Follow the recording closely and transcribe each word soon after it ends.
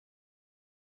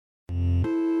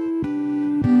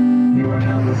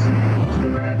now listening to the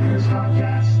Rad News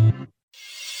Podcast.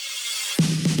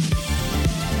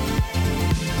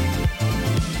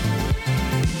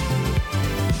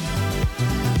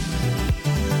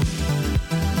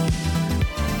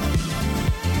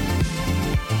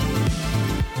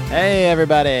 Hey,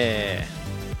 everybody.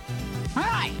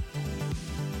 Hi.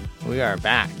 We are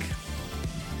back.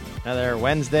 Another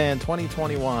Wednesday in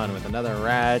 2021 with another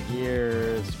Rad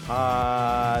Years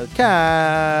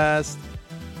podcast.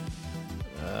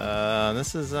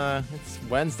 This is it's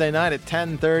Wednesday night at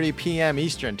 10:30 p.m.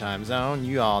 Eastern Time Zone.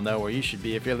 You all know where you should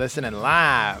be if you're listening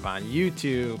live on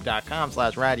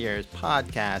YouTube.com/RadYears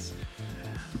podcast,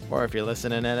 or if you're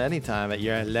listening at any time at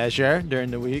your leisure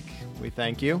during the week. We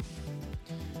thank you.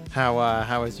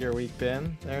 How has your week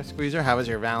been there, Squeezer? How was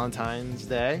your Valentine's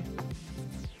Day?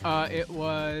 It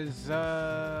was,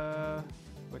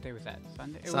 what day was that?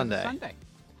 Sunday? It Sunday. was Sunday.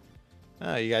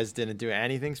 Oh, you guys didn't do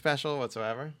anything special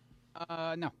whatsoever?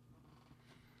 No.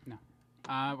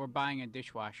 We're buying a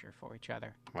dishwasher for each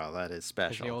other. Well, that is 'Cause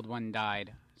special. the old one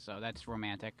died, so that's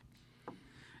romantic.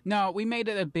 No, we made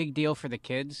it a big deal for the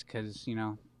kids because,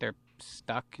 they're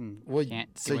stuck and Well,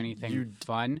 can't so do anything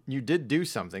fun. You did do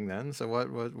something then, so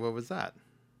what was that?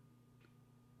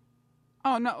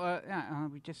 Oh, no,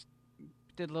 we just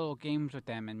did little games with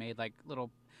them and made, like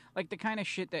the kind of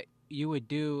shit that you would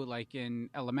do, like, in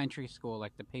elementary school,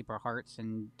 like the paper hearts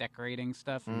and decorating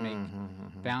stuff and make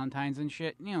Valentines and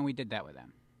shit. We did that with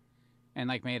them. And,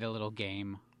 like, made a little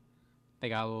game. They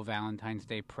got a little Valentine's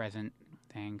Day present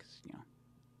thing 'cause,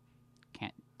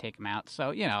 can't take them out.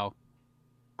 So,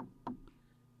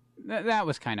 that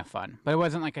was kind of fun. But it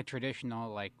wasn't, like, a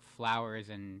traditional, like, flowers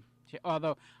and shit.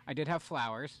 Although, I did have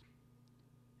flowers.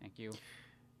 Thank you,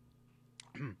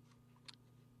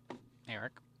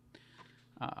 Eric.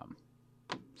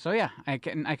 So yeah, I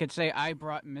could say I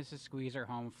brought Mrs. Squeezer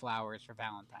home flowers for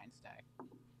Valentine's Day.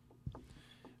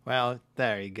 Well,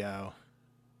 there you go.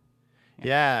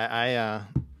 Yeah,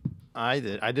 I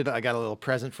did. I got a little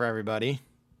present for everybody.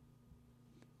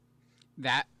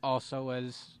 That also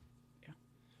was,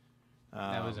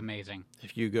 that was amazing.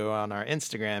 If you go on our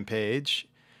Instagram page,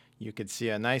 you could see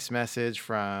a nice message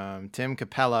from Tim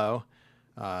Capello,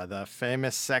 the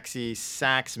famous sexy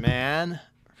sax man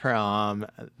from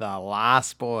the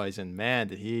Lost Boys, and man,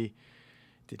 did he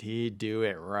do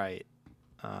it right.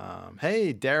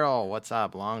 Hey Daryl, what's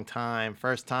up? Long time,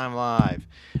 first time live.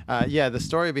 Yeah, the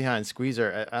story behind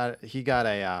Squeezer, he got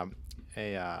a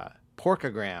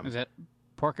porkogram. Is it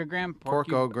porkogram?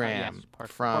 Porkogram Yes,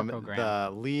 from porkogram.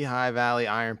 the Lehigh Valley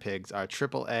Iron Pigs, our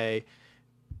AAA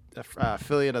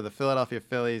affiliate of the Philadelphia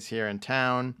Phillies here in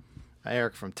town.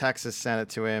 Eric from Texas sent it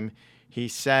to him. He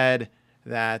said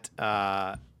that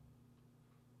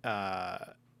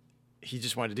he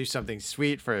just wanted to do something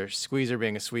sweet for Squeezer,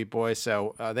 being a sweet boy.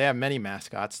 So they have many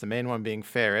mascots, the main one being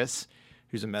Ferris,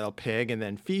 who's a metal pig, and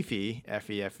then Fifi,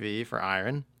 F-E-F-E for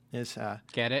Iron, is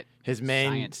Get it? his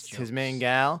main Science main jokes.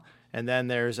 gal. And then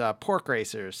there's pork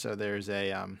racers. So there's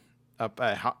a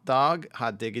hot dog,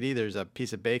 hot diggity. There's a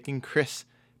piece of bacon,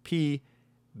 crispy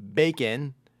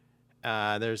bacon.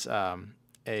 There's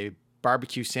a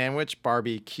barbecue sandwich,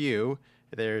 barbecue.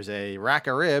 There's a rack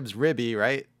of ribs, Ribby,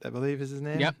 right? I believe is his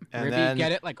name. Yep. And Ribby, then,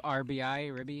 get it? Like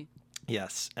RBI, Ribby.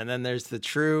 yes. And then there's the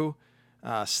true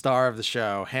star of the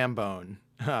show, Hambone,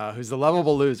 who's the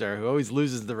lovable loser who always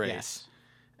loses the race. Yes.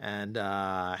 And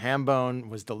Hambone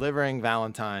was delivering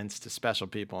Valentines to special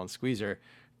people, and Squeezer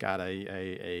got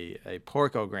a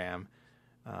porkogram.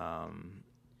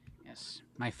 Yes.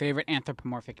 My favorite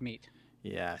anthropomorphic meat.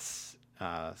 Yes.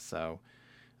 Then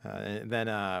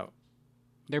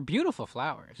They're beautiful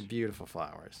flowers. beautiful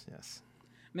flowers. Yes.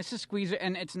 Mrs. Squeezer,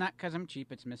 and it's not because I'm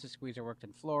cheap. It's Mrs. Squeezer worked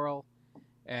in floral,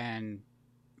 and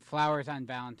flowers on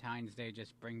Valentine's Day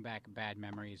just bring back bad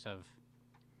memories of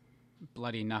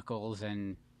bloody knuckles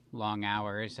and long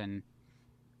hours and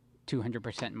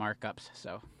 200% markups.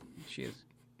 So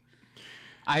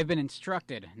I've been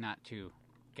instructed not to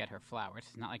get her flowers.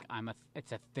 It's not like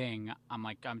it's a thing.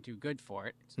 I'm too good for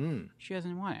it. She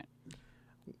doesn't want it.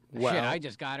 Well, Shit, I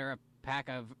just got her a pack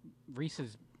of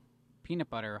Reese's peanut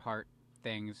butter heart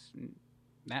things.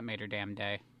 That made her damn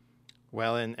day.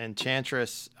 Well, and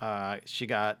Enchantress, she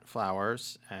got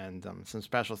flowers and some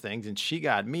special things, and she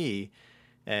got me.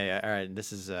 All right,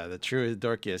 this is the true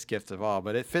dorkiest gift of all,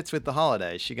 but it fits with the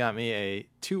holiday. She got me a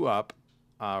 2-up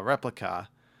replica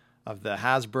of the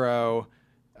Hasbro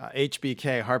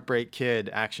HBK Heartbreak Kid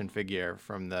action figure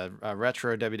from the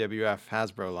retro WWF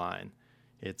Hasbro line.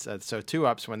 It's so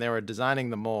 2-ups, when they were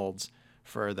designing the molds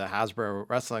for the Hasbro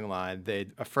wrestling line,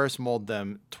 they'd first mold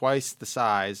them twice the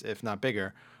size, if not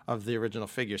bigger, of the original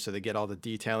figure, so they get all the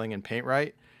detailing and paint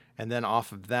right. and then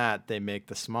off of that they make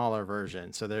the smaller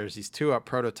version. So there's these 2-up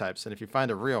prototypes, and if you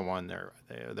find a real one,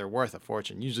 they're worth a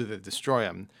fortune. Usually they destroy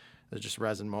them. They're just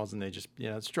resin molds, and they just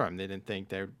destroy them. They didn't think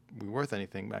they were worth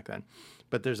anything back then.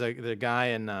 But there's the guy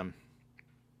in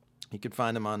you can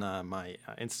find him on my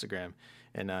Instagram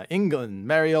in England,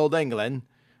 merry old England.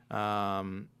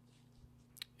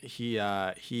 He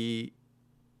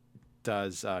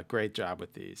does a great job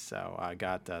with these. So I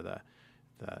got the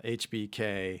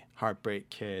HBK Heartbreak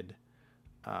Kid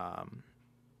 2-up.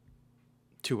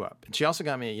 And she also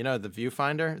got me, the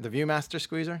Viewfinder, the Viewmaster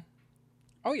squeezer.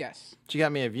 Oh, yes. She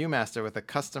got me a Viewmaster with a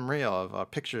custom reel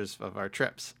of pictures of our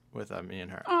trips with me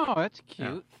and her. Oh, that's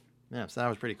cute. Yeah, so that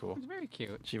was pretty cool. It's very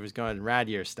cute. She was going Rad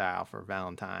Year style for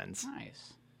Valentine's.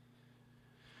 Nice.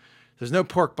 There's no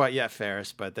pork butt yet,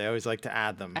 Ferris, but they always like to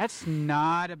add them. That's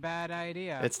not a bad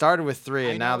idea. It started with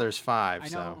 3, and now there's 5. I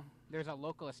know there's a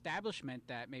local establishment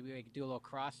that maybe we could do a little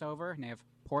crossover, and they have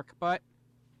pork butt.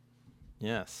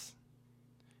 Yes.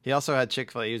 He also had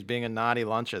Chick-fil-A. He was being a naughty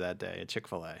luncher that day at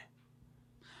Chick-fil-A.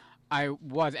 I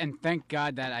was, and thank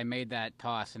God that I made that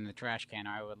toss in the trash can,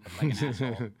 or I would look like an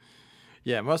asshole.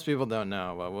 Yeah, most people don't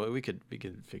know, but we could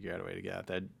figure out a way to get out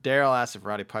there. Daryl asked if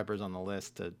Roddy Piper's on the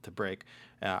list to break.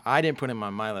 I didn't put him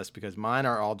on my list because mine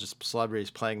are all just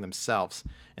celebrities playing themselves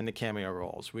in the cameo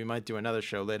roles. We might do another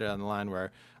show later down the line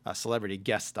where celebrity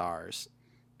guest stars.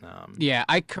 Yeah,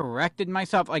 I corrected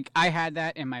myself. Like, I had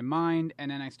that in my mind,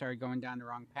 and then I started going down the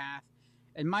wrong path.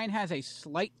 And mine has a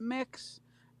slight mix,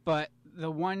 but the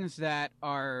ones that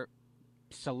are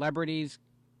celebrities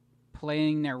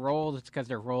playing their roles, it's because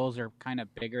their roles are kind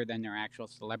of bigger than their actual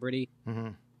celebrity. Mm-hmm.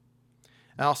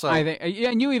 Also,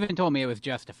 and you even told me it was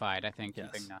justified, I think.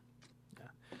 Yes.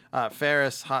 Yeah.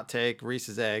 Ferris, hot take,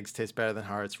 Reese's Eggs taste better than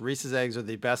Hearts. Reese's Eggs are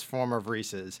the best form of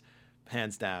Reese's,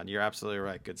 hands down. You're absolutely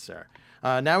right, good sir.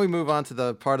 Now we move on to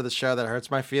the part of the show that hurts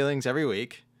my feelings every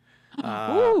week,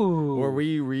 where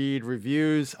we read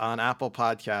reviews on Apple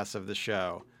Podcasts of the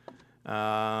show.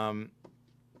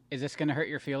 Is this going to hurt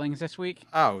your feelings this week?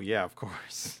 Oh, yeah, of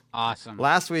course. Awesome.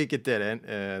 Last week it didn't.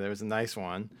 There was a nice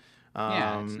one.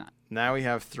 Yeah, it's not. Now we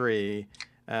have 3.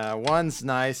 One's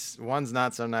nice, one's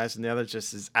not so nice, and the other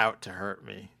just is out to hurt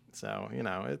me. So,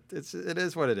 it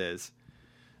is what it is.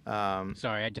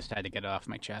 Sorry, I just had to get it off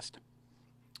my chest.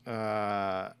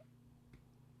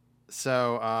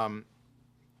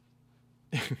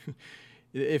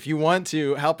 If you want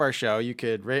to help our show, you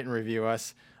could rate and review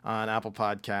us on Apple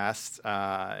Podcasts.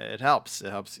 It helps. It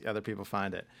helps other people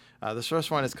find it. This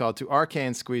first one is called To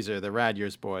Arcane Squeezer, the Rad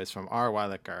Years Boys from R.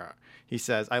 Weilicker. He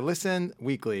says, I listen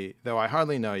weekly, though I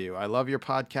hardly know you. I love your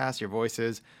podcast, your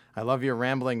voices. I love your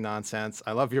rambling nonsense.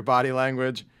 I love your body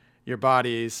language, your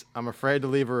bodies. I'm afraid to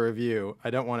leave a review. I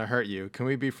don't want to hurt you. Can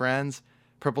we be friends?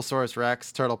 Purplesaurus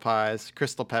Rex, Turtle Pies,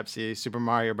 Crystal Pepsi, Super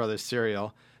Mario Brothers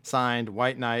cereal. Signed,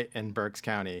 White Knight in Berks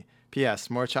County. P.S.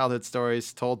 More childhood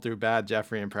stories told through bad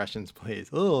Jeffrey impressions, please.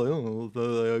 Oh,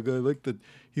 I like that.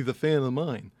 He's a fan of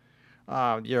mine.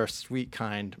 You're a sweet,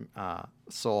 kind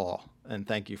soul, and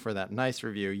thank you for that nice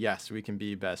review. Yes, we can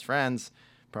be best friends.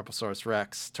 Purplesaurus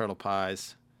Rex, Turtle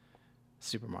Pies,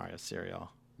 Super Mario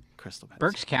cereal, Crystal Pepsi.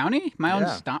 Berks County? My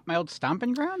old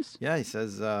stomping grounds? Yeah, he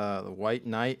says the White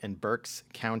Knight in Berks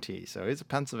County. So he's a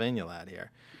Pennsylvania lad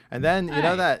here. And then, you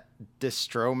know that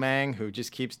Distromang who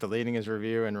just keeps deleting his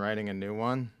review and writing a new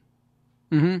one?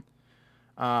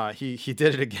 Mm-hmm. He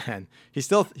did it again. He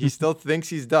still thinks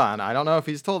he's done. I don't know if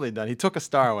he's totally done. He took a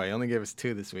star away. He only gave us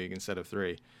 2 this week instead of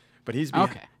 3. But he's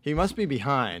okay. He must be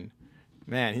behind.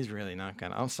 Man, he's really not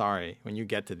gonna. I'm sorry when you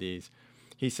get to these.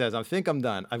 He says, I think I'm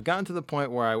done. I've gotten to the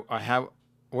point where I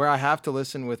have to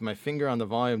listen with my finger on the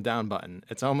volume down button.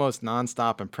 It's almost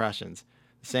nonstop impressions.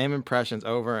 Same impressions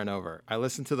over and over. I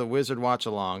listened to the Wizard Watch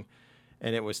Along,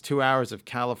 and it was 2 hours of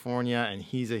California, and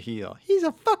he's a heel. He's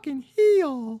a fucking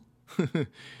heel.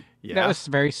 Yeah. That was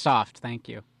very soft. Thank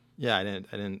you. Yeah, I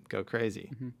didn't go crazy.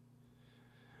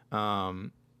 Mm-hmm.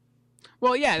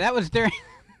 Well, yeah, that was during.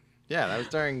 Yeah, that was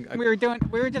during. We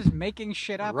were just making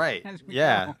shit up. Right.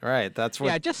 Go. Right. That's what.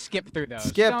 Yeah, just skip through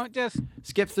those. Don't just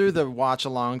skip through the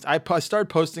watch-alongs. I started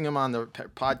posting them on the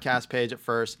podcast page at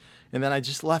first, and then I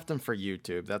just left them for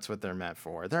YouTube. That's what they're meant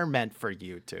for. They're meant for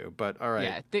YouTube. But all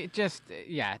right.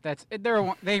 Yeah,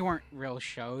 they weren't real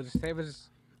shows.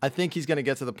 I think he's gonna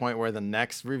get to the point where the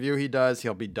next review he does,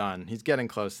 he'll be done. He's getting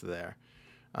close to there.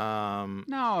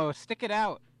 No, stick it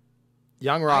out.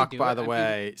 Young Rock, by the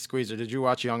way, Squeezer, did you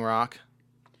watch Young Rock?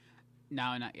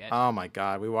 No, not yet. Oh my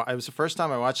God, it was the first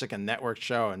time I watched like a network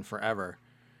show in forever.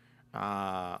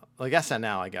 Like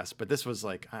SNL, I guess, but this was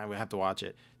like we have to watch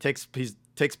it. Takes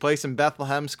place in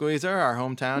Bethlehem, Squeezer, our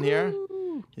hometown here.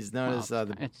 He's known as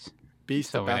the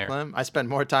Beast of over there. Bethlehem. I spend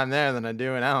more time there than I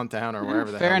do in Allentown or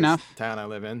wherever the fair hell enough. this town I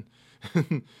live in.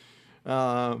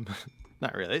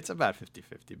 Not really. It's about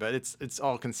 50-50, but it's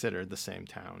all considered the same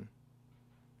town,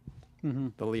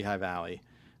 the Lehigh Valley.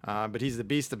 But he's the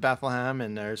Beast of Bethlehem,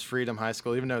 and there's Freedom High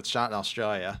School, even though it's shot in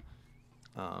Australia.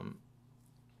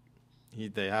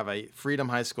 They have a Freedom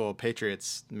High School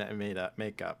Patriots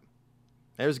makeup.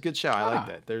 It was a good show. I liked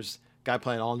it. There's a guy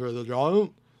playing Andre the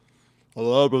Giant.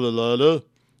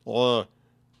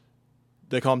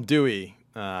 They call him Dewey.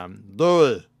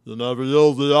 Dewey, you never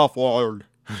use the F word.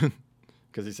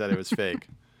 Because he said it was fake.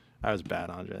 That was bad,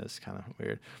 Andre. That's kind of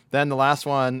weird. Then the last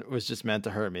one was just meant to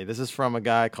hurt me. This is from a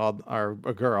guy called, or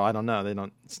a girl. I don't know.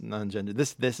 It's non-gender.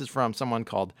 This is from someone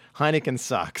called Heineken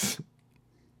Sucks.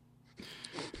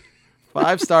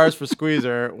 5 stars for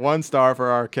Squeezer, 1 star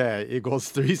for RK equals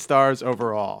 3 stars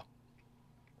overall.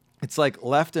 It's like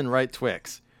left and right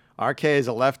Twix. RK is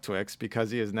a left Twix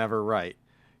because he is never right.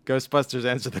 Ghostbusters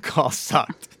Answer the Call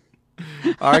sucked.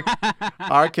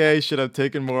 RK should have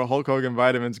taken more Hulk Hogan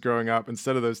vitamins growing up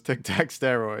instead of those Tic Tac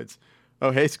steroids.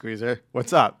 Oh, hey, Squeezer.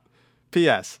 What's up?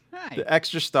 P.S. Hi. The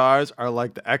extra stars are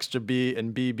like the extra B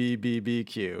in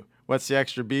BBBBQ. What's the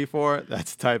extra B for?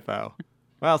 That's a typo.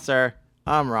 Well, sir,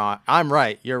 I'm wrong. I'm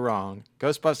right. You're wrong.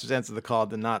 Ghostbusters Answer the Call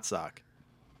did not suck.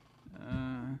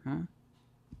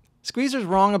 Squeezer's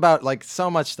wrong about, like,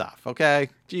 so much stuff, okay?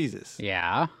 Jesus.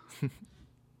 Yeah.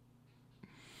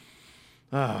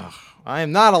 Oh, I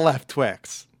am not a left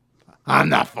Twix.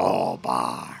 I'm the full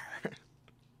bar.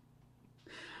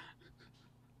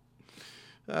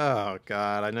 Oh,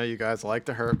 God. I know you guys like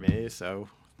to hurt me, so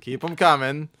keep them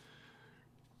coming.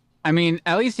 I mean,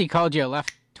 at least he called you a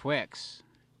left Twix.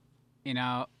 You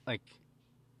know, like...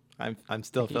 I'm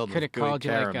still he filled could with have gooey called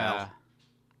you caramel. like a...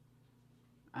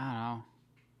 I don't know.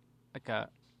 Like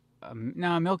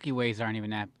no, Milky Ways aren't even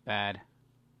that bad.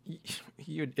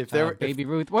 If there were Baby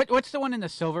Ruth. What's the one in the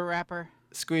silver wrapper?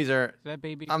 Squeezer, Is that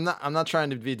Baby? I'm not trying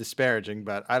to be disparaging,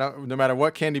 but I don't. No matter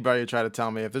what candy bar you try to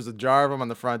tell me, if there's a jar of them on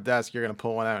the front desk, you're gonna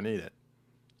pull one out and eat it.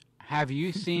 Have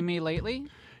you seen me lately?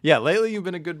 Yeah, lately you've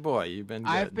been a good boy. You've been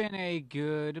good. I've been a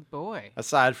good boy.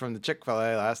 Aside from the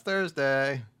Chick-fil-A last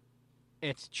Thursday.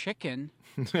 It's chicken.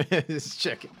 It's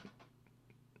chicken.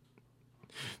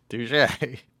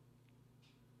 Touché.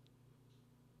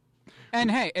 And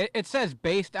hey, it says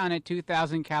based on a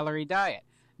 2,000 calorie diet.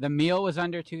 The meal was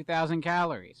under 2,000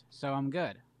 calories, so I'm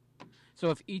good. So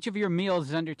if each of your meals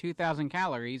is under 2,000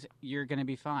 calories, you're going to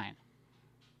be fine.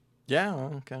 Yeah,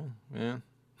 okay. Yeah.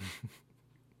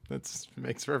 That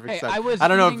makes perfect Hey, sense. I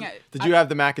don't know did you have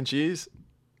the mac and cheese?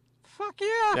 Fuck yeah.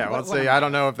 Yeah, well, What see, am I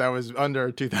don't know if that was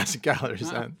under 2,000 calories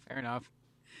then. Fair enough.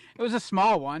 It was a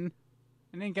small one.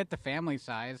 I didn't get the family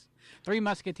size. 3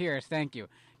 Musketeers, thank you.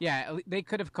 Yeah, they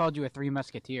could have called you a 3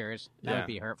 Musketeers. That would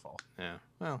be hurtful. Yeah.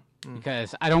 Well,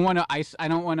 Because I don't want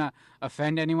to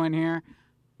offend anyone here,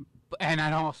 and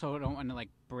I also don't want to like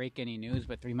break any news.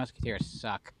 But 3 Musketeers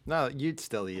suck. no, you'd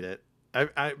still eat it.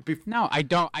 No, I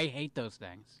don't. I hate those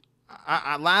things.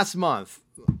 Last month,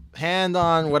 hand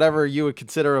on whatever you would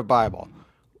consider a Bible.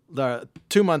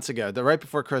 2 months ago, right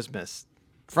before Christmas,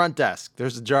 front desk,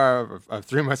 there's a jar of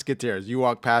 3 Musketeers. You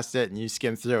walk past it and you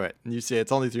skim through it and you see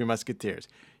it's only 3 Musketeers.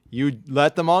 You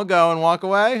let them all go and walk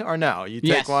away, or no? You take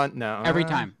Yes. one? No. Every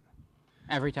time.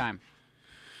 Every time.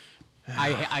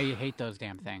 I hate those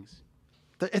damn things.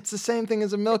 It's the same thing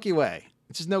as a Milky Way.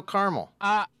 It's just no caramel.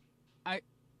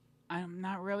 I'm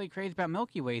not really crazy about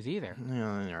Milky Ways either.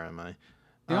 Yeah, neither am I.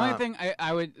 The only thing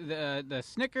I would the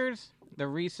Snickers, the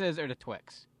Reese's, or the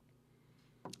Twix.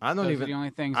 I don't Those even. are the only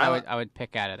things I I would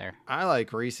pick out of there. I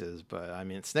like Reese's, but I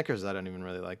mean Snickers. I don't even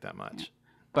really like that much.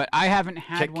 But I haven't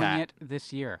had Kit one Kat. yet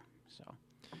this year. So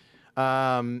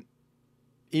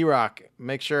E-Rock,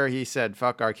 make sure he said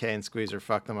fuck RK and Squeezer,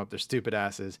 fuck them up their stupid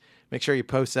asses. Make sure you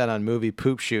post that on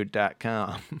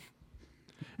moviepoopshoot.com.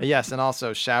 Yes, and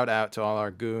also shout out to all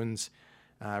our goons,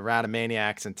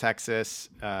 Ratamaniacs in Texas.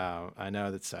 I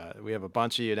know that's we have a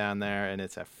bunch of you down there, and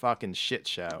it's a fucking shit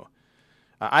show.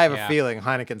 I have a feeling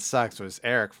Heineken Sucks was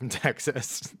Eric from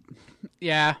Texas.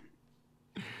 yeah,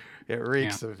 It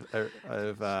reeks of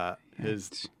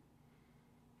his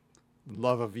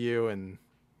love of you, and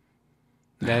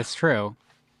that's true.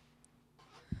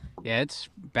 Yeah, it's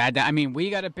bad. I mean, we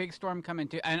got a big storm coming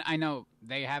too, and I know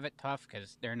they have it tough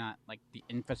because they're not like the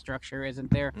infrastructure isn't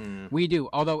there. We do,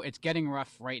 although it's getting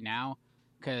rough right now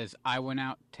because I went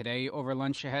out today over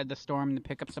lunch ahead of the storm to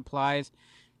pick up supplies,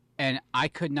 and I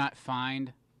could not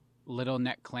find little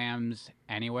neck clams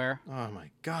anywhere. oh my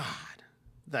god,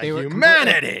 the They were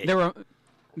humanity!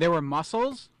 There were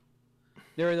mussels.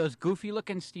 There were those goofy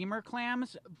looking steamer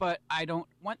clams, but I don't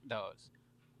want those.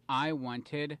 I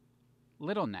wanted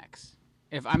little necks.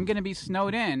 If I'm going to be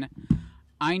snowed in,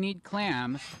 I need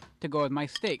clams to go with my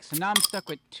steaks. So now I'm stuck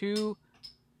with two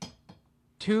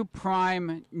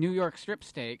prime New York strip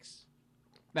steaks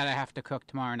that I have to cook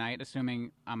tomorrow night,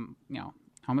 assuming I'm,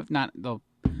 home. If not, they'll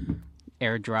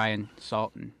air dry and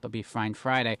salt and they'll be fine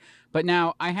Friday. But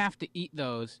now I have to eat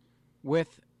those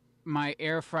with my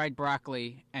air fried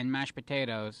broccoli and mashed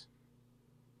potatoes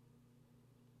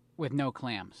with no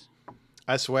clams.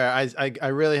 I swear, I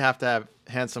really have to have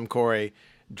handsome Corey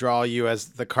draw you as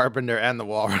the carpenter and the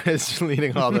walrus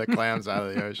leading all the clams out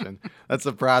of the ocean. That's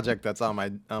a project that's on my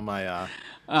to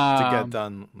get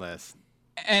done list.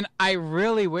 And I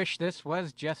really wish this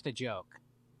was just a joke,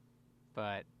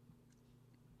 but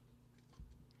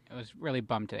it was really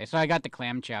bummed today. So I got the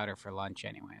clam chowder for lunch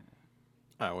anyway.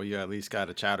 Oh, well, you at least got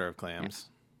a chowder of clams.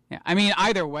 Yeah. I mean,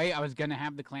 either way, I was going to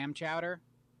have the clam chowder.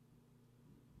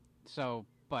 So,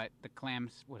 but the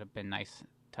clams would have been nice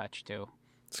touch too.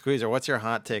 Squeezer, what's your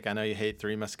hot take? I know you hate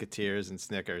Three Musketeers and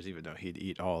Snickers, even though he'd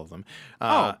eat all of them.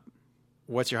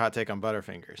 What's your hot take on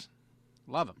Butterfingers?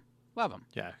 Love them. Love them.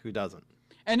 Yeah, who doesn't?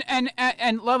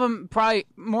 And love them probably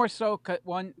more so.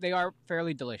 One, they are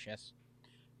fairly delicious.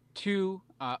 Two,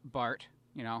 Bart,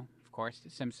 of course, the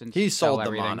Simpsons. He sold them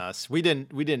everything on us. We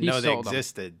didn't know they sold them.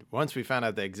 existed. Once we found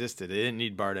out they existed, they didn't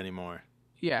need Bart anymore.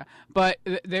 Yeah, but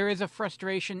there is a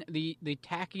frustration, the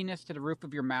tackiness to the roof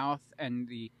of your mouth and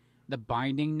the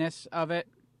bindingness of it.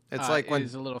 It's like when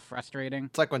is a little frustrating.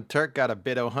 It's like when Turk got a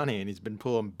bit o' honey and he's been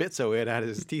pulling bits of it out of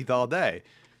his teeth all day.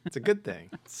 It's a good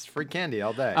thing. It's free candy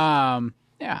all day.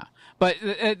 Yeah, but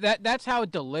that's how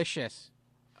delicious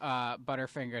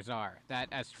Butterfingers are. That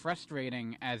as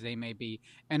frustrating as they may be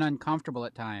and uncomfortable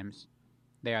at times,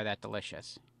 they are that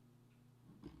delicious.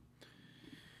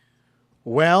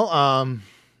 Well,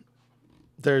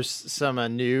 there's some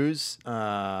news.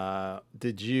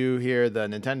 Did you hear the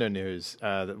Nintendo news?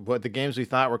 What the games we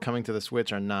thought were coming to the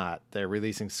Switch are not. They're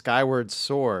releasing Skyward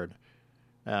Sword,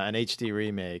 an HD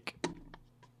remake.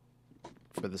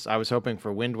 For this, I was hoping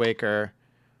for Wind Waker,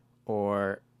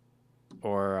 or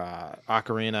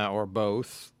Ocarina, or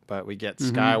both, but we get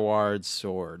Skyward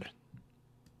Sword.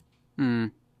 Yeah,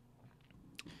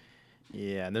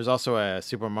 and there's also a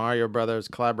Super Mario Brothers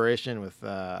collaboration with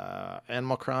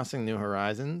Animal Crossing: New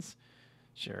Horizons.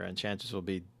 Sure, Enchantress will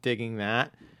be digging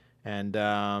that, and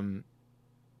I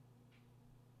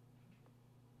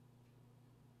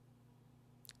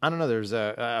don't know. There's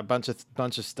a bunch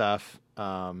of stuff.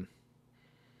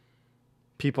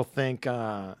 People think.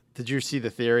 Did you see the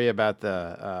theory about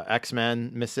the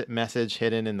X-Men message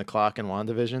hidden in the clock in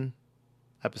WandaVision,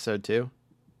 episode 2?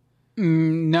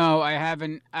 No, I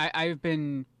haven't. I've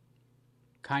been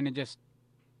kind of just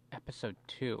episode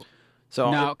 2.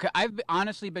 So no, I've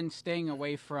honestly been staying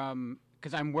away from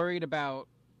because I'm worried about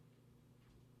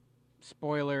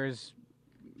spoilers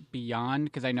beyond.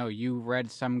 Because I know you read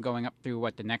some going up through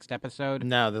the next episode.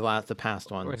 No, the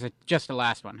past one. Or is it just the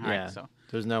last one? All yeah. right, so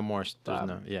there's no more.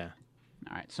 Yeah.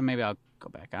 All right, so maybe I'll go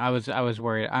back. I was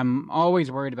worried. I'm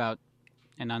always worried about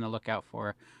and on the lookout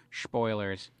for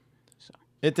spoilers. So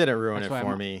it didn't ruin it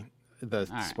for me. The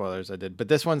spoilers I did, but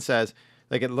this one says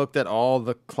it looked at all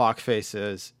the clock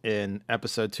faces in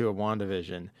episode 2 of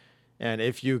WandaVision, and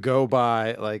if you go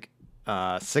by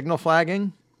signal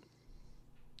flagging,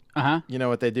 you know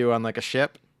what they do on a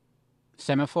ship?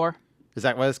 Semaphore. Is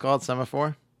that what it's called?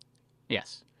 Semaphore.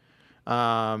 Yes.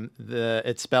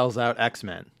 It spells out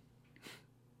X-Men.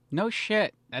 No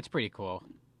shit. That's pretty cool.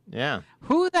 Yeah.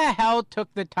 Who the hell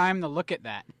took the time to look at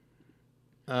that?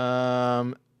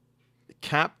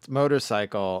 Capped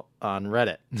Motorcycle on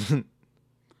Reddit.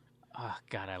 Oh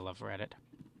God, I love Reddit.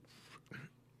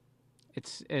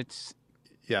 It's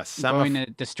going to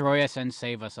destroy us and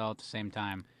save us all at the same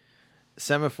time.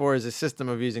 Semaphore is a system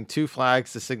of using 2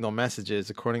 flags to signal messages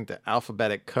according to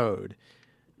alphabetic code.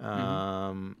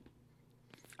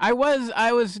 I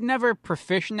was never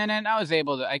proficient in it.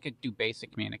 I could do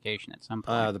basic communication at some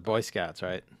point. The Boy Scouts,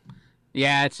 right?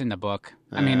 Yeah, it's in the book.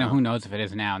 I mean, who knows if it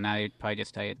is now? Now you'd probably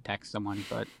just tell you to text someone,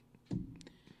 but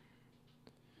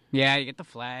yeah, you get the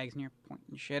flags and you're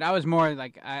pointing shit. I was more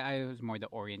I was more the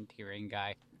orienteering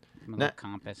guy. I'm a little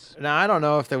compass. Now I don't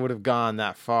know if they would have gone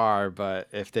that far, but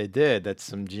if they did, that's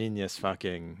some genius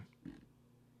fucking.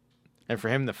 And for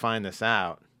him to find this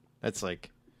out, that's a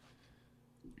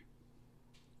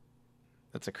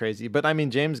crazy. But I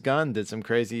mean, James Gunn did some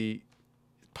crazy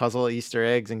puzzle Easter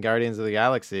eggs in Guardians of the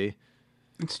Galaxy.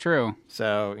 It's true.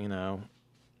 So,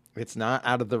 it's not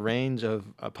out of the range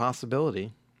of a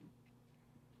possibility.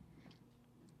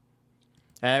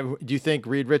 Do you think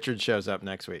Reed Richards shows up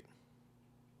next week?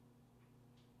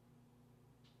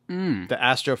 The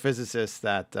astrophysicist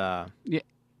that. Yeah.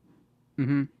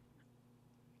 Mm-hmm.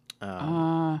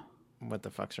 What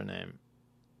the fuck's her name?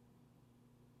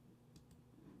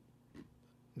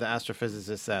 The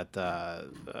astrophysicist at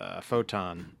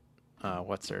Photon.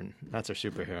 What's her? That's her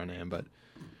superhero name, but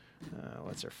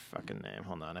what's her fucking name?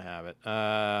 Hold on, I have it.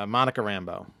 Monica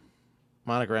Rambeau.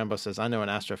 Monica Rambeau says, "I know an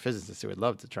astrophysicist who would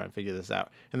love to try and figure this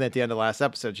out." And then at the end of the last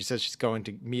episode, she says she's going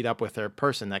to meet up with her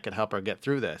person that could help her get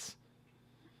through this.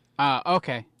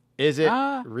 Okay. Is it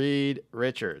Reed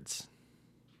Richards?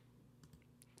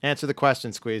 Answer the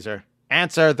question, Squeezer.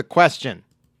 Answer the question.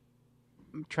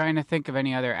 I'm trying to think of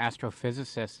any other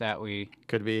astrophysicists that we...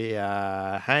 Could be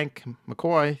Hank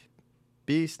McCoy,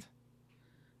 Beast.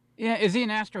 Yeah, is he an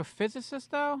astrophysicist,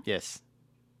 though? Yes.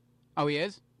 Oh, he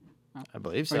is? Oh. I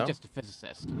believe Or so. he's just a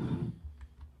physicist?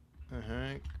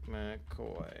 Hank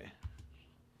McCoy.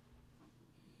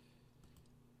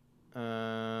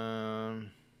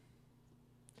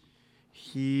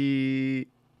 He...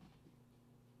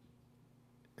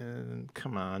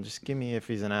 come on, just give me if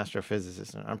he's an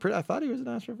astrophysicist. I thought he was an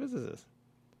astrophysicist.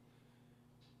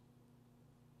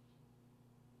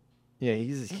 Yeah,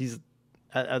 he's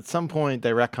at some point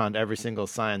they retconned every single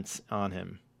science on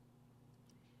him.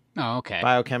 Oh, okay.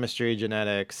 Biochemistry,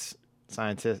 genetics,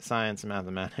 science, and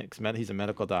mathematics. He's a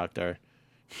medical doctor.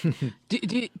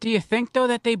 Do you think though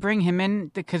that they bring him in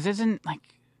because isn't like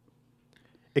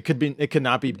it could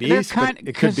not be Beast, but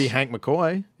it could be Hank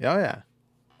McCoy. Oh yeah.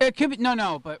 It could be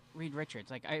but Reed Richards.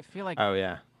 Like I feel like oh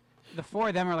yeah, the four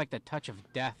of them are like the touch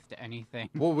of death to anything.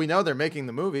 Well, we know they're making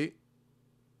the movie.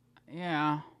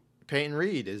 Yeah. Peyton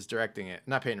Reed is directing it.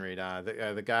 Not Peyton Reed.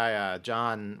 The guy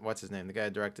John, what's his name? The guy who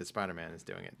directed Spider-Man is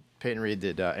doing it. Peyton Reed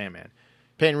did Ant-Man.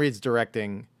 Peyton Reed's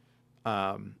directing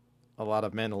a lot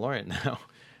of Mandalorian now,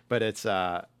 but it's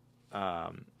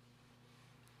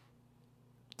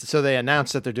so they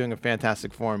announced that they're doing a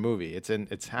Fantastic Four movie.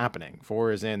 It's happening.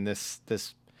 4 is in this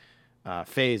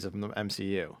phase of the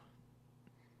MCU.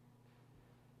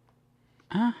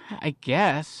 I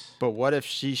guess. But what if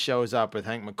she shows up with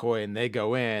Hank McCoy and they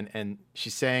go in and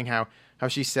she's saying how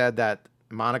she said that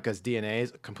Monica's DNA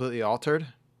is completely altered?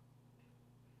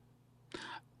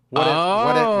 What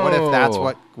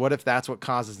if that's what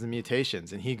causes the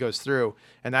mutations and he goes through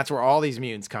and that's where all these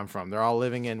mutants come from? They're all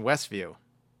living in Westview.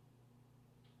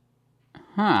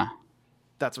 Huh.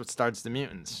 That's what starts the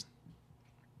mutants.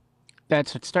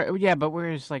 That's what start. Yeah, but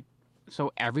where's like,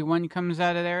 so everyone comes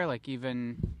out of there, like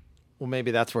even. Well,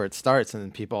 maybe that's where it starts, and then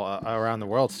people around the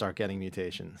world start getting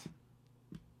mutations.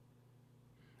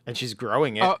 And she's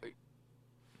growing it. Oh,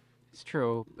 it's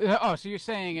true. Oh, so you're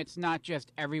saying it's not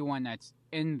just everyone that's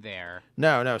in there?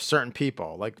 No, certain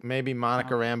people. Like maybe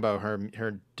Monica Rambeau,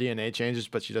 her DNA changes,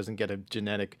 but she doesn't get a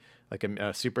genetic, like a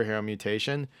superhero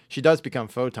mutation. She does become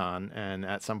Photon, and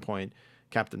at some point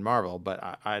Captain Marvel,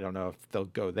 but I don't know if they'll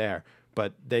go there.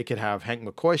 But they could have Hank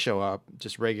McCoy show up,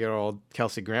 just regular old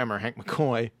Kelsey Grammer Hank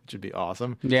McCoy, which would be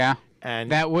awesome. Yeah, and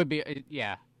that would be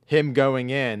yeah. Him going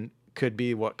in could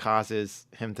be what causes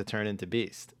him to turn into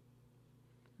Beast.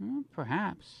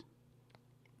 Perhaps.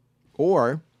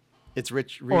 Or it's Reed,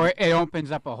 or it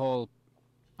opens up a whole.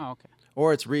 Oh, okay.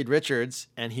 Or it's Reed Richards,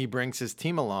 and he brings his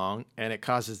team along, and it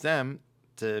causes them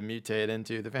to mutate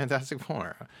into the Fantastic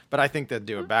Four. But I think they'll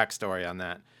do a backstory on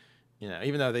that. You know,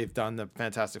 even though they've done the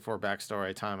Fantastic Four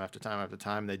backstory time after time after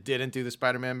time, they didn't do the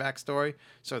Spider-Man backstory.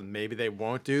 So maybe they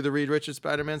won't do the Reed Richards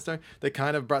Spider-Man story. They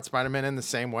kind of brought Spider-Man in the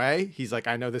same way. He's like,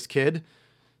 I know this kid.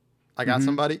 I got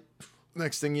somebody.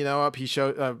 Next thing you know,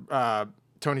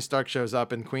 Tony Stark shows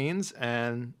up in Queens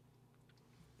and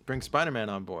brings Spider-Man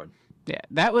on board. Yeah,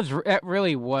 that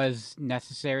really was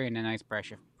necessary and a nice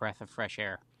breath of fresh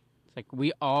air. It's like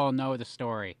we all know the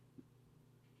story.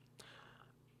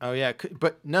 Oh, yeah.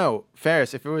 But no,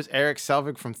 Ferris, if it was Eric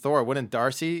Selvig from Thor, wouldn't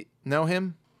Darcy know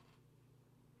him?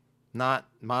 Not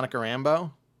Monica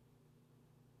Rambeau?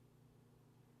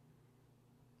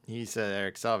 He said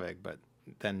Eric Selvig, but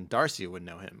then Darcy would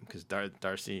know him because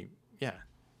Darcy, yeah.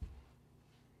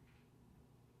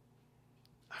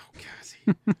 Oh,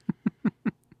 Cassie.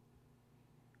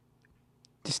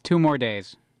 Just 2 more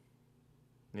days.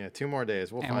 Yeah, 2 more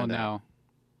days. We'll find out. Know.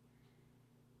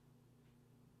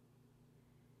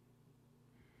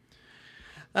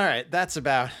 All right, that's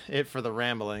about it for the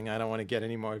rambling. I don't want to get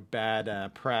any more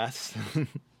bad press.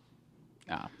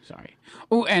 Oh, sorry.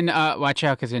 Oh, and watch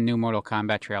out because a new Mortal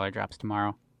Kombat trailer drops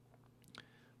tomorrow.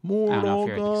 I don't know if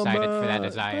you're excited for that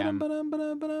as I am.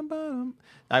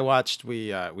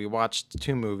 We watched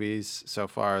 2 movies so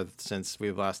far since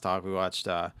we last talked. We watched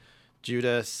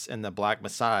Judas and the Black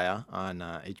Messiah on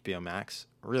HBO Max.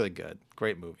 Really good.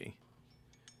 Great movie.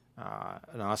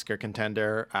 an Oscar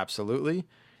contender, absolutely.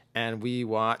 And we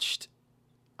watched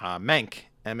Mank,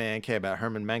 M-A-N-K, about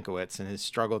Herman Mankiewicz and his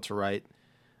struggle to write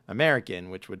American,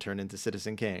 which would turn into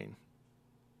Citizen Kane.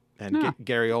 And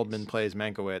Gary Oldman plays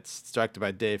Mankiewicz. It's directed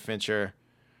by Dave Fincher,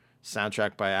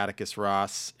 soundtrack by Atticus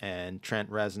Ross and Trent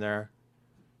Reznor.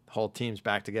 The whole team's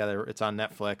back together. It's on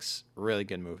Netflix. Really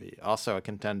good movie. Also a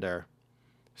contender.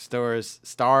 Stars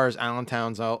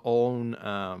Allentown's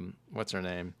own, what's her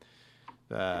name?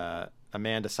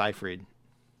 Amanda Seyfried.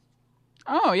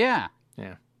 Oh, yeah.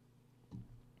 Yeah.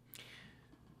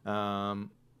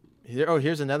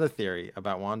 Here's another theory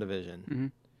about WandaVision. Mm-hmm.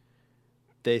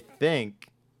 They think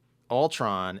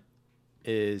Ultron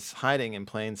is hiding in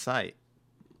plain sight.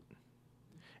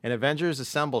 In Avengers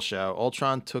Assemble show,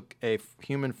 Ultron took a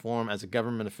human form as a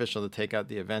government official to take out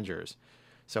the Avengers.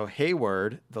 So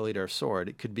Hayward, the leader of S.W.O.R.D.,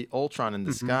 it could be Ultron in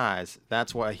disguise. Mm-hmm.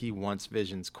 That's why he wants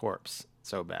Vision's corpse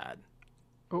so bad.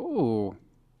 Ooh.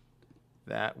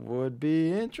 That would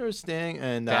be interesting.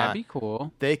 And that'd be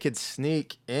cool. They could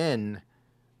sneak in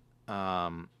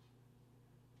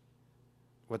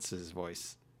what's his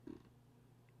voice?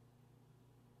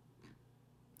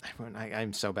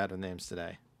 I'm so bad with names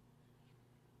today.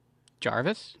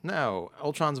 Jarvis? No,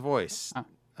 Ultron's voice.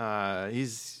 Oh.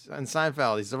 He's in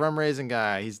Seinfeld. He's the rum raisin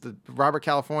guy. He's the Robert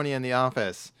California in The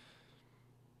Office.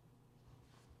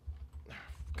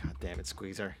 God damn it,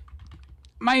 Squeezer.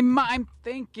 I'm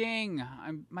thinking.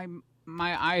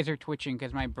 My eyes are twitching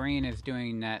because my brain is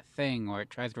doing that thing where it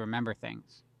tries to remember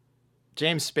things.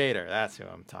 James Spader. That's who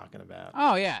I'm talking about.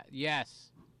 Oh yeah, yes.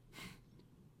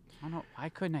 I don't know. Why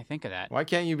couldn't I think of that? Why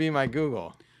can't you be my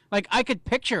Google? Like I could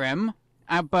picture him,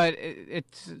 but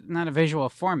it's not a visual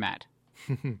format.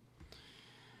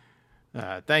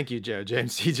 Thank you, Joe. Joe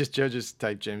just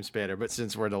typed James Spader, but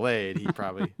since we're delayed, he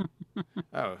probably.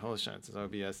 Oh, hold on. It's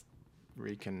OBS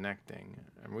reconnecting.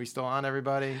 Are we still on,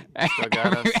 everybody? Still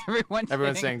got us?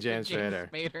 Everyone's saying James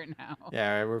Spader now.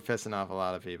 Yeah, we're pissing off a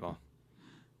lot of people.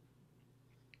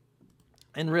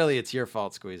 And really, it's your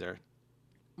fault, Squeezer.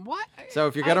 What? So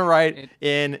if you're going to write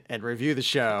in and review the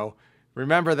show,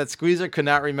 remember that Squeezer could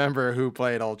not remember who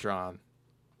played Ultron.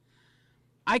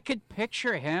 I could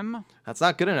picture him. That's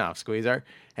not good enough, Squeezer.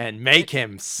 And make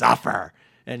him suffer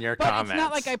in your comments. It's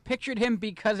not like I pictured him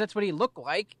because that's what he looked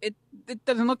like. It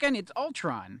doesn't look any. It's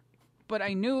Ultron. But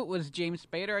I knew it was James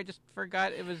Spader. I just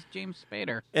forgot it was James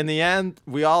Spader. In the end,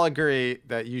 we all agree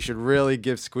that you should really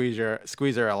give Squeezer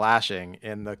a lashing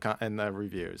in the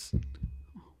reviews.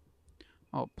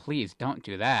 Oh, please don't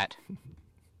do that.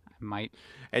 I might.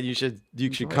 And you should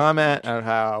comment on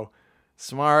how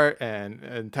smart and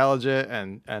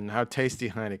intelligent and how tasty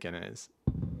Heineken is,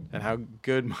 and how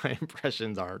good my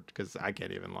impressions are, because I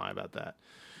can't even lie about that.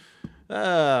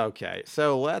 Okay,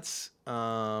 so let's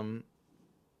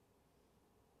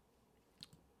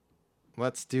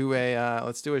do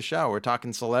a show. We're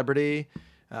talking celebrity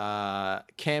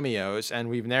cameos, and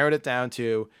we've narrowed it down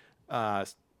to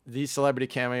these celebrity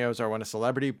cameos are when a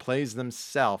celebrity plays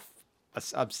themselves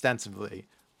ostensibly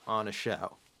on a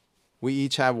show. We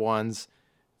each have ones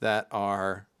that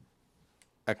are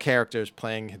a character's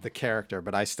playing the character,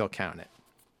 but I still count it.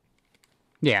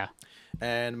 Yeah.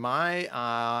 And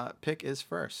my pick is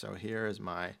first. So here is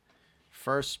my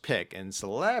first pick in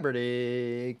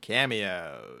celebrity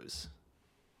cameos.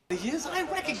 Yes, I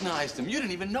recognized him. You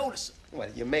didn't even notice him.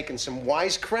 What, you making some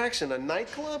wisecracks in a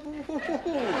nightclub?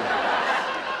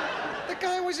 The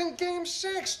guy was in Game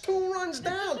 6, 2 runs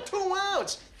down, 2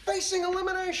 outs, facing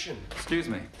elimination. Excuse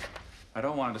me. I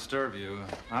don't want to disturb you.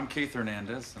 I'm Keith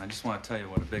Hernandez, and I just want to tell you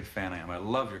what a big fan I am. I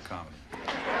love your comedy.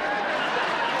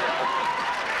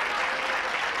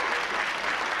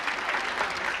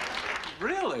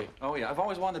 Really? Oh, yeah. I've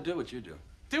always wanted to do what you do.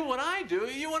 Do what I do?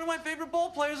 You're one of my favorite ball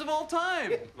players of all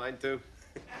time. Mine too.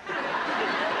 I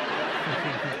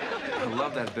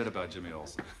love that bit about Jimmy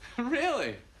Olsen.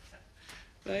 Really?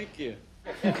 Thank you.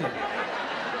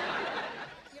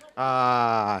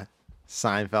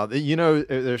 Seinfeld. You know,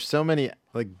 there's so many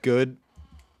like good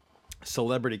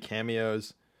celebrity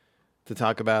cameos to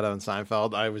talk about on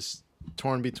Seinfeld. I was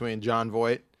torn between John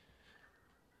Voight,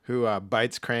 who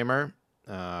bites Kramer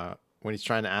when he's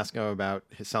trying to ask him about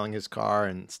selling his car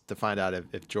and to find out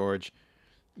if George.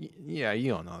 Yeah,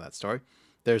 you all know that story.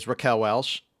 There's Raquel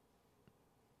Welch,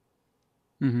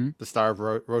 the star of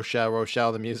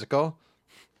Rochelle the musical,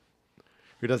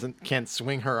 who can't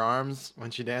swing her arms when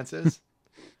she dances.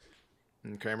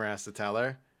 And Kramer has to tell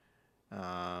her.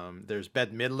 There's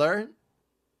Bette Midler,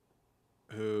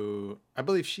 who I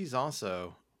believe she's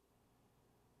also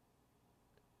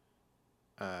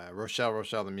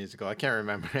Rochelle the musical. I can't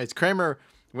remember. It's Kramer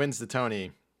wins the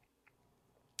Tony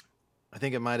I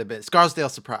think it might have been Scarsdale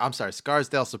Surprise. I'm sorry,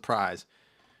 Scarsdale Surprise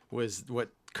was what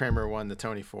Kramer won the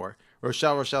Tony for.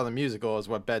 Rochelle the musical is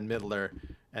what Bette Midler,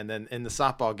 and then in the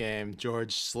softball game,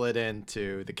 George slid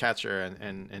into the catcher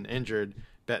and injured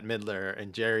Bette Midler,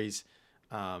 and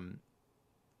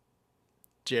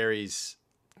Jerry's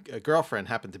girlfriend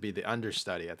happened to be the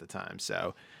understudy at the time.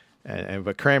 So,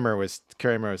 but Kramer was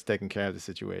taking care of the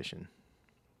situation.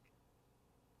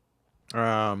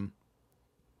 I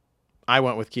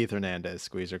went with Keith Hernandez,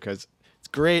 Squeezer, because it's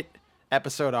great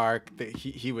episode arc.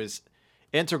 He was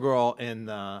integral in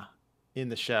the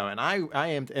show, and I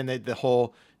am, and the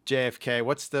whole JFK.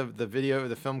 What's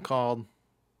the film called?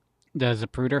 The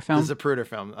Zapruder film. The Zapruder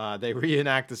film. They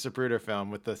reenact the Zapruder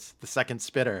film with the second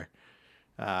spitter,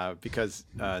 because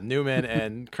Newman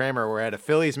and Kramer were at a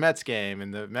Phillies Mets game,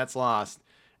 and the Mets lost,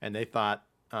 and they thought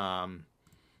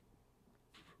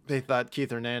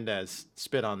Keith Hernandez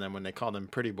spit on them when they called him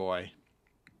Pretty Boy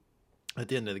at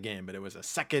the end of the game, but it was a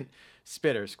second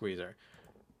spitter, Squeezer.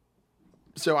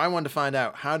 So I wanted to find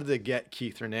out, how did they get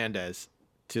Keith Hernandez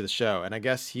to the show? And I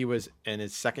guess he was in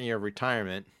his second year of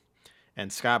retirement,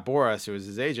 and Scott Boras, who was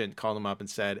his agent, called him up and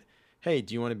said, "Hey,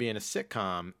 do you want to be in a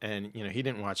sitcom?" And he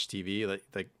didn't watch TV,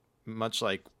 like much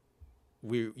like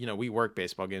we work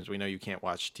baseball games. We know you can't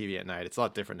watch TV at night. It's a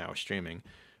lot different now with streaming,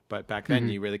 but back then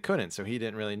you really couldn't. So he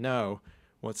didn't really know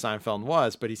what Seinfeld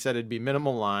was, but he said it'd be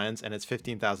minimal lines and it's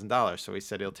 $15,000. So he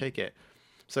said he'll take it.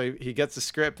 So he gets the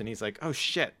script and he's like, "Oh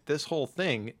shit, this whole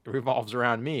thing revolves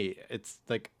around me. It's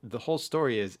like the whole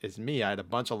story is me. I had a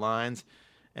bunch of lines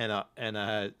and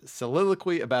a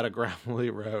soliloquy about a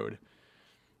gravelly road."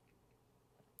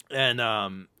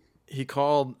 And he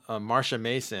called Marsha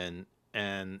Mason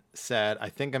and said, "I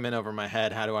think I'm in over my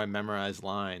head. How do I memorize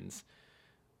lines?"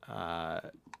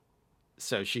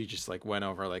 So she just like went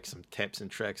over like some tips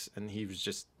and tricks, and he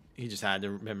just had to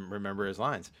remember his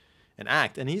lines and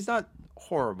act. And he's not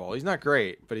horrible. He's not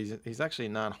great, but he's actually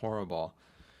not horrible.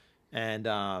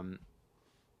 And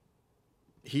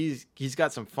he's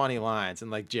got some funny lines,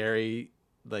 and like Jerry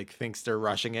like thinks they're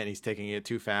rushing it and he's taking it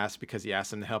too fast because he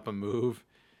asked him to help him move,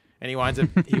 and he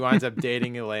winds up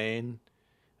dating Elaine.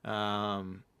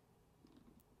 And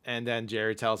then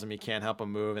Jerry tells him he can't help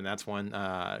him move, and that's when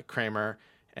Kramer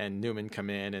and Newman come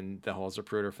in, and the whole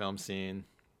Zapruder film scene.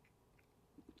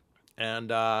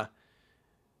 And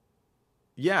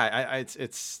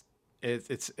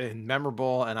it's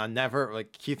memorable, and I never,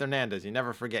 like, Keith Hernandez, you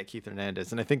never forget Keith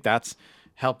Hernandez, and I think that's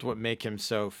helped what make him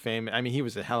so famous. I mean, he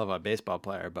was a hell of a baseball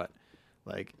player, but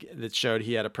like it showed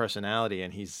he had a personality,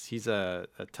 and he's a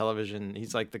television,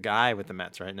 he's like the guy with the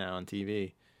Mets right now on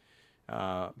TV.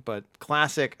 But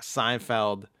classic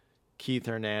Seinfeld Keith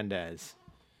Hernandez.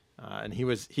 And he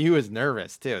was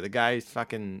nervous too. The guy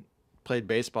fucking played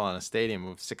baseball in a stadium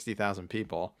with 60,000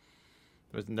 people.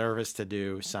 Was nervous to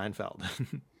do Seinfeld.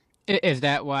 Is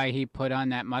that why he put on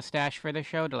that mustache for the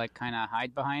show, to like kind of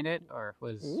hide behind it, or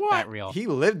was that real? He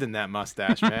lived in that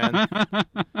mustache, man.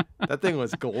 That thing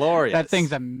was glorious. That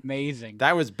thing's amazing.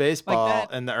 That was baseball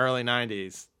in the early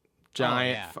 90s.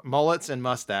 Giant mullets and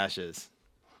mustaches.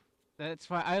 That's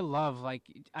why I love, like,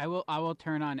 I will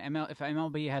turn on if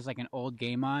MLB has like an old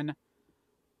game on,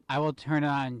 I will turn it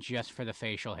on just for the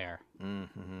facial hair.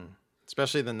 Mm-hmm.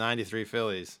 Especially the '93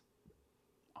 Phillies.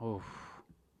 Oh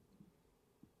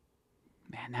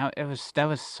man, that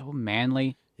was so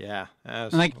manly. Yeah,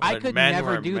 like I could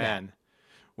never do that.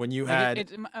 When you had,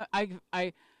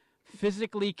 I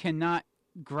physically cannot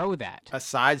grow that. A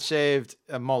side shaved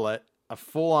mullet, a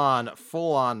full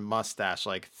on mustache,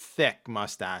 like thick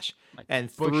mustache, like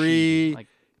and bushy, 3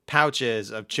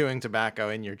 pouches of chewing tobacco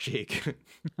in your cheek.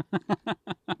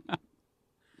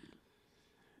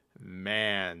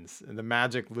 Man, the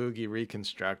Magic Loogie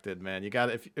reconstructed, man. You got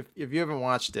if you haven't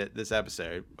watched it, this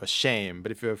episode, a shame.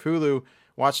 But if you have Hulu,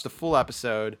 watch the full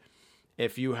episode.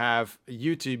 If you have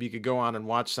YouTube, you could go on and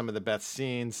watch some of the best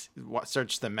scenes.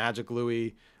 Search the Magic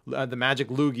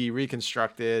Loogie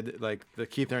reconstructed, like the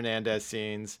Keith Hernandez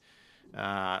scenes.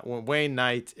 When Wayne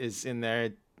Knight is in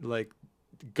there, like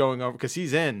going over, because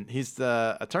he's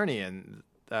the attorney in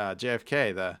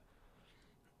JFK,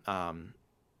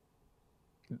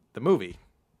 the movie.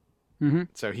 Mm-hmm.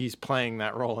 So he's playing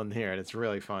that role in here, and it's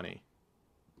really funny.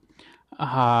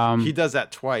 He does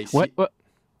that twice. What?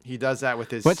 He does that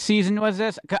with his. What season was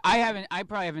this? I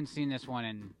probably haven't seen this one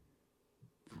in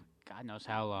God knows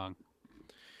how long.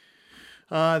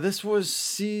 This was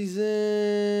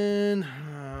season. Hold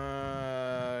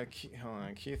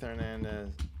on, Keith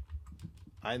Hernandez.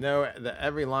 I know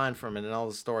every line from it and all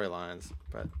the storylines,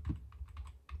 but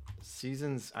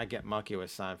seasons I get mucky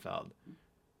with Seinfeld.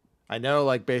 I know,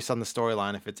 like, based on the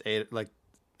storyline, if it's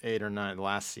 8 or 9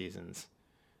 last seasons.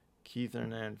 Keith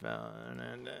Hernandez.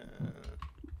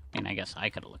 And I guess I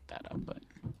could have looked that up, but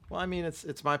Well, I mean,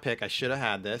 it's my pick. I should have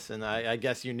had this, and I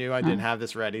guess you knew I didn't have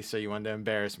this ready, so you wanted to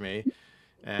embarrass me.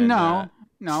 And, no,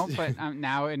 but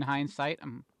now in hindsight,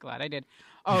 I'm glad I did.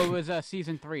 Oh, it was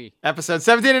season 3, episode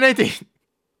 17 and 18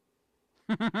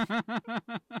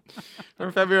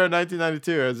 from February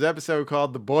 1992. It was an episode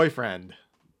called "The Boyfriend."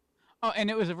 Oh,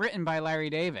 and it was written by Larry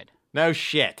David. No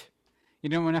shit. You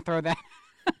don't want to throw that?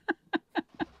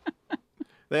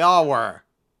 They all were.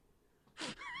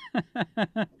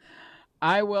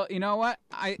 I will. You know what?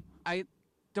 I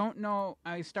don't know.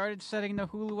 I started setting the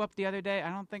Hulu up the other day. I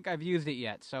don't think I've used it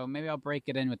yet, so maybe I'll break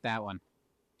it in with that one.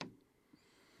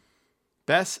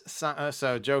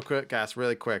 So Joe Quick asked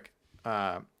really quick.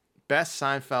 Best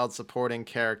Seinfeld supporting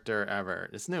character ever.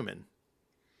 It's Newman.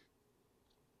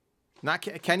 Not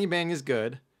Kenny Bang is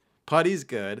good. Putty's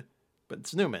good, but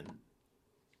it's Newman.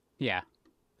 Yeah.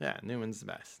 Yeah, Newman's the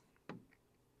best.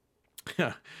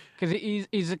 Because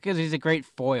he's a great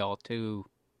foil to.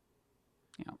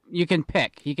 You can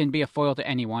pick. He can be a foil to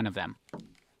any one of them.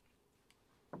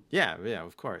 Yeah,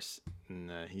 of course.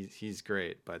 And he's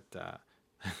great, but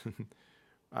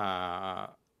another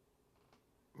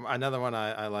one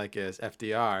I like is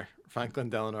FDR,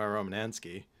 Franklin Delano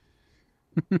Romansky,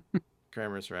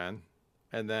 Kramer's friend,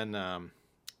 and then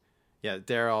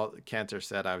Daryl Cantor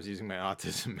said I was using my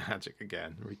autism magic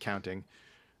again, recounting.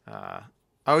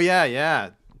 Oh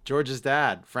yeah, George's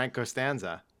dad, Frank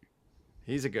Costanza,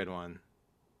 he's a good one.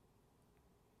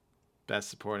 Best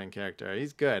supporting character.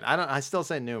 He's good. I still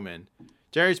say Newman.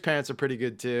 Jerry's parents are pretty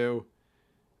good too,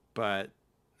 but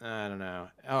I don't know.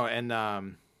 Oh,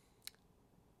 and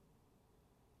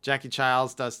Jackie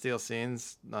Childs does steal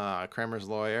scenes. Kramer's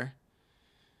lawyer.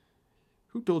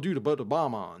 Who told you to put a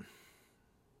bomb on?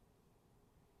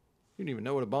 You don't even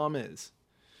know what a bomb is.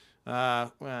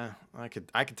 Well, I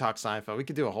could talk Seinfeld. We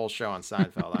could do a whole show on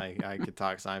Seinfeld. I could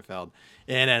talk Seinfeld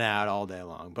in and out all day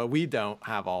long, but we don't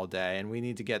have all day, and we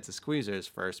need to get to Squeezer's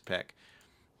first pick.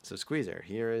 So Squeezer,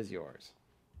 here is yours.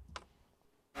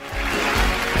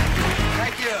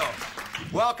 Thank you.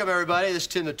 Welcome, everybody. This is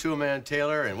Tim the Toolman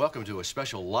Taylor, and welcome to a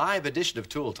special live edition of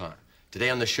Tool Time.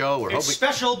 Today on the show, we're It's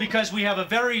special because we have a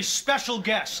very special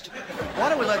guest. Why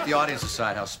don't we let the audience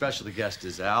decide how special the guest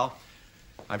is, Al?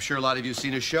 I'm sure a lot of you have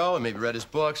seen his show and maybe read his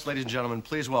books. Ladies and gentlemen,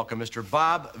 please welcome Mr.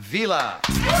 Bob Vila.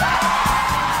 What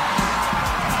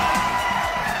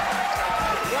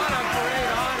a great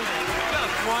audience.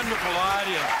 Just wonderful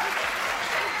audience.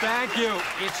 Thank you.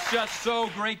 It's just so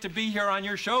great to be here on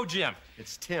your show, Jim.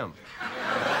 It's Tim.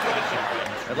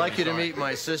 I'd like you to meet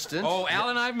my assistant. Oh, Al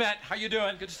and I've met. How you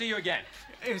doing? Good to see you again.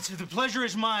 The pleasure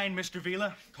is mine, Mr.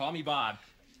 Vila. Call me Bob.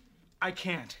 I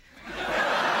can't.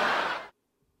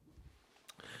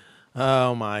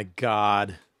 Oh my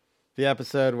God. The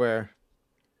episode where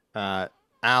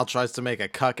Al tries to make a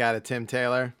cuck out of Tim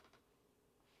Taylor.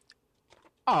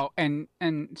 Oh, and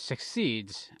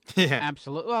succeeds. Yeah.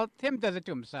 Absolutely. Well, Tim does it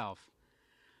to himself.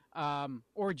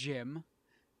 Or Jim.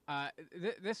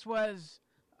 This was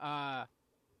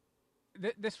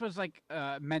like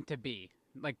meant to be.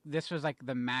 Like, this was like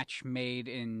the match made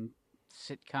in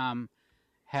sitcom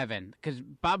heaven. Because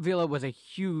Bob Vila was a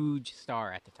huge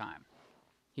star at the time.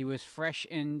 He was fresh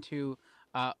into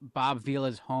Bob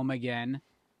Vila's home again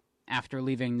after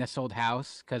leaving This Old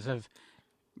House because of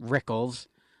Rickles.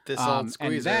 This old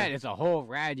Squeezer. And that is a whole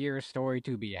rad year story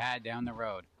to be had down the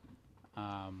road.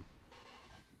 No,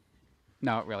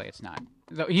 really, it's not.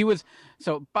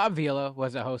 So Bob Vila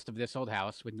was a host of This Old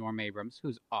House with Norm Abrams,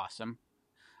 who's awesome.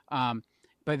 But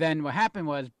then what happened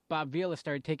was Bob Vila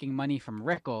started taking money from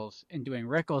Rickles and doing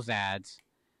Rickles ads.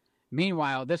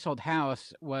 Meanwhile, This Old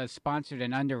House was sponsored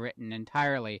and underwritten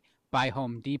entirely by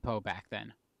Home Depot back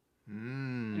then.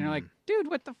 And you're like, dude,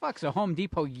 what the fuck? So Home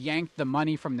Depot yanked the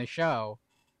money from the show.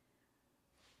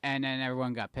 And then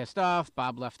everyone got pissed off.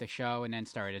 Bob left the show and then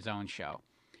started his own show.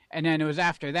 And then it was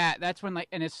after that. That's when,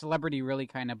 and his celebrity really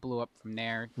kind of blew up from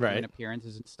there. Right. Doing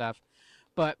appearances and stuff.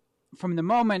 But from the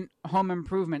moment Home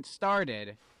Improvement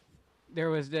started, there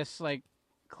was this,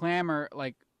 clamor,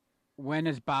 when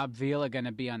is Bob Vila going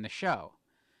to be on the show?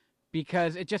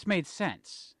 Because it just made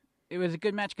sense. It was a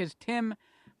good match because Tim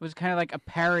was kind of like a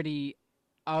parody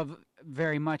of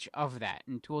very much of that.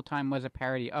 And Tool Time was a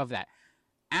parody of that.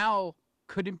 Al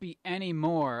couldn't be any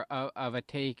more of a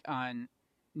take on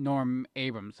Norm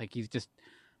Abrams. Like, he's just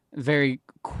very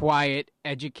quiet,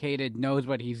 educated, knows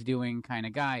what he's doing kind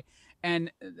of guy.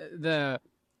 And the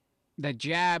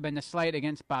jab and the slight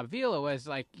against Bob Vila was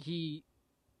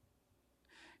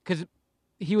because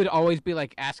he would always be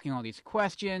asking all these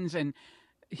questions, and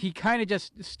he kind of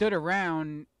just stood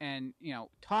around and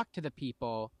talked to the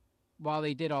people while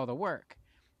they did all the work.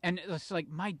 And it's like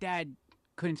my dad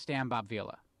couldn't stand Bob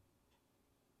Vila,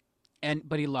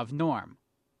 but he loved Norm,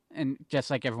 and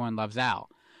just like everyone loves Al.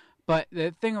 But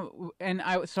the thing, I'm going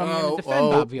to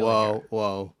defend Bob Vila.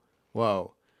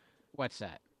 Whoa! What's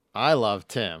that? I love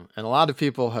Tim, and a lot of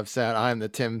people have said I'm the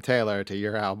Tim Taylor to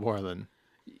your Al Borland.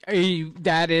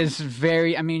 That is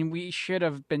very. I mean, we should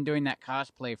have been doing that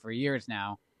cosplay for years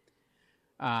now.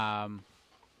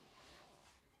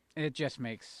 It just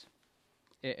makes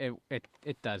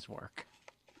it does work.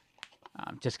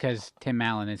 Just because Tim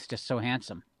Allen is just so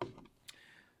handsome.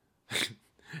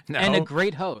 No. And a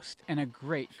great host. And a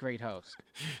great host.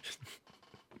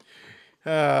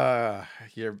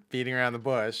 You're beating around the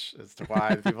bush as to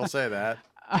why people say that.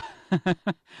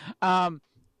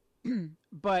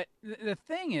 But the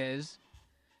thing is,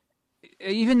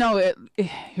 even though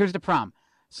here's the problem.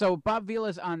 So Bob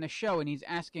Vila's on the show and he's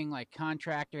asking like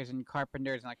contractors and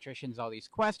carpenters and electricians all these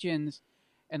questions.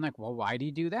 And like, well, why do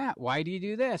you do that? Why do you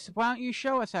do this? Why don't you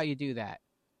show us how you do that?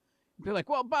 Be like,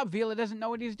 well, Bob Vila doesn't know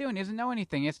what he's doing. He doesn't know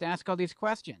anything. He has to ask all these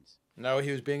questions. No,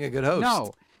 he was being a good host.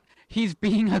 No, he's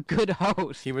being a good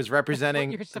host. He was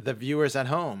representing the viewers at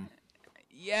home.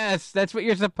 Yes, that's what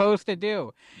you're supposed to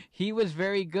do. He was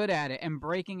very good at it and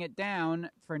breaking it down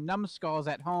for numbskulls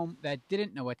at home that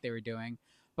didn't know what they were doing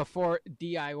before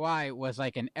DIY was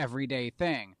like an everyday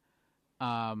thing.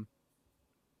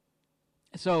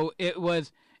 So it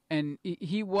was, and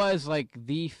he was like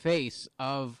the face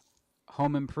of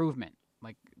home improvement.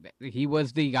 Like he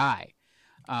was the guy.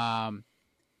 And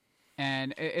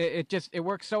it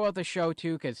worked so well with the show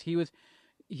too, because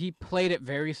he played it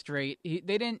very straight.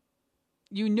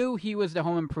 You knew he was the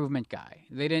home improvement guy.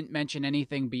 They didn't mention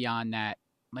anything beyond that,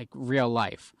 like real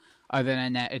life, other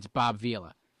than that it's Bob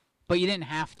Vila. But you didn't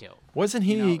have to. Wasn't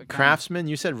he craftsman?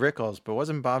 You said Rickles, but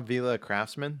wasn't Bob Vila a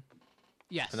craftsman?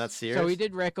 Yes. And that's Sears? So he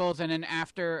did Rickles, and then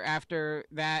after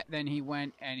that, then he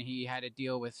went and he had a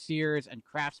deal with Sears and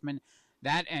Craftsman.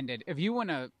 That ended. If you want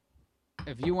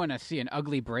to see an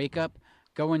ugly breakup,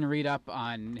 go and read up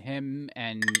on him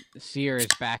and Sears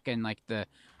back in like the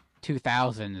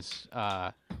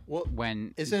 2000s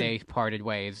when they parted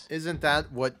ways. Isn't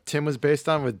that what Tim was based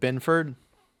on with Binford?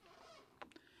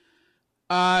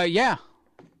 Yeah.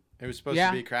 It was supposed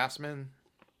to be Craftsman?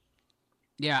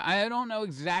 Yeah, I don't know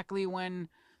exactly when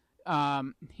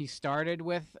he started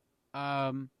with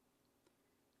the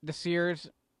Sears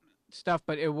stuff,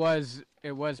 but it was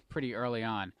pretty early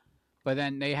on. But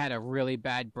then they had a really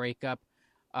bad breakup.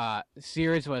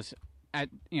 Sears was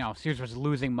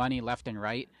losing money left and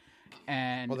right.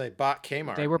 And well, they bought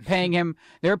Kmart. They were paying him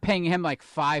like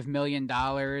 $5 million,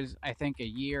 I think, a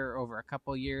year over a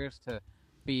couple years to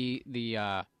be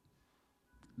the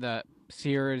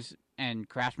Sears and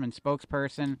Craftsman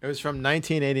spokesperson. It was from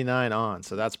 1989 on,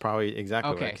 so that's probably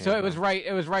exactly okay. What it came So from.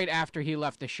 it was right after he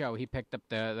left the show. He picked up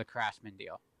the Craftsman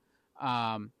deal,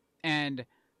 and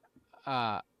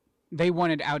they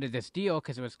wanted out of this deal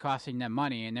because it was costing them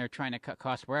money, and they're trying to cut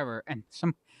costs wherever. And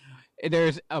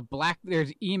there's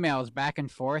emails back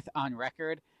and forth on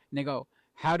record, and they go,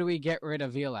 "How do we get rid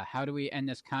of Vila? How do we end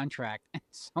this contract?" And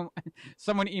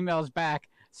someone emails back,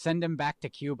 "Send him back to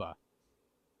Cuba."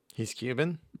 He's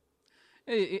Cuban?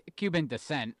 Cuban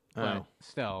descent, but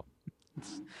still.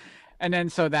 And then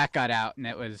so that got out, and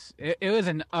it was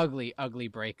an ugly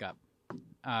breakup.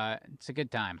 It's a good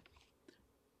time.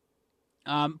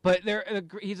 But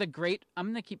he's a great. I'm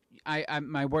gonna keep.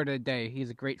 My word of the day.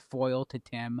 He's a great foil to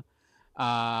Tim,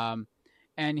 and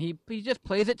he just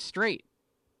plays it straight,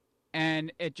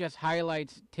 and it just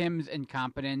highlights Tim's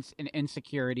incompetence and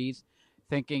insecurities,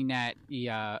 thinking that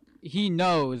he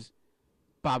knows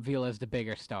Bob Vila is the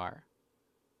bigger star,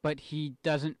 but he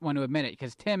doesn't want to admit it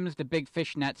because Tim's the big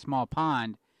fish in that small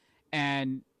pond,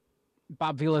 and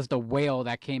Bob Vila's the whale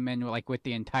that came in like with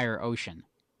the entire ocean.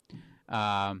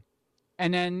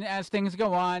 And then as things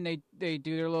go on, they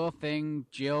do their little thing.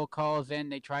 Jill calls in.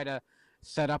 They try to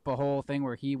set up a whole thing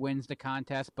where he wins the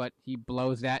contest, but he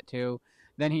blows that too.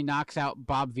 Then he knocks out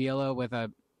Bob Vila with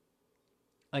a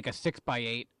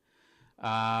 6x8.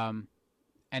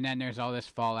 And then there's all this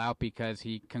fallout because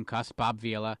he concussed Bob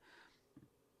Vila.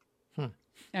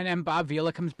 And then Bob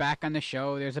Vila comes back on the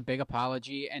show. There's a big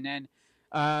apology. And then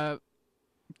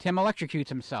Tim electrocutes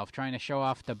himself trying to show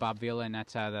off to Bob Vila, and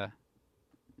that's how the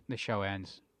show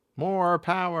ends. More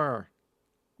power.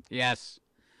 Yes.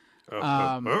 Can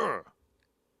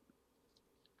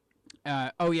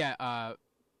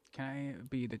I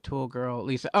be the tool girl,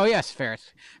 Lisa? Oh yes,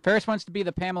 Ferris. Ferris wants to be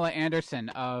the Pamela Anderson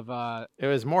of. It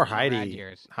was more Heidi.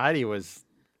 Years. Heidi was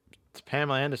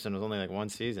Pamela Anderson was only like one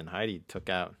season. Heidi took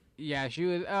out Yeah, she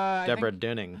was. Deborah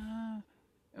Dunning.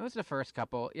 It was the first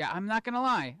couple. Yeah, I'm not gonna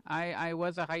lie. I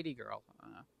was a Heidi girl.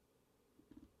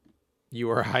 You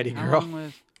were a Heidi How girl. long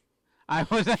was I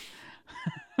was a?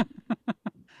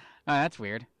 That's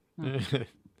weird.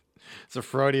 It's a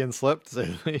Freudian slip, to say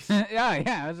the least. Yeah.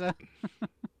 It was a.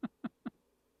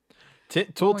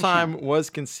 Tool Holy Time shit. was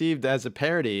conceived as a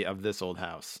parody of This Old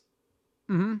House.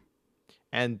 Mm-hmm.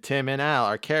 And Tim and Al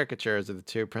are caricatures of the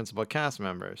two principal cast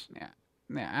members. Yeah,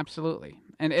 absolutely.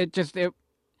 And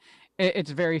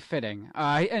it's very fitting.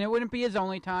 And it wouldn't be his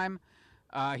only time.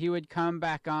 He would come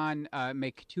back on,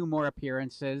 make 2 more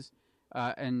appearances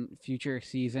in future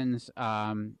seasons.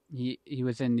 He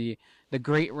was in the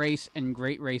Great Race and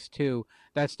Great Race 2.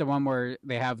 That's the one where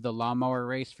they have the lawnmower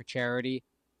race for charity,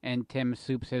 and Tim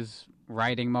soups his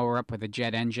riding mower up with a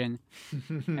jet engine,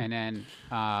 and then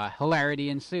hilarity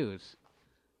ensues.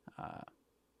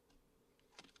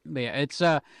 Yeah,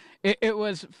 it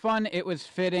was fun. It was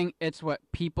fitting. It's what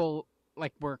people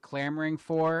were clamoring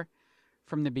for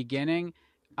from the beginning.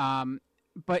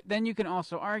 But then you can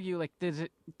also argue, did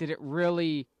it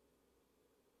really?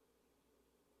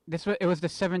 It was the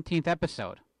 17th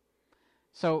episode,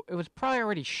 so it was probably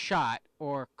already shot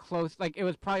or close. It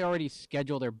was probably already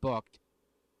scheduled or booked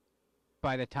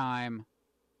by the time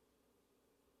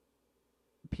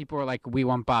people were like, "We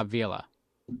want Bob Vila."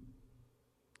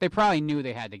 They probably knew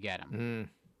they had to get him.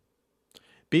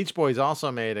 Beach Boys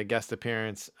also made a guest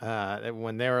appearance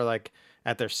when they were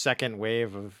at their second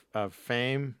wave of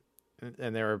fame,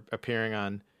 and they were appearing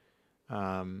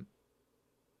on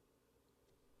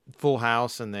Full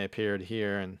House, and they appeared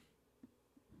here, and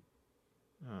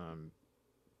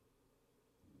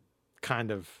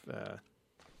kind of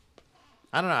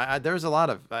I don't know. There was a lot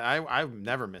of I've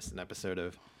never missed an episode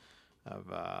of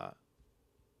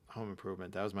Home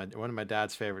Improvement. That was one of my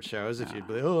dad's favorite shows. If you'd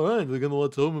be like, "Oh, all right, we're gonna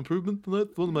watch Home Improvement,"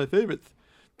 that's one of my favorites.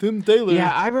 Tim Taylor.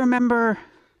 Yeah, I remember.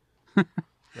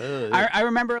 I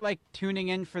remember tuning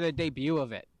in for the debut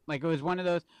of it. It was one of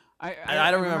those.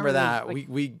 I don't remember that. Those,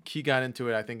 He got into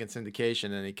it, I think, in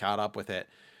syndication, and he caught up with it.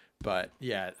 But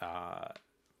yeah,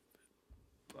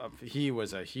 he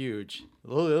was a huge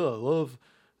love.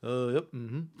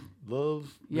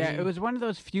 Love. Yeah, it was one of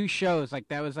those few shows that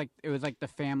was it was the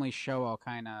family show. All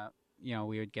kind of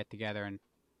we would get together and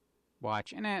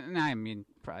watch. And I mean,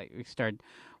 probably we started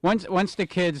once the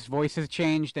kids' voices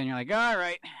changed, then you're like, all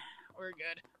right, we're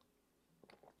good.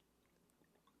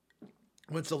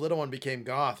 Once the little one became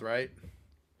goth, right?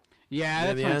 Yeah, Near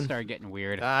that's the when end? it started getting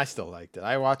weird. I still liked it.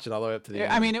 I watched it all the way up to the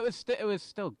end. I mean, it was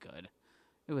still good.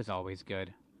 It was always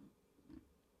good.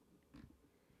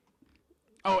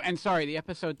 Oh, and sorry, the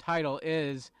episode title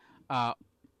is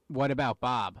What About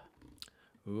Bob?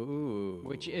 Ooh.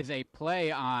 Which is a play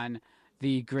on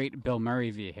the great Bill Murray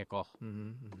vehicle.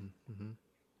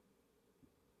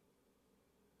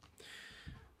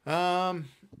 All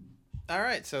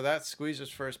right, so that's Squeezer's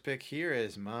first pick. Here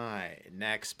is my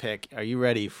next pick. Are you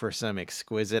ready for some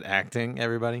exquisite acting,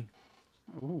 everybody?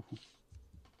 Ooh.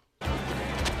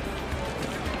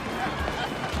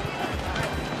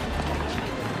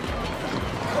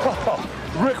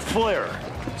 Ric Flair.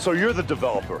 So you're the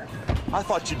developer. I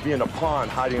thought you'd be in a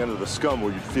pond hiding under the scum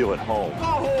where you'd feel at home.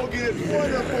 Oh, Hogan, it's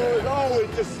wonderful as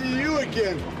always to see you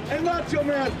again. And Macho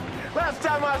Man, last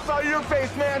time I saw your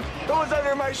face, man, it was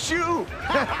under my shoe.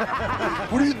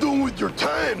 What are you doing with your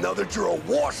time now that you're a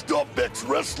washed-up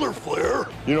ex-wrestler, Flair?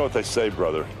 You know what they say,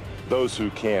 brother. Those who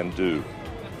can do.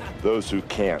 Those who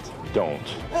can't don't.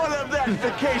 Well, if that's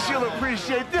the case, you'll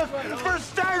appreciate this. For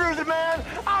starters, man,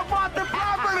 I bought the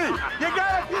property. You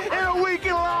got it? In a week,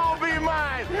 it'll all be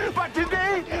mine. But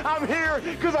today, I'm here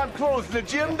because I'm closing the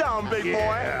gym down, big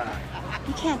boy.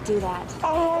 You can't do that.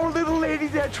 Oh, little lady,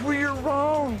 that's where you're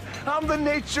wrong. I'm the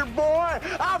nature boy.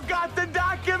 I've got the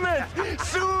documents.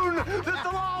 Soon,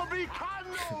 this'll all be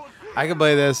condos. I could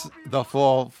play this the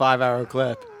full 5-hour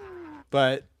clip,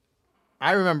 but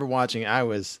I remember watching. I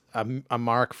was a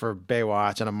mark for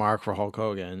Baywatch and a mark for Hulk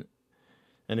Hogan,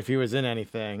 and if he was in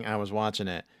anything, I was watching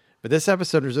it. But this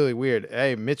episode was really weird.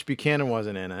 Hey, Mitch Buchanan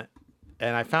wasn't in it,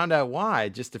 and I found out why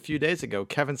just a few days ago.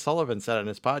 Kevin Sullivan said on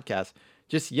his podcast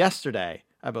just yesterday,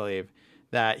 I believe,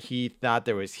 that he thought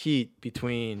there was heat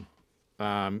between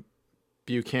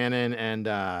Buchanan and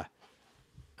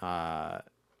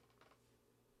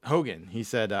Hogan. He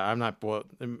said, I'm not, well,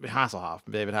 Hasselhoff,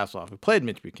 David Hasselhoff, who played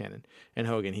Mitch Buchanan, and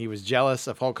Hogan. He was jealous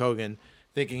of Hulk Hogan,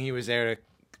 thinking he was there to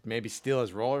maybe steal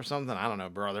his role or something. I don't know,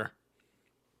 brother.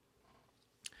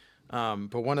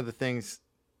 But one of the things,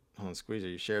 hold on, Squeezer,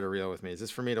 you shared a reel with me. Is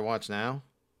this for me to watch now?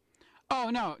 Oh,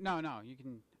 no. You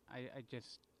can, I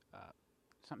just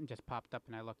something just popped up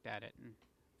and I looked at it and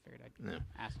figured I'd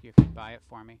ask you if you'd buy it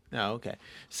for me. Oh, okay.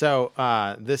 So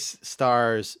this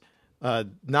stars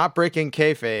not breaking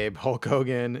kayfabe, Hulk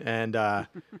Hogan and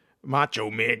Macho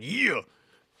Man. Yeah,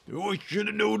 oh, I should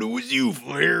have known it was you,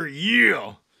 Flair.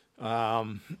 Yeah.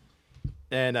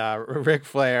 And Ric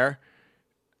Flair,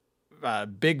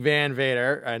 Big Van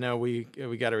Vader. I know we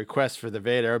got a request for the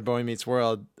Vader, Boy Meets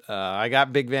World. I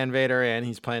got Big Van Vader, and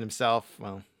he's playing himself.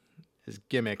 Well, his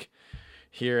gimmick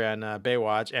here on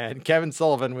Baywatch, and Kevin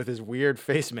Sullivan with his weird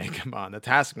face makeup on. The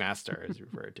Taskmaster is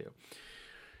referred to.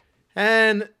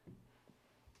 And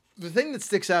the thing that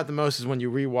sticks out the most is when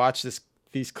you rewatch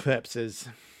these clips is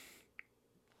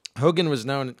Hogan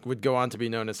would go on to be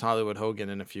known as Hollywood Hogan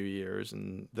in a few years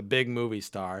and the big movie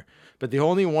star. But the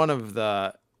only one of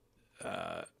the,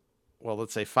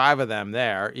 let's say 5 of them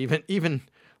there, even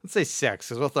let's say 6,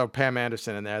 because we'll throw Pam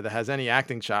Anderson in there, that has any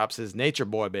acting chops is Nature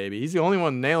Boy, baby. He's the only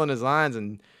one nailing his lines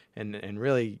and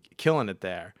really killing it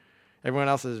there. Everyone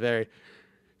else is very,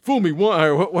 fool me one,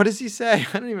 or what does he say?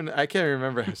 I can't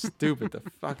remember how stupid the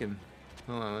fucking,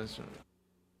 hold on, let's try.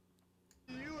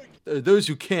 Those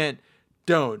who can't,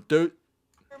 don't. My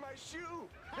shoe.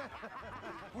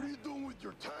 What are you doing with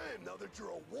your time now that you're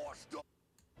a washed up?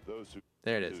 Those who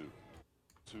there it is. Do,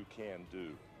 those who can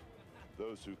do.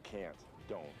 Those who can't,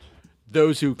 don't.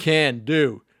 Those who can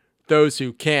do. Those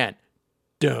who can't,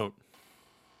 don't.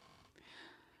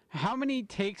 How many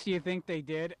takes do you think they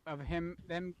did of him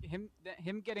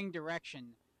getting direction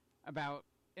about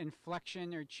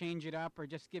inflection or change it up or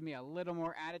just give me a little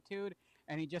more attitude?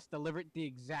 And he just delivered the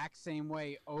exact same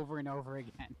way over and over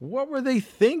again. What were they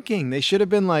thinking? They should have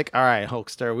been like, all right,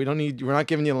 Hulkster, we're not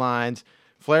giving you lines.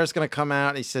 Flair's going to come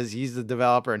out. He says he's the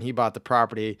developer and he bought the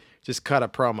property. Just cut a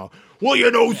promo. Well, you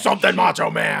know something,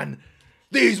 Macho Man?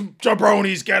 These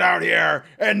jabronis get out here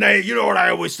and you know what I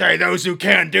always say, those who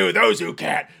can do, those who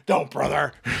can't, don't,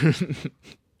 brother.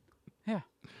 Yeah,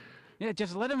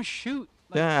 just let him shoot.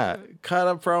 Cut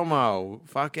a promo.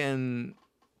 Fucking,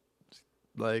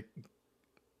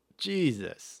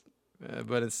 Jesus.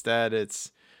 But instead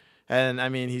he's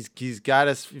got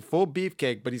his full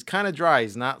beefcake, but he's kind of dry.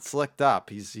 He's not slicked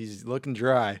up. He's looking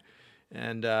dry.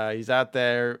 And he's out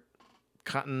there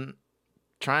cutting,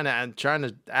 trying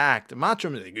to act. Macho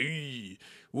Man's like, hey,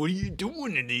 what are you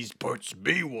doing in these parts of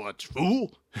Baywatch,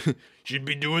 fool? Should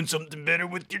be doing something better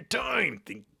with your time.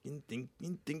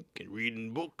 Thinking,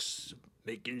 reading books,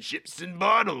 making ships and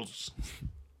bottles.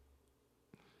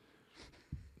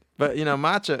 But,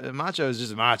 Macho is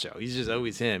just Macho. He's just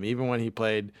always him. Even when he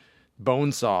played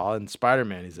Bonesaw in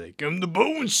Spider-Man, he's like, I'm the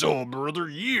Bonesaw, brother,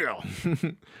 yeah.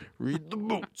 Read the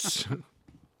books.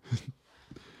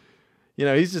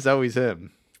 He's just always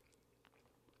him.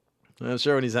 I'm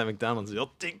sure when he's at McDonald's,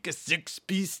 he'll take a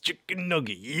 6-piece chicken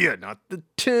nugget. Yeah, not the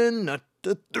 10, not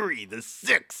the 3, the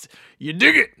 6. You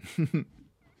dig it?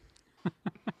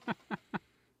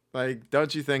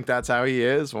 Don't you think that's how he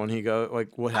is when he how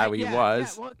he was? Yeah,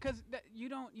 well, because you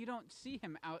don't see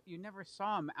him out. You never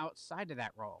saw him outside of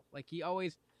that role. He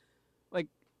always,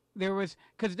 there was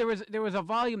a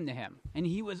volume to him, and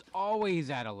he was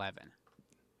always at 11.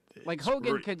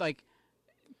 Hogan could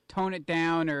tone it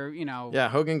down, or Yeah,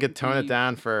 Hogan could tone it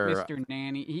down for Mr.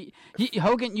 Nanny.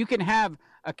 Hogan, you can have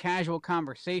a casual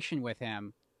conversation with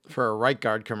him for a Right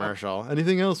Guard commercial.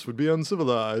 Anything else would be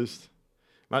uncivilized.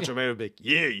 Macho Man would be like,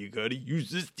 yeah, you gotta use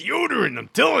this deodorant, I'm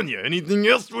telling you. Anything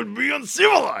else would be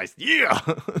uncivilized, yeah.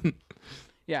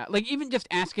 Yeah, even just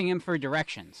asking him for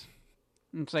directions.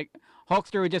 It's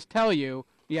Hulkster would just tell you,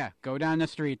 yeah, go down the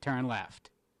street, turn left.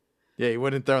 Yeah, he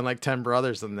wouldn't throw 10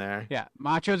 brothers in there. Yeah,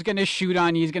 Macho's gonna shoot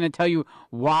on you. He's gonna tell you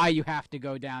why you have to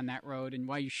go down that road and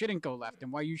why you shouldn't go left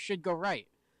and why you should go right.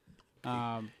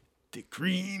 The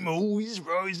cream always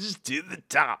rises to the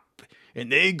top. And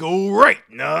they go right,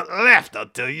 not left. I'll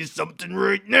tell you something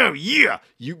right now. Yeah,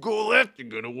 you go left, you're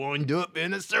going to wind up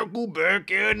in a circle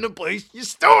back in the place you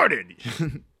started.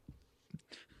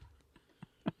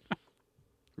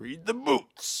 Read the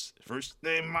boots. First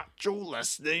name Macho,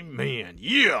 last name Man.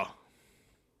 Yeah.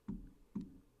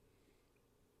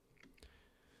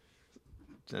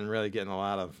 And really getting a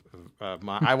lot of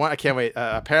I can't wait.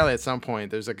 Apparently at some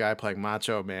point there's a guy playing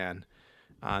Macho Man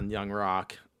on Young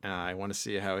Rock. I want to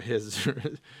see how his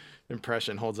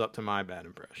impression holds up to my bad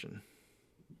impression.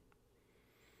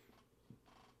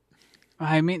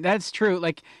 I mean, that's true.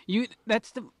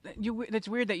 That's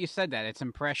weird that you said that. It's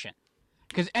impression.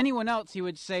 Because anyone else, you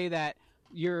would say that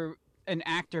you're an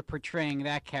actor portraying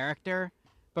that character,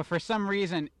 but for some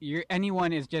reason, you're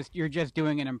just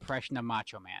doing an impression of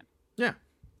Macho Man. Yeah.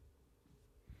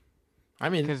 I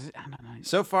mean, because I don't know,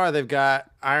 So far, they've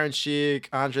got Iron Sheik,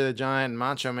 Andre the Giant, and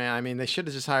Macho Man. I mean, they should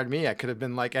have just hired me. I could have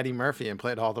been like Eddie Murphy and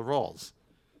played all the roles.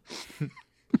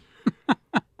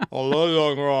 Hello,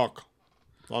 Young Rock.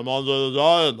 I'm Andre the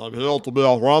Giant. I'm here to be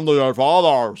a friend of your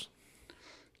father's.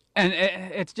 And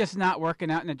it's just not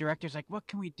working out, and the director's like, "What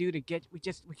can we do to get? We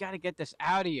got to get this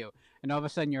out of you." And all of a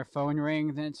sudden, your phone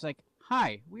rings, and it's like,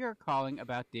 "Hi, we are calling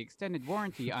about the extended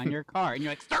warranty on your car." And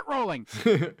you're like, "Start rolling."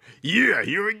 Yeah,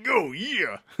 here we go.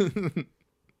 Yeah. They're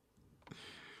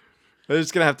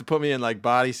just gonna have to put me in like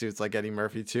bodysuits, like Eddie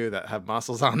Murphy too, that have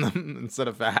muscles on them instead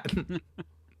of fat.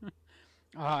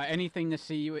 Anything to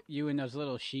see you in those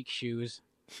little chic shoes.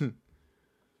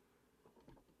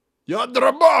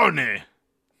 Yadrobone.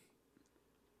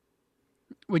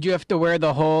 Would you have to wear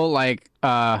the whole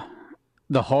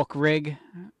the Hulk rig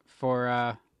for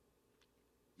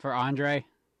Andre?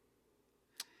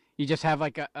 You just have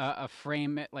like a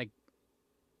frame like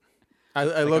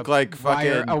I look like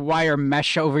fucking a wire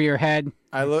mesh over your head.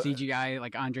 I look CGI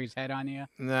like Andre's head on you.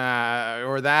 Nah,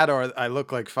 or that, or I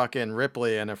look like fucking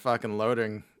Ripley in a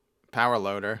fucking power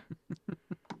loader,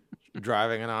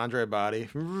 driving an Andre body.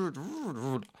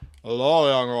 Hello,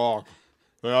 Young Rock.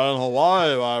 We are in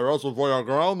Hawaii. I wrestled for your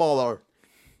grandmother.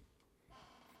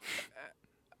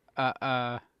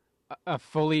 A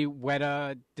fully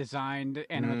Weta designed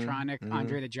animatronic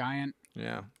Andre the Giant.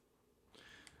 Yeah.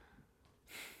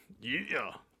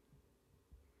 Yeah.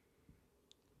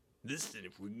 Listen,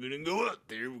 if we're gonna go out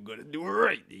there, we're gonna do it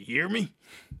right. Do you hear me?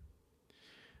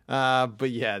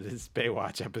 But yeah, this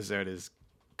Baywatch episode is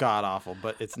god awful,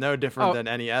 but it's no different than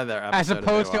any other episode. As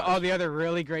opposed of to all the other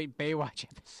really great Baywatch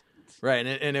episodes. Right,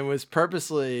 and it was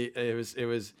purposely. It was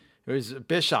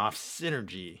Bischoff's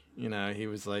synergy. You know, he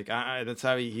was like, that's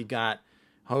how he got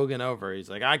Hogan over. He's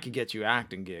like, I could get you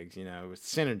acting gigs. You know, with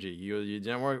synergy. You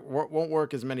don't won't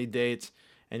work as many dates,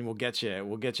 and we'll get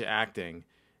you acting.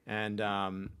 And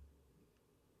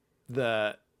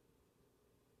the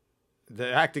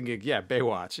acting gig, yeah,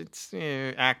 Baywatch. It's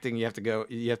acting. You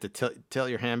have to tilt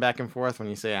your hand back and forth when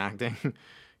you say acting.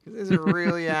 Is it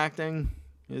really acting?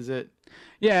 Is it?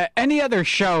 Yeah, any other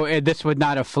show, this would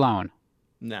not have flown.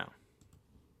 No.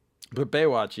 But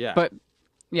Baywatch, yeah. But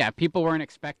yeah, people weren't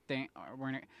expecting.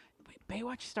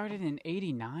 Baywatch started in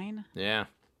 '89. Yeah.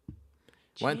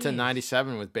 Jeez. Went to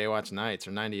 '97 with Baywatch Nights,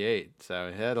 or '98. So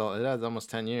it had almost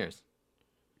 10 years.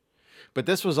 But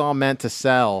this was all meant to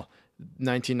sell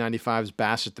 1995's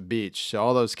Bash at the Beach. So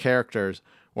all those characters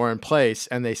were in place,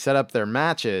 and they set up their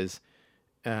matches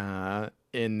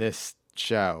in this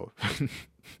show.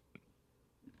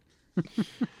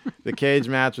 The cage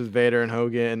match with Vader and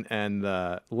Hogan, and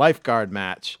the lifeguard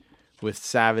match with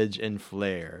Savage and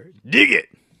Flair. Dig it!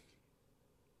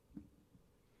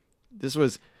 This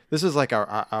was like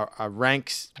a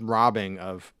ranks robbing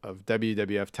of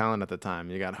WWF talent at the time.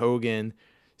 You got Hogan,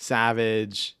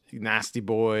 Savage, Nasty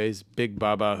Boys, Big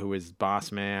Bubba, who was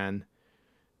Boss Man.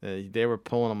 They were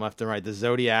pulling them left and right. The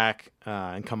Zodiac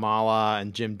and Kamala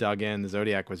and Jim Duggan. The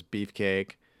Zodiac was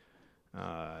Beefcake.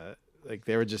 Like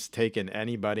they were just taking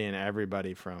anybody and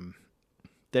everybody from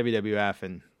WWF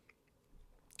and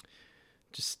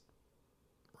just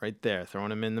right there, throwing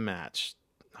them in the match.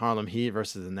 Harlem Heat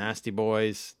versus the Nasty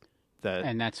Boys.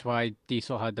 And that's why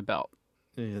Diesel had the belt.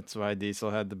 That's why Diesel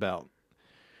had the belt.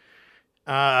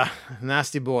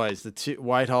 Nasty Boys, the two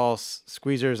Whitehall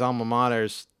Squeezers alma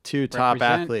maters, two top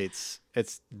athletes.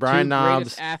 It's Brian Knobbs,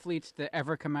 greatest athletes to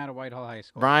ever come out of Whitehall High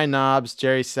School. Brian Knobbs,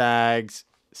 Jerry Sags,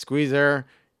 Squeezer,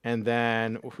 and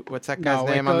then what's that guy's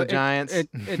name on the Giants?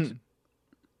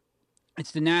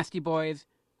 It's the Nasty Boys,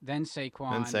 then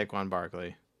Saquon. Then Saquon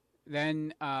Barkley.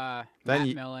 Then Matt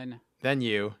Millen. Then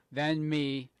you. Then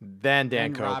me. Then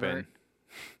Dan Copen. Robert.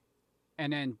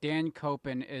 And then Dan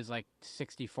Copen is like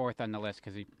 64th on the list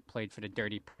because he played for the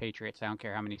Dirty Patriots. I don't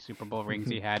care how many Super Bowl rings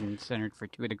he had and centered for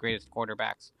two of the greatest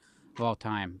quarterbacks of all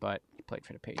time, but he played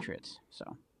for the Patriots.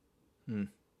 So.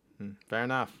 Fair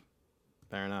enough.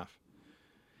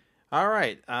 All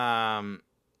right.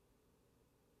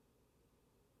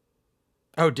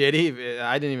 Oh, did he?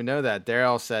 I didn't even know that.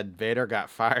 Daryl said Vader got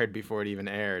fired before it even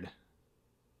aired.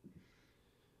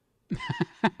 I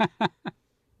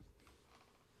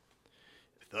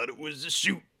thought it was a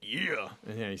shoot. Yeah.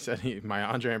 Yeah, he said my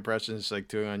Andre impression is like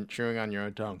chewing on your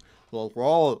own tongue.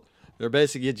 Well, they're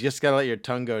basically, you just gotta let your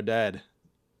tongue go dead.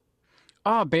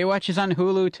 Oh, Baywatch is on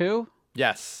Hulu too?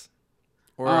 Yes.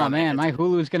 Oh man, my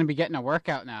Hulu's gonna be getting a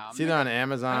workout now. It's either on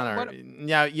Amazon or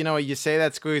yeah, you know, you say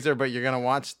that, Squeezer, but you're gonna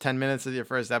watch 10 minutes of your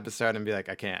first episode and be like,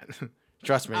 I can't.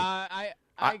 Trust me. I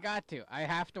got to. I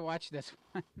have to watch this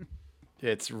one.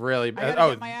 It's really bad. I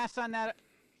gotta get my ass on that.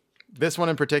 This one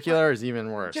in particular is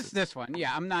even worse. Just this one.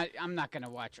 Yeah, I'm not gonna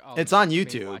watch all. It's of on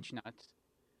YouTube. Baywatch nuts.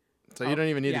 So you don't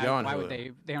even need to go on Why Hulu. would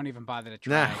they? They don't even bother to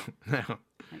try. No.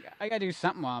 I gotta do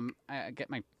something while I get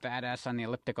my fat ass on the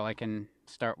elliptical. I can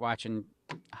start watching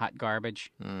hot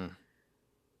garbage.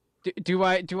 Do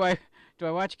I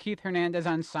watch Keith Hernandez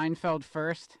on Seinfeld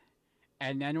first,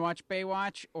 and then watch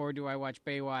Baywatch, or do I watch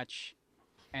Baywatch,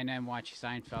 and then watch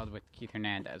Seinfeld with Keith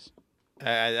Hernandez?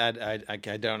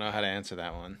 I don't know how to answer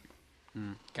that one.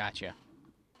 Gotcha.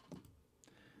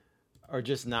 Or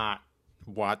just not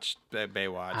watch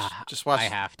Baywatch. Just watch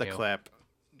the to. clip.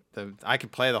 I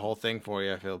could play the whole thing for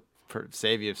you if it'll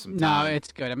save you some No, time.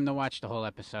 it's good. I'm gonna watch the whole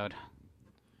episode.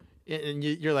 And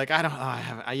you're like,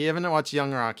 you haven't watched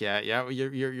Young Rock yet. Yeah,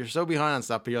 you're so behind on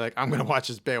stuff, but you're like, I'm gonna watch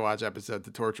this Baywatch episode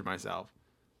to torture myself.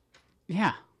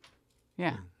 Yeah.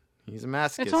 He's a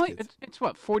masochist. It's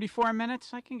what, 44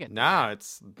 minutes? I can get. No,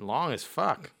 it's long as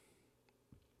fuck.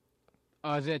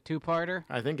 Oh, is it a two-parter?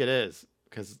 I think it is,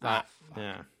 because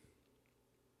yeah.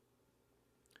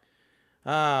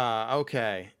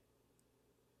 Okay.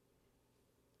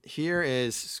 Here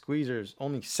is Squeezer's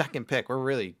only second pick. We're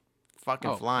really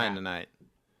fucking flying tonight.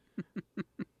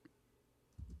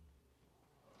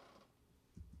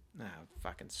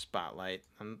 Fucking spotlight.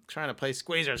 I'm trying to play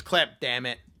Squeezer's clip, damn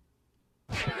it.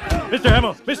 Mr.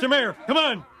 Hamill, Mr. Mayor, come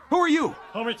on. Who are you?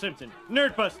 Homer Simpson,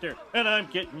 Nerdbuster, and I'm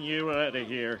getting you out of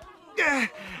here.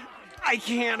 I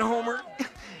can't, Homer.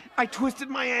 I twisted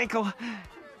my ankle.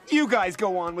 You guys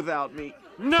go on without me.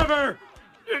 Never!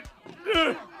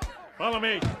 Follow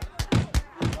me.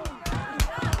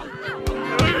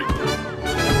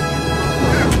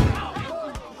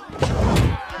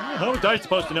 How was I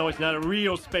supposed to know it's not a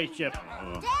real spaceship?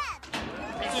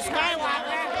 Mr.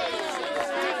 Skywalker!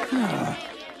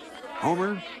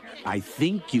 Homer, I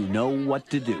think you know what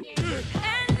to do.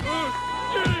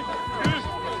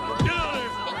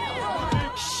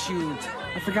 Shoot,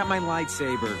 I forgot my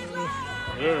lightsaber.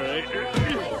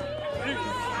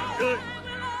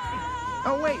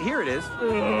 Oh, wait, here it is.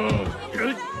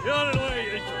 Get out of the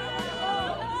way.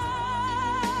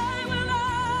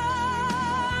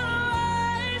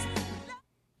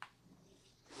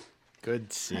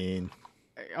 Good scene.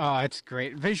 Oh, it's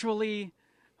great. Visually,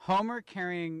 Homer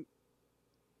carrying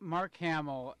Mark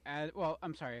Hamill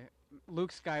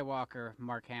Luke Skywalker,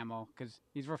 Mark Hamill, because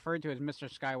he's referred to as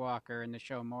Mr. Skywalker in the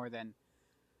show more than.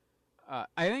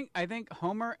 I think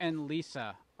Homer and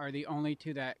Lisa are the only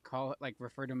two that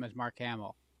refer to him as Mark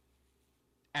Hamill.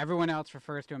 Everyone else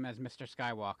refers to him as Mr.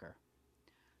 Skywalker.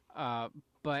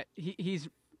 But he's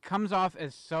comes off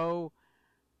as so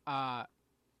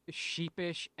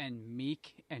sheepish and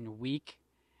meek and weak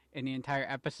in the entire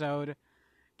episode,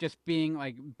 just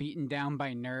being beaten down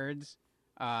by nerds.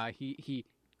 He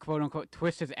quote unquote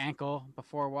twists his ankle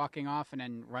before walking off and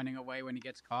then running away when he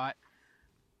gets caught.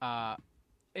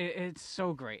 It's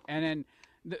so great. And then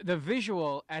the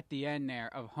visual at the end there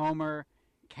of Homer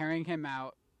carrying him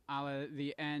out a la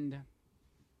the end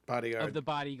of the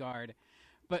bodyguard.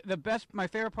 But my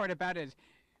favorite part about it is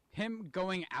him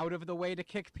going out of the way to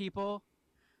kick people.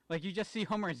 You just see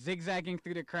Homer zigzagging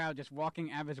through the crowd, just walking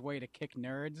out of his way to kick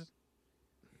nerds.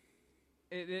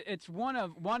 It's one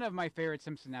of my favorite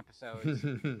Simpson episodes.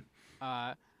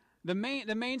 The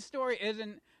main story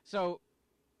isn't so.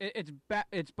 It's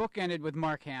bookended with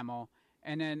Mark Hamill,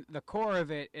 and then the core of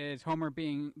it is Homer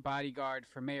being bodyguard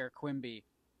for Mayor Quimby,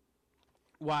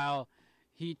 while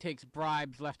he takes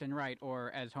bribes left and right,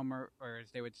 or as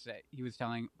they would say, he was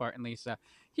telling Bart and Lisa,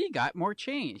 he got more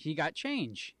change. He got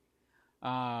change.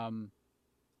 And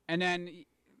then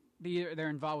they're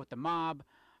involved with the mob.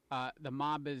 The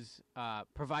mob is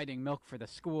providing milk for the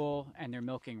school, and they're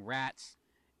milking rats.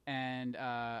 And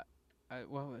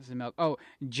what was the milk? Oh,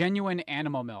 genuine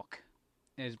animal milk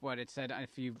is what it said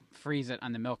if you freeze it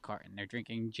on the milk carton. They're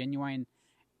drinking genuine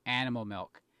animal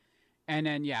milk. And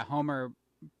then, Homer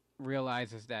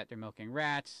realizes that they're milking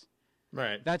rats.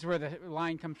 Right. That's where the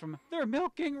line comes from. They're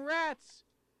milking rats!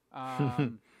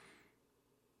 And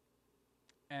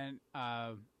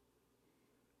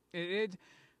it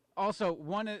also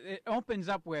it opens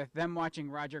up with them watching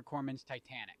Roger Corman's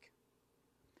Titanic,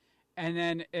 and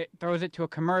then it throws it to a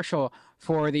commercial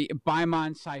for the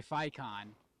Baymont Sci-Fi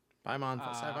Con,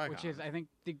 Sci-Fi Con, which is I think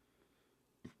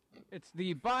it's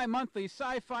the bi-monthly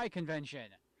sci-fi convention,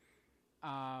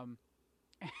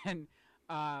 and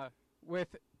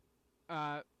with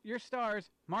your stars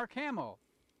Mark Hamill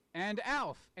and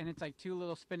Alf, and it's two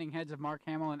little spinning heads of Mark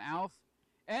Hamill and Alf.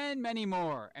 And many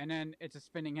more. And then it's a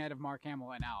spinning head of Mark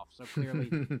Hamill and Alf. So clearly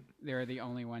they're the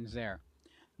only ones there.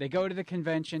 They go to the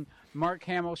convention. Mark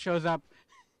Hamill shows up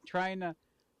trying to,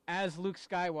 as Luke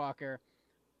Skywalker,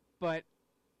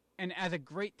 and as a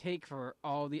great take for a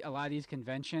lot of these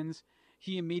conventions,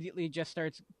 he immediately just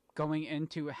starts going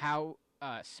into how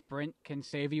sprint can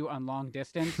save you on long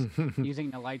distance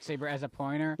using the lightsaber as a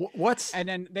pointer. And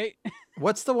then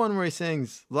What's the one where he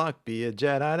sings "Luck be a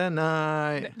Jedi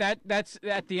tonight"? That's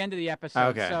at the end of the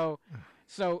episode. Okay.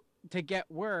 So to get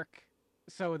work,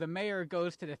 so the mayor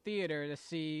goes to the theater to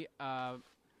see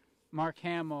Mark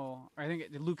Hamill, or I think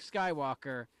Luke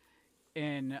Skywalker,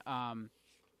 in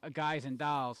Guys and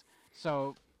Dolls.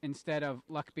 So instead of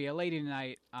 "Luck be a Lady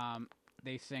Tonight,"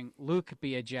 they sing "Luke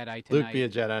be a Jedi Tonight." Luke be a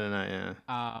Jedi tonight,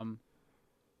 yeah.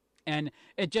 And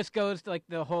it just goes to like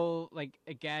the whole like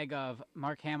a gag of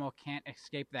Mark Hamill can't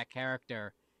escape that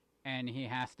character, and he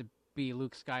has to be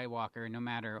Luke Skywalker no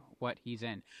matter what he's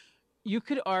in. You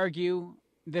could argue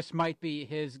this might be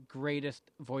his greatest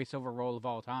voiceover role of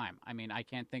all time. I mean, I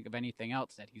can't think of anything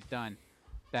else that he's done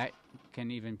that can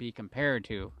even be compared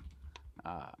to,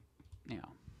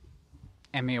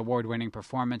 Emmy award-winning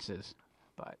performances.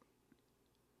 But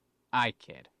I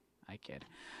kid.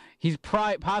 He's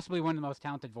possibly one of the most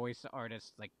talented voice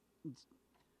artists. Like,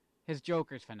 his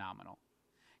Joker's phenomenal.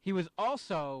 He was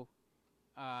also,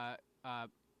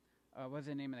 what's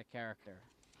the name of the character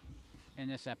in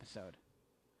this episode?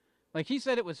 Like, he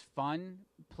said it was fun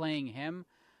playing him,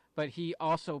 but he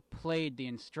also played the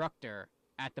instructor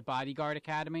at the Bodyguard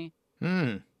Academy.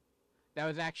 That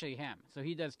was actually him. So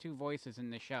he does two voices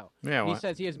in the show. Yeah, he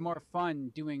says he has more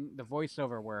fun doing the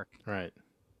voiceover work, right,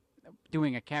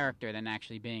 doing a character than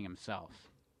actually being himself.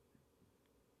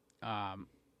 And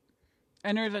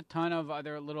there's a ton of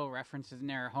other little references in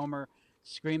there. Homer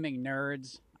screaming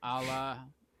nerds, a la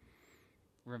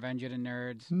Revenge of the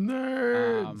Nerds.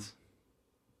 Nerds.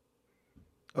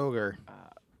 Ogre.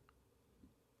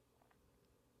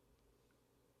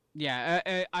 Yeah,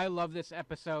 I love this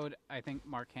episode. I think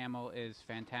Mark Hamill is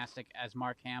fantastic as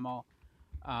Mark Hamill.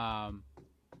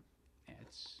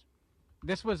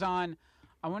 This was on,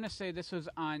 I want to say this was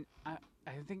on, I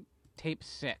think, tape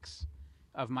 6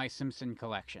 of my Simpson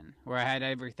collection, where I had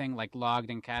everything like logged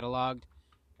and cataloged,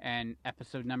 and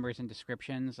episode numbers and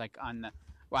descriptions. Like on the,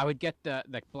 I would get the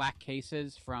black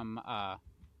cases from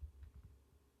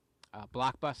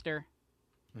Blockbuster,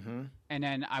 and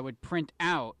then I would print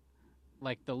out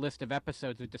like the list of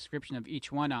episodes with description of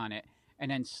each one on it,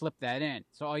 and then slip that in.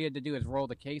 So all you had to do is roll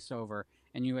the case over,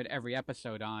 and you had every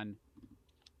episode on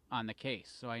the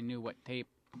case. So I knew what tape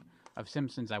of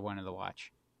Simpsons I wanted to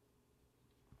watch.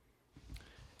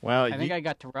 Well, I think I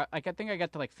got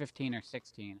to like 15 or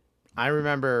 16. I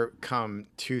remember come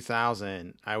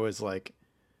 2000, I was like,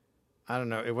 I don't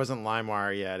know, it wasn't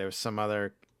LimeWire yet. It was some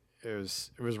other. It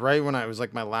was right when I was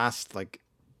like my last like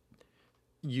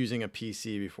using a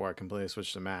PC before I completely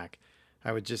switched to Mac.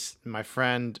 I would just, my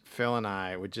friend Phil and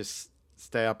I would just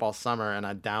stay up all summer, and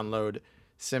I'd download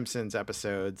Simpsons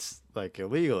episodes like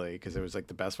illegally because it was like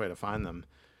the best way to find them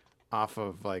off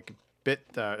of like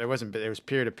it was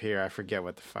peer to peer. I forget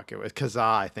what the fuck it was.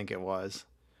 Kazaa, I think it was.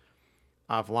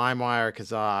 Off LimeWire,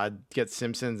 Kazaa, I'd get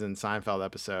Simpsons and Seinfeld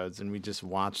episodes, and we just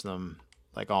watch them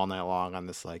like all night long on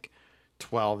this like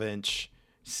 12-inch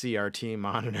CRT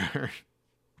monitor.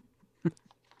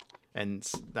 And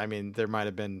I mean, there might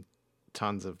have been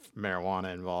tons of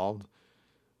marijuana involved,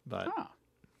 but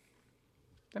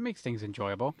that makes things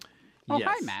enjoyable. Oh, yes.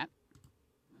 Hi, Matt.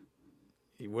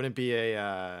 It wouldn't be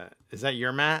a. Is that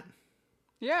your Matt?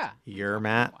 Yeah. Your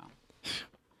Matt. Wow.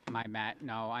 My Matt.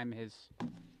 No, I'm his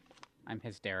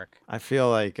Derek. I feel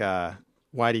like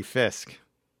Whitey Fisk.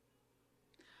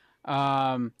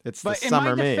 It's the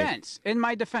summer me. In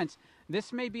my defense,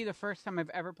 this may be the first time I've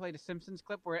ever played a Simpsons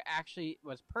clip where it actually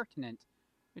was pertinent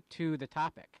to the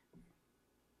topic.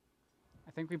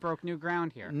 I think we broke new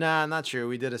ground here. Nah, not true.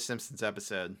 We did a Simpsons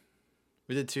episode.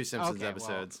 We did 2 Simpsons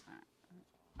episodes.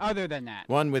 Well, other than that.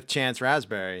 One with Chance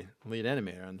Raspberry, lead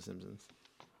animator on The Simpsons.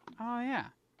 Oh, yeah.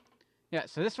 Yeah,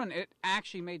 so this one, it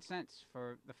actually made sense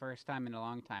for the first time in a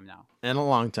long time now. In a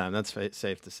long time, that's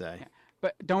safe to say. Yeah.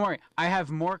 But don't worry, I have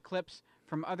more clips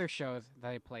from other shows that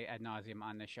I play ad nauseum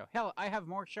on this show. Hell, I have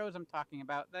more shows I'm talking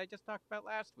about that I just talked about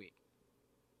last week.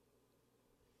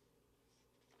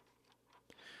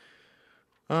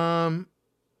 All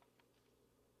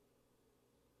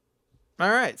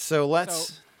right, so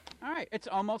let's... all right, it's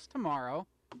almost tomorrow.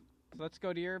 So let's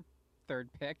go to your third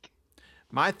pick.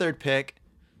 My third pick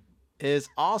is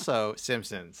also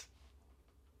Simpsons.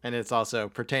 And it's also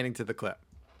pertaining to the clip.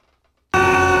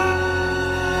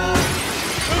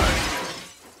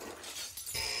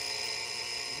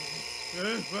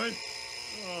 What?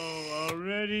 Oh,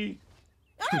 already?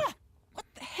 Ah! What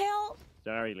the hell?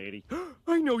 Sorry, lady.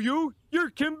 I know you. You're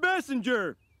Kim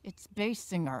Basinger. It's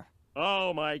Basinger.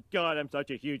 Oh, my God, I'm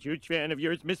such a huge, huge fan of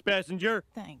yours, Miss Passenger.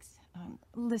 Thanks.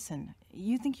 Listen,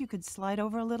 you think you could slide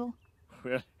over a little?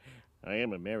 Well, I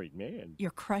am a married man.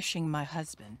 You're crushing my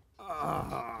husband.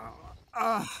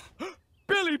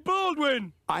 Billy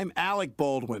Baldwin! I'm Alec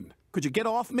Baldwin. Could you get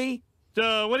off me?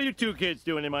 So, what are you two kids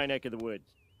doing in my neck of the woods?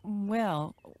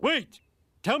 Well... Wait!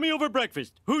 Tell me over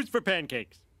breakfast. Who's for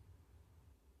pancakes?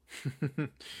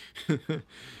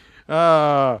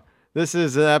 This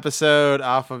is an episode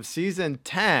off of season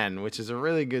 10, which is a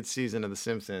really good season of The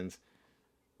Simpsons.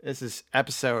 This is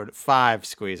episode 5,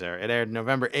 Squeezer. It aired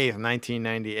November 8th,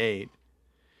 1998.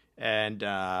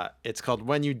 And it's called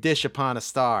When You Dish Upon a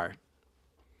Star.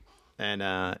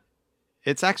 And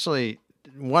it's actually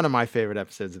one of my favorite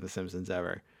episodes of The Simpsons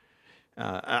ever.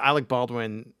 Alec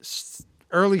Baldwin,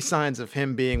 early signs of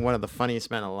him being one of the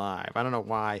funniest men alive. I don't know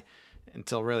why,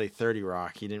 until really 30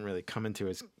 Rock, he didn't really come into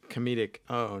his comedic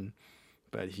own.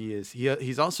 But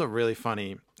he's also really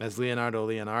funny as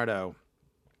Leonardo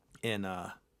in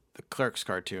the Clerks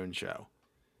cartoon show.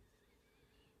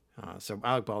 So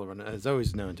Alec Baldwin is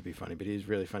always known to be funny, but he's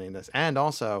really funny in this. And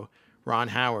also Ron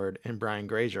Howard and Brian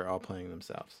Grazer all playing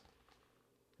themselves.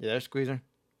 You there, Squeezer?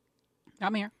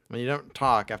 I'm here. When you don't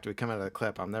talk after we come out of the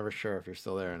clip, I'm never sure if you're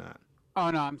still there or not. Oh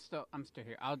no, I'm still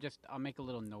here. I'll make a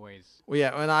little noise. Well,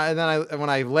 yeah, when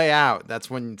I lay out, that's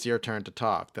when it's your turn to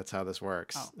talk. That's how this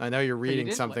works. Oh. I know you're reading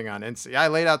something on Insta. Yeah, I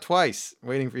laid out twice,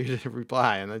 waiting for you to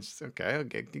reply, and it's just okay,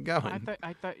 keep going.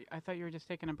 I thought you were just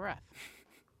taking a breath.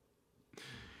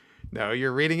 No,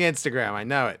 you're reading Instagram. I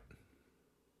know it.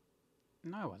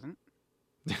 No, I wasn't.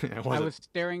 I was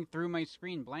staring through my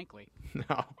screen blankly.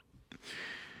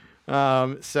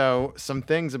 No. So some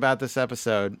things about this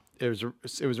episode. It was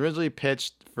originally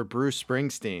pitched for Bruce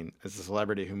Springsteen as a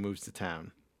celebrity who moves to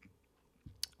town,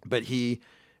 but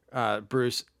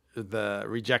Bruce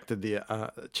rejected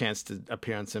the chance to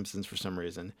appear on Simpsons for some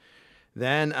reason.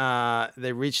 Then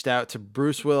they reached out to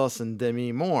Bruce Willis and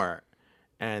Demi Moore,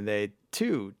 and they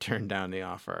too turned down the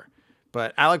offer.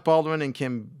 But Alec Baldwin and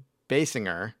Kim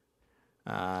Basinger.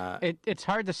 It's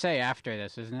hard to say after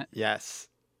this, isn't it? Yes.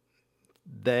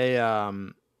 They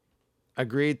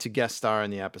agreed to guest star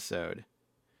in the episode.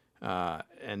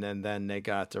 And then they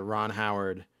got Ron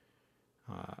Howard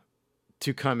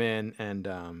to come in,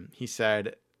 and he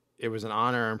said it was an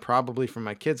honor, and probably from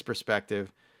my kid's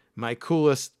perspective, my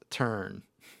coolest turn.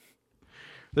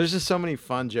 There's just so many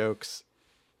fun jokes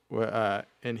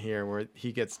in here where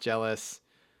he gets jealous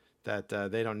that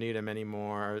they don't need him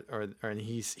anymore, and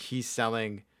he's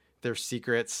selling their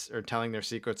secrets or telling their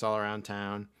secrets all around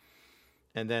town.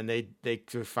 And then they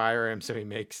fire him, so he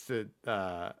makes he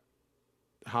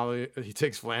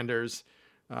takes Flanders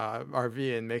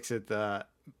RV and makes it the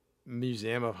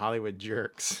Museum of Hollywood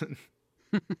Jerks.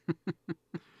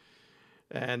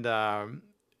 And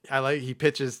he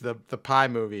pitches the Pie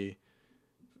movie.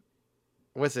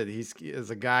 What's it? He's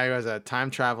a guy who has a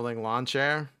time traveling lawn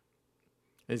chair.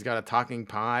 He's got a talking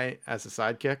pie as a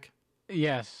sidekick.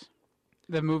 Yes.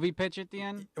 The movie pitch at the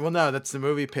end? Well, no, that's the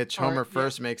movie pitch Homer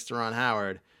first makes to Ron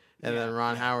Howard. And then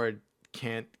Ron Howard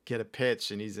can't get a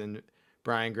pitch, and he's in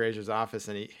Brian Grazer's office,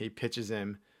 and he pitches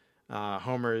him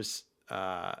Homer's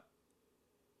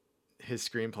his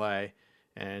screenplay,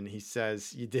 and he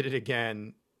says, "You did it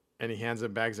again," and he hands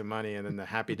him bags of money, and then the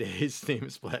Happy Days theme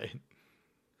is played.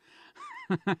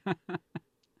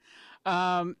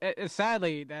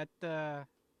 Sadly, that's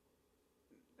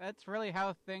really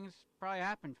how things probably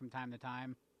happen from time to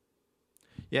time.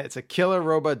 Yeah, it's a killer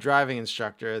robot driving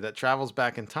instructor that travels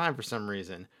back in time for some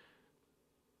reason,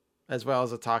 as well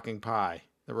as a talking pie,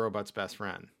 the robot's best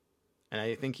friend. And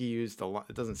I think he used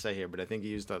it doesn't say here, but I think he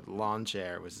used a lawn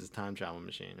chair was his time travel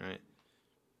machine, right?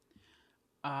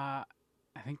 I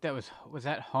think that was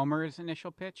that Homer's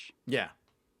initial pitch? Yeah.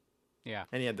 Yeah.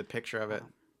 And he had the picture of it.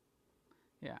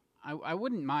 Yeah. I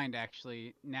wouldn't mind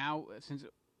actually now, since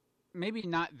maybe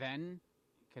not then,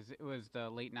 because it was the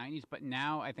late 90s, but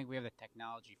now I think we have the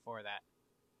technology for that.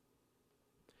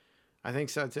 I think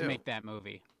so, too. To make that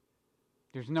movie.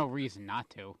 There's no reason not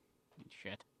to.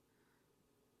 Shit.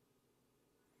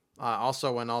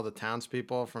 Also, when all the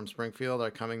townspeople from Springfield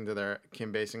are coming to their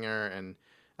Kim Basinger and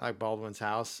Alec Baldwin's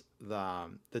house, the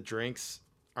drinks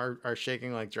are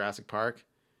shaking like Jurassic Park.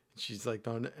 She's like,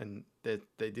 and they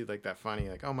do like that funny,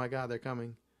 like, oh my God, they're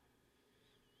coming.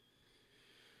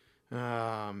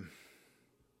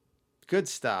 Good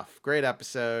stuff. Great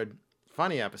episode.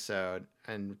 Funny episode.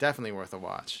 And definitely worth a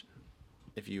watch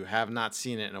if you have not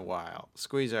seen it in a while.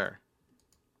 Squeezer,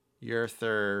 your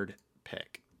third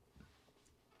pick.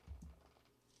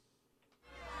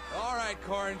 All right,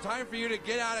 Corn, time for you to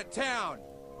get out of town.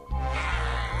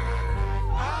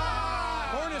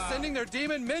 Corn is sending their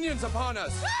demon minions upon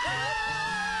us.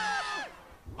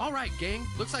 All right, gang.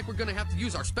 Looks like we're gonna have to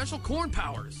use our special corn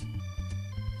powers.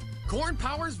 Corn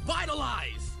powers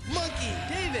vitalize. Monkey,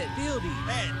 David, Fieldy,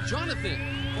 and Jonathan.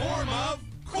 form of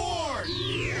corn.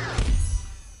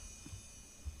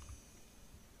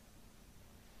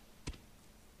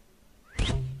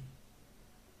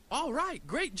 All right,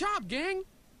 great job, gang.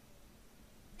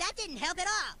 That didn't help at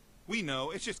all. We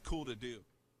know, it's just cool to do.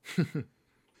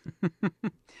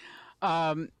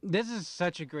 This is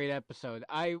such a great episode.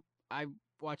 I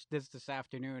watched this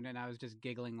afternoon and I was just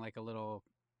giggling like a little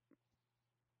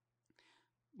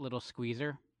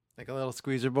squeezer. Like a little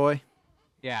squeezer boy.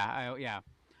 Yeah.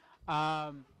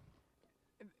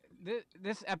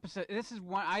 This episode, this is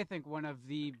one of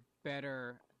the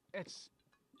better. It's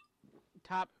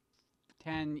top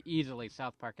 10 easily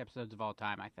South Park episodes of all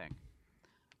time, I think.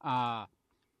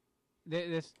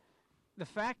 The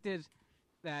fact is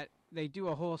that they do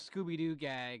a whole Scooby-Doo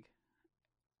gag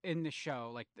in the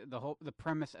show. Like the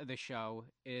premise of the show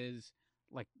is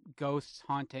like ghosts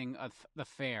haunting the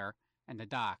fair and the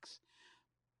docks.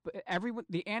 But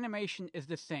the animation is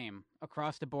the same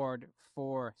across the board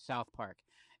for South Park,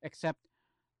 except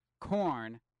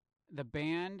Korn, the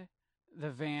band,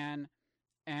 the van,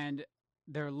 and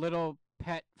their little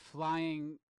pet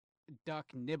flying duck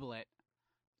Niblet.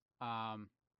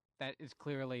 That is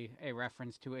clearly a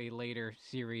reference to a later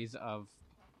season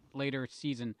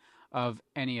of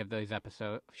any of those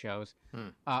shows.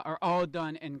 Are all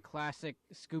done in classic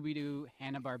Scooby-Doo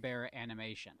Hanna-Barbera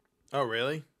animation. Oh,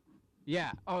 really?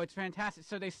 Yeah. Oh, it's fantastic.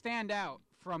 So they stand out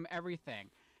from everything,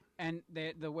 and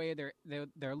the way their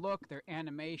look, their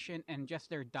animation, and just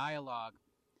their dialogue.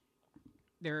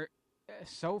 They're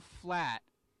so flat,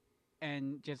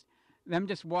 and just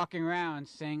walking around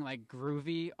saying like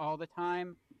groovy all the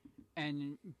time,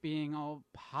 and being all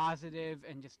positive,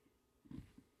 and just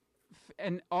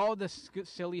and all the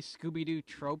silly Scooby-Doo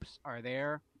tropes are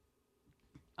there.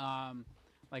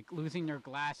 Like losing their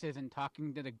glasses and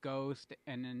talking to the ghost,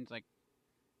 and then like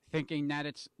thinking that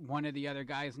it's one of the other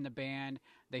guys in the band.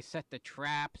 They set the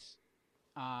traps,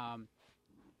 and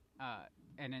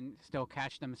then still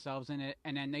catch themselves in it,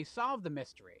 and then they solve the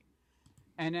mystery.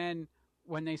 And then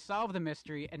when they solve the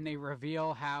mystery and they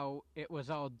reveal how it was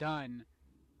all done,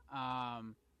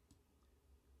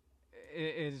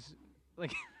 it is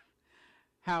like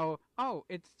how,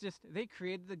 it's just they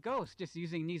created the ghost just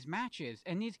using these matches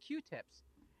and these Q-tips.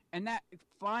 And that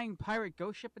flying pirate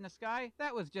ghost ship in the sky,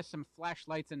 that was just some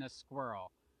flashlights and a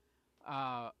squirrel.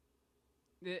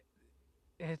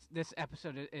 This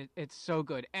episode, it's so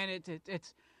good. And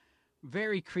it's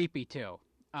very creepy, too.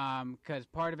 Because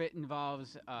part of it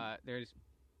involves, there's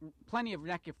plenty of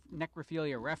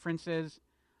necrophilia references.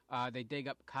 They dig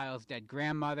up Kyle's dead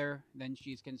grandmother. Then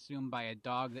she's consumed by a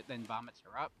dog that then vomits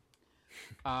her up.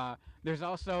 There's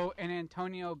also an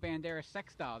Antonio Banderas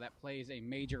sex doll that plays a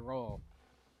major role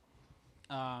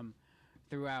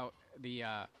throughout the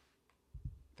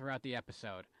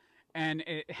episode, and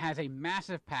it has a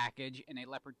massive package in a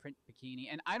leopard print bikini.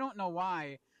 And I don't know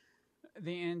why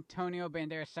the Antonio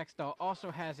Banderas sex doll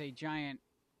also has a giant.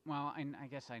 Well, I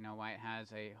guess I know why it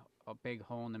has a big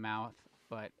hole in the mouth,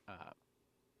 but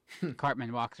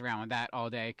Cartman walks around with that all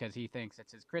day because he thinks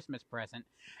it's his Christmas present.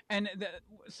 And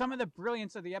some of the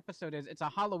brilliance of the episode is it's a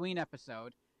Halloween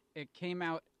episode. It came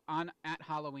out at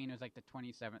Halloween. It was like the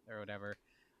 27th or whatever.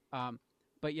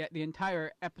 But yet the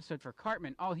entire episode for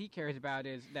Cartman, all he cares about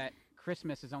is that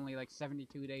Christmas is only like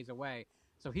 72 days away.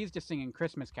 So he's just singing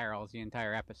Christmas carols the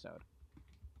entire episode.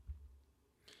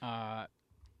 And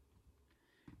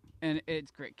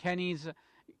it's great. Kenny's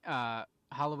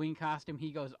Halloween costume,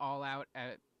 he goes all out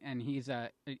and he's an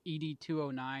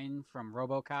ED-209 from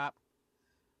RoboCop.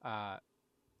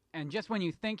 And just when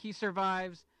you think he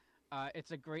survives,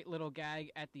 it's a great little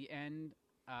gag at the end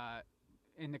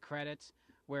in the credits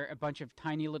where a bunch of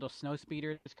tiny little snow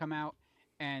speeders come out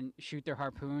and shoot their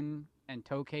harpoon and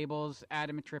tow cables at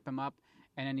him and trip him up,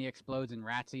 and then he explodes and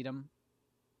rats eat him.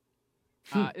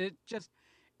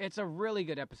 It's a really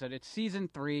good episode. It's season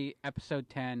 3, episode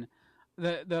 10.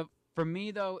 For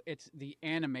me though, it's the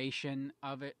animation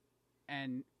of it,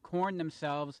 and Korn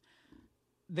themselves.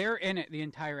 They're in it the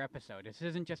entire episode. This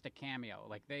isn't just a cameo.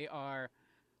 Like they are,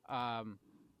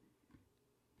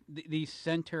 the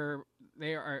center.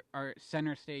 They are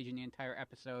center stage in the entire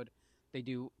episode. They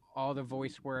do all the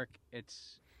voice work.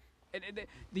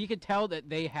 You could tell that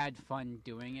they had fun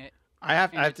doing it. I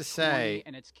have to say,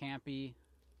 and it's campy.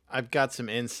 I've got some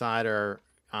insider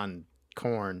on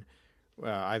Korn.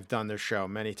 I've done their show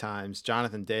many times.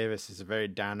 Jonathan Davis is a very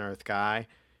down-to-earth guy.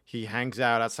 He hangs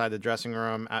out outside the dressing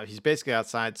room. He's basically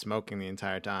outside smoking the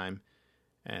entire time.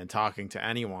 and talking to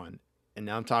anyone. And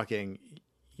now I'm talking,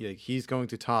 he's going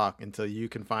to talk until you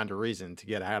can find a reason to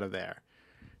get out of there.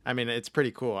 I mean, it's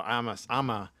pretty cool. I'm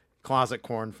a closet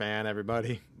Korn fan,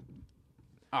 everybody.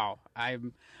 Oh,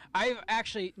 I've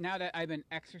actually, now that I've been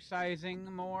exercising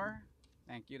more,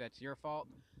 thank you, that's your fault.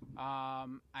 I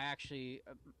actually,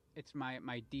 it's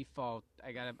my default.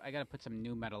 I gotta put some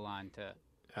new metal on to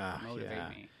motivate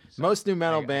me. So most new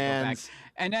metal bands.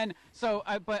 And then,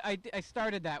 but I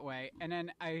started that way, and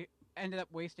then I ended up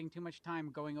wasting too much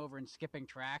time going over and skipping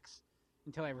tracks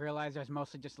until I realized I was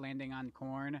mostly just landing on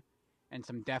Korn and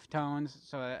some Deftones.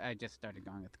 So I just started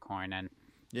going with Korn and.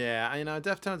 Yeah,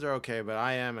 Deftones are okay, but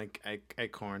I am a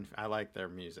Korn. I like their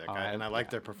music, and I like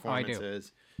their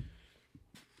performances.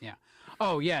 Yeah.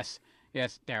 Oh yes,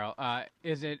 Daryl.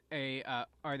 Is it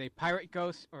are they pirate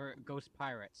ghosts or ghost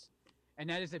pirates? And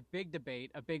that is a big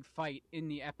debate, a big fight in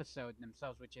the episode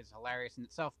themselves, which is hilarious in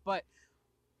itself. But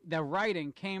the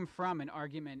writing came from an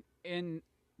argument in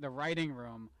the writing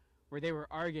room where they were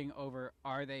arguing over,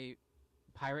 are they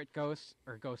pirate ghosts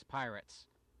or ghost pirates?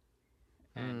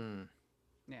 And,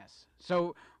 yes.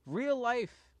 So real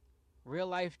life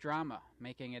drama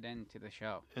making it into the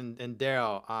show. And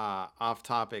Daryl, off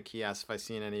topic, he asked if I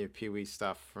seen any of Pee-wee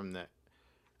stuff from the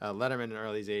Letterman in the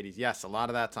early 80s. Yes, a lot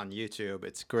of that's on YouTube.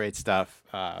 It's great stuff.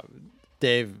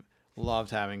 Dave loved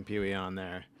having Pee-wee on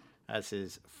there as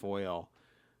his foil.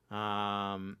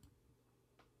 All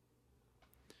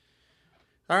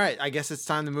right, I guess it's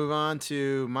time to move on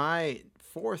to my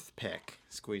fourth pick,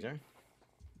 Squeezer.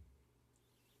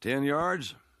 10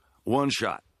 yards, one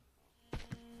shot.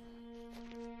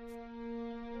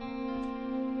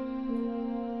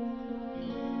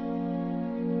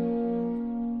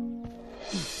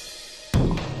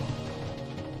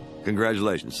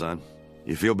 Congratulations, son.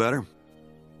 You feel better?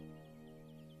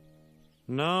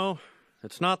 No,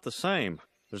 it's not the same.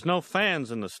 There's no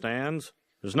fans in the stands.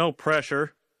 There's no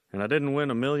pressure, and I didn't win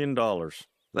 $1 million.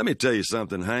 Let me tell you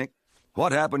something, Hank.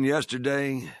 What happened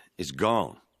yesterday is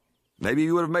gone. Maybe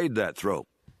you would have made that throw,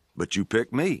 but you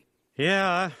picked me. Yeah,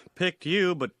 I picked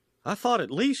you, but I thought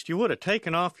at least you would have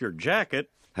taken off your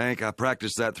jacket. Hank, I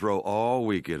practiced that throw all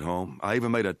week at home. I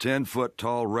even made a 10-foot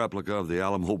tall replica of the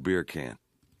Alamo beer can.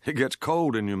 It gets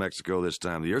cold in New Mexico this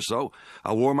time of the year, so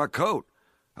I wore my coat.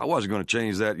 I wasn't going to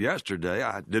change that yesterday.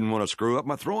 I didn't want to screw up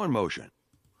my throwing motion.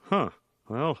 Huh.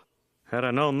 Well, had I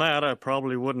known that, I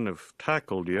probably wouldn't have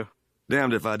tackled you.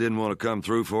 Damned if I didn't want to come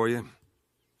through for you.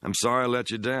 I'm sorry I let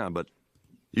you down, but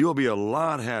you'll be a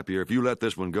lot happier if you let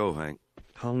this one go, Hank.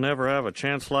 I'll never have a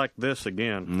chance like this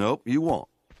again. Nope, you won't.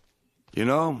 You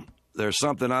know, there's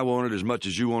something I wanted as much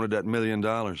as you wanted that $1 million.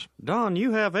 Don,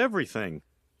 you have everything.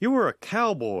 You were a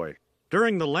cowboy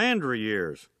during the Landry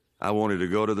years. I wanted to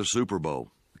go to the Super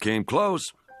Bowl. Came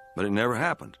close, but it never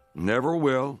happened. Never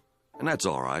will, and that's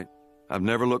all right. I've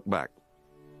never looked back.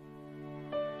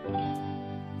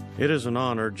 It is an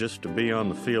honor just to be on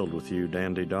the field with you,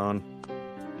 Dandy Don.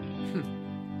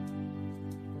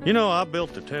 You know, I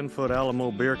built a 10-foot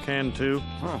Alamo beer can, too.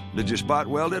 Huh. Did you spot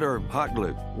weld it or hot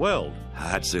glue? Weld.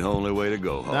 That's the only way to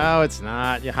go, Ho. No, it's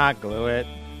not. You hot glue it.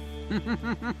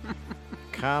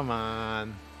 Come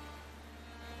on.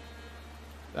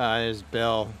 There's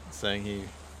Bill saying he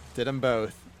did them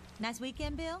both. Nice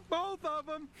weekend, Bill? Both of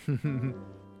them.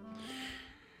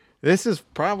 This is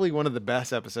probably one of the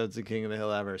best episodes of King of the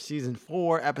Hill ever. Season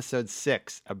 4, Episode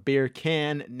 6, A Beer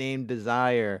Can Named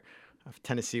Desire. Of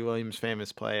Tennessee Williams'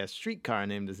 famous play, A Streetcar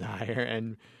Named Desire.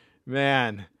 And,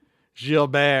 man,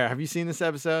 Gilbert. Have you seen this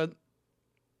episode?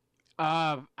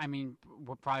 I mean,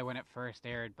 probably when it first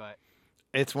aired, but...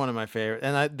 It's one of my favorite.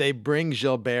 And they bring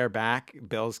Gilbert back,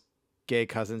 Bill's gay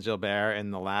cousin Gilbert,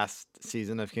 in the last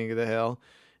season of King of the Hill.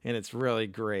 And it's really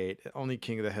great. Only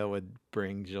King of the Hill would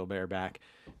bring Gilbert back.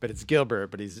 But it's Gilbert,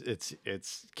 but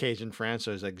it's Cajun French,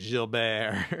 so it's like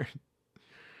Gilbert.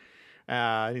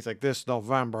 And he's like, this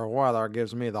November weather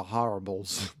gives me the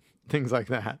horribles. Things like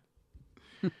that.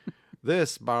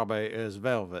 This, Barbie, is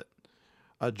velvet.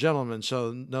 A gentleman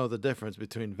should know the difference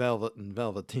between velvet and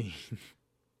velveteen.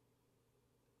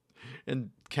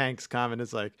 And Kank's comment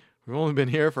is like, we've only been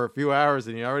here for a few hours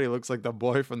and he already looks like the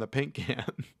boy from the paint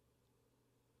can.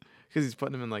 Because he's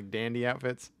putting him in like dandy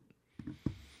outfits.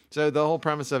 So the whole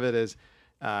premise of it is,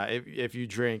 if you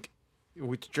drink,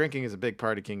 which drinking is a big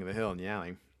part of King of the Hill and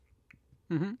yelling.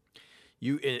 Mm-hmm.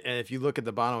 And if you look at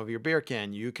the bottom of your beer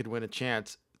can, you could win a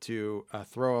chance to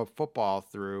throw a football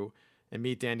through and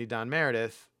meet Dandy Don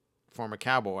Meredith, former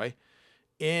cowboy,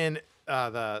 in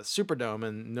the Superdome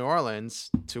in New Orleans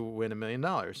to win $1 million.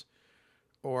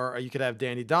 Or you could have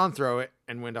Dandy Don throw it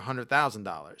and win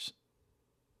 $100,000.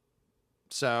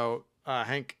 So,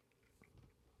 Hank,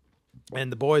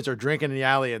 And the boys are drinking in the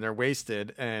alley and they're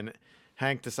wasted. And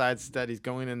Hank decides that he's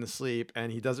going in to sleep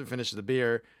and he doesn't finish the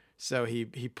beer. So he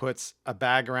puts a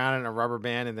bag around it and a rubber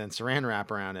band and then saran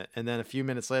wrap around it. And then a few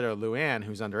minutes later, Luann,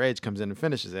 who's underage, comes in and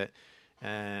finishes it.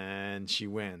 And she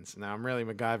wins. Now, I'm really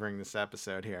MacGyvering this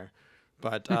episode here.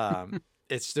 But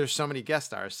there's so many guest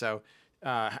stars. So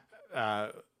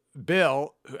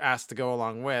Bill, who asked to go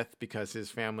along with because his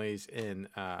family's in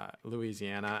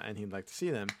Louisiana and he'd like to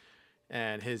see them.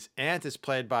 And his aunt is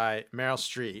played by Meryl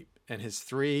Streep. And his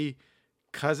three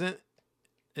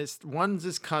one's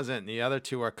his cousin. The other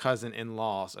two are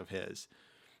cousin-in-laws of his.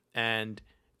 And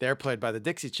they're played by the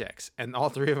Dixie Chicks. And all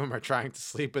three of them are trying to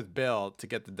sleep with Bill to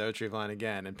get the Dotrieve line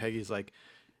again. And Peggy's like,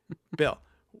 Bill,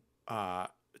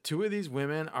 two of these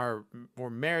women were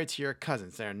married to your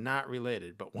cousins. They're not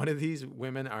related. But one of these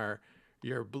women are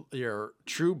your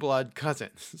true blood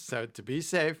cousins. So to be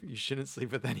safe, you shouldn't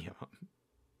sleep with any of them.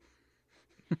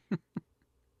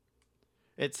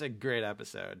 It's a great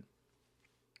episode.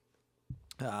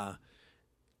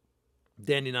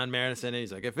 Dandy Nun Meredith's in it.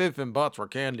 He's like, if and buts were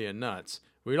candy and nuts,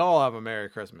 we'd all have a Merry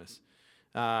Christmas.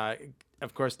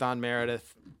 Of course, Don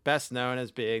Meredith, best known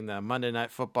as being the Monday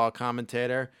Night Football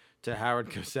commentator to Howard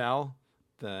Cosell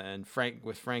and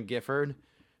Frank Gifford.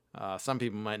 Some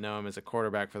people might know him as a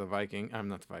quarterback for the Vikings. I'm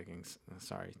not the Vikings.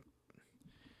 Sorry.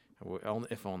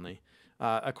 If only.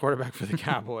 A quarterback for the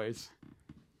Cowboys.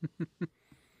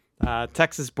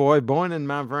 Texas boy, born in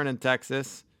Mount Vernon,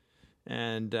 Texas,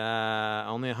 and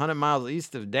only 100 miles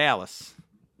east of Dallas.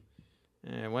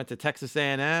 And went to Texas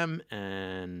A&M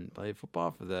and played football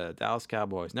for the Dallas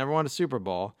Cowboys. Never won a Super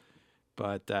Bowl,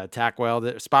 but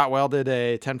spot welded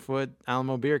a 10-foot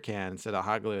Alamo beer can instead of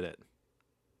hot glued it.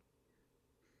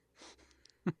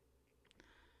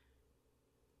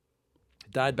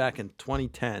 Died back in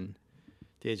 2010, at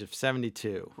the age of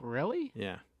 72. Really?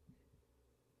 Yeah.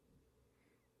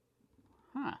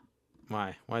 Huh.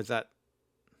 Why? Why is that?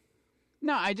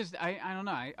 No, I don't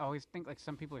know. I always think like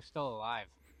some people are still alive.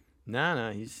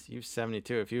 No, he was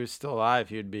 72. If he was still alive,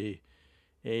 he would be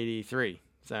 83.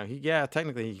 So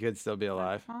technically he could still be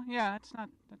alive. Yeah, that's not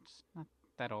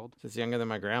that old. Just younger than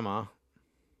my grandma.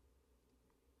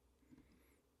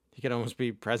 He could almost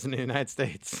be president of the United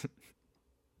States.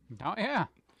 Oh yeah.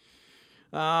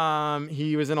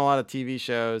 He was in a lot of TV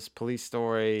shows, Police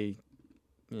Story.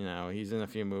 You know, he's in a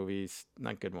few movies,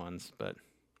 not good ones, but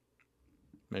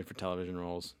made for television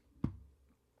roles.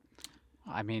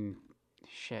 I mean,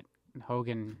 shit,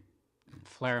 Hogan,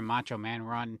 Flair, and Macho Man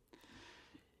run.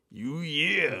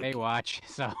 Yeah. Baywatch,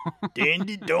 so.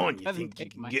 Dandy Don, you think you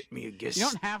can get me a guest? You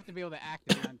don't have to be able to act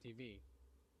it on TV.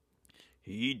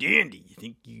 Hey, Dandy, you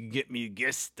think you can get me a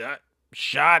guest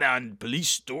shot on Police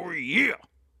Story? Yeah.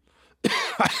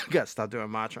 I gotta stop doing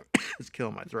Macho. It's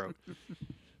killing my throat.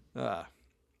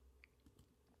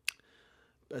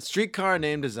 A Streetcar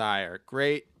Named Desire.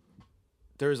 Great.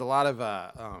 There's a lot of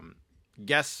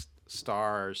guest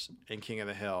stars in King of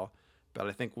the Hill, but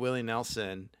I think Willie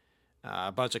Nelson, a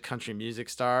bunch of country music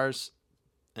stars,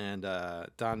 and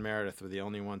Don Meredith were the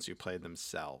only ones who played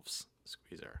themselves.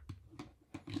 Squeezer.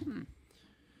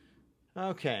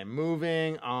 Okay,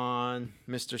 moving on.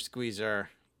 Mr.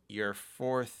 Squeezer, your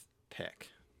fourth pick.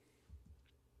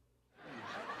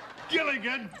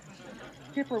 Gilligan!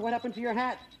 Skipper, what happened to your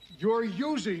hat? You're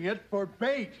using it for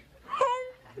bait.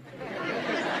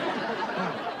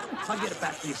 I'll get it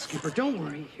back to you, Skipper. Don't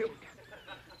worry. Here we go.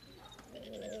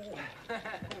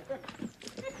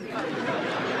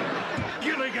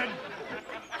 Gilligan!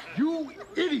 You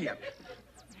idiot!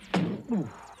 You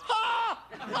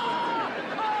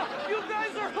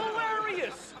guys are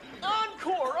hilarious!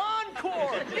 Encore!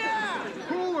 Encore! Yeah!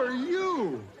 Who are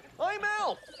you? I'm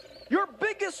Alf, your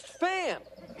biggest fan.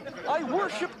 I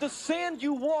worship the sand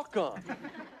you walk on.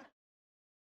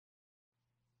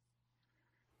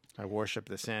 I worship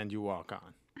the sand you walk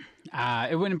on.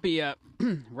 It wouldn't be a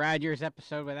Rad Years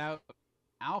episode without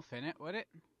Alf in it, would it?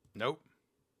 Nope.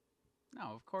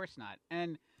 No, of course not.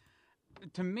 And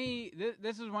to me,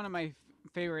 this is one of my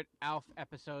favorite Alf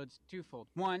episodes twofold.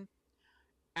 One,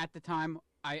 at the time,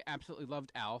 I absolutely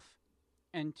loved Alf.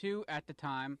 And two, at the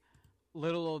time,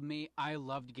 little old me, I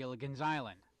loved Gilligan's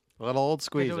Island. Little old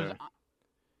Squeezer.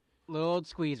 Little old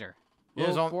Squeezer. Yeah,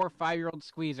 Little 4 or 5-year-old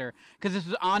Squeezer. Because this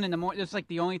was on in the morning. It's like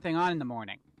the only thing on in the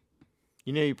morning.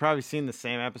 You know, you've probably seen the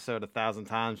same episode 1,000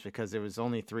 times because it was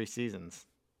only 3 seasons.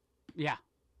 Yeah.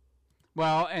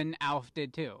 Well, and Alf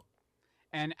did too.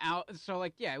 And Alf, so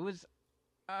like, yeah, it was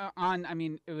on, I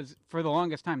mean, it was for the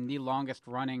longest time, the longest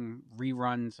running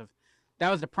reruns of,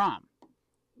 that was the prom.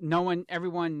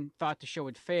 Everyone thought the show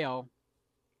would fail,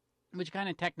 which kind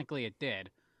of technically it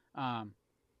did.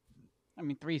 I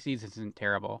mean, 3 seasons isn't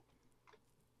terrible.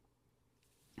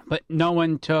 But no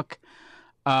one took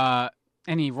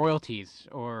any royalties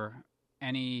or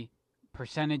any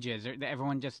percentages. Or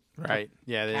everyone just Right. took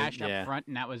Yeah. cash up front,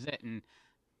 and that was it.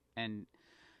 And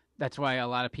that's why a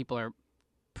lot of people are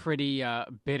pretty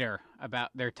bitter about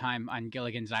their time on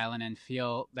Gilligan's Island and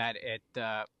feel that it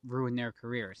ruined their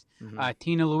careers. Mhm.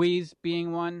 Tina Louise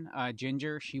being one,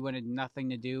 Ginger, she wanted nothing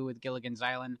to do with Gilligan's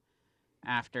Island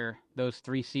after those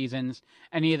 3 seasons.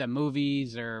 Any of the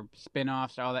movies or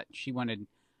spin-offs, all that, she wanted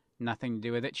nothing to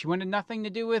do with it. She wanted nothing to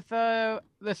do with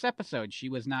this episode. She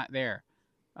was not there.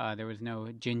 There was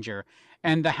no Ginger.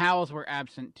 And the Howells were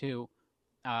absent too.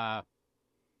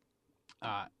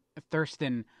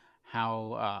 Thurston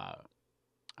Howell,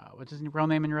 what's his real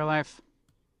name in real life?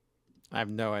 I have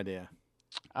no idea.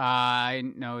 I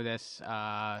know this.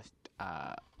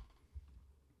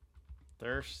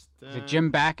 Thurston. Is it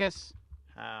Jim Backus?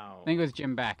 How? I think it was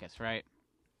Jim Backus, right?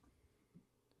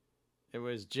 It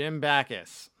was Jim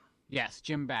Backus. Yes,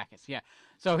 Jim Backus. Yeah.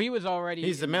 So he was already.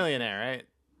 He's the millionaire, right?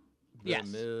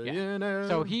 Yes. The millionaire. Yeah.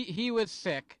 So he was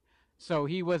sick, so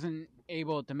he wasn't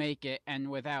able to make it, and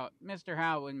without Mr.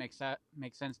 Howell, it would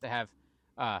make sense to have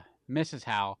Mrs.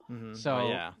 Howell. Mhm. So Oh,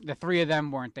 yeah. the 3 of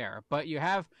them weren't there, but you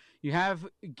have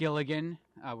Gilligan,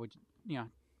 which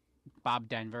Bob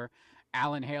Denver,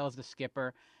 Alan Hale is the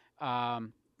skipper,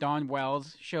 Dawn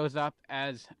Wells shows up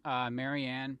as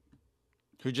Marianne,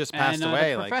 Who just passed and,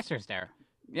 away. The professor's there.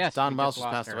 Yes, Don we Wells just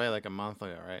just lost passed her. away like a month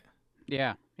ago, right?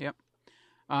 Yeah. Yep.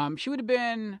 She would have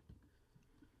been.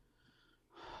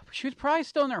 She was probably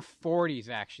still in her 40s,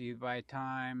 actually, by the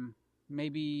time,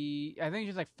 maybe, I think she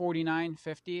was like 49,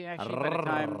 50, actually, by the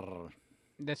time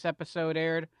this episode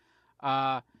aired.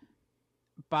 Bob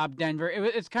Denver,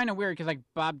 it's kind of weird, because, like,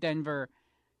 Bob Denver,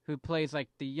 who plays, like,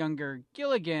 the younger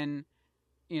Gilligan,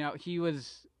 he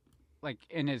was, like,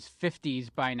 in his 50s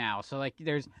by now, so, like,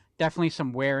 there's definitely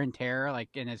some wear and tear,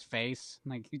 like, in his face,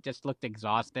 like, he just looked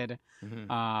exhausted.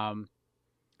 Mhm.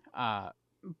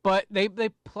 But they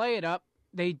play it up.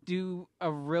 They do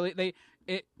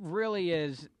it really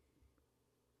is.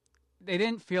 They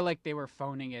didn't feel like they were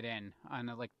phoning it in on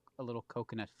a little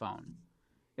coconut phone.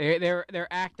 Their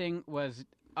acting was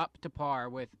up to par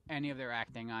with any of their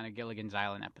acting on a Gilligan's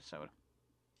Island episode.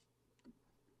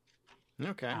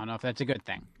 Okay. I don't know if that's a good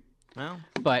thing. Well,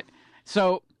 but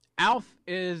so Alf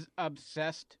is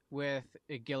obsessed with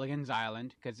Gilligan's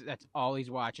Island because that's all he's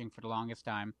watching for the longest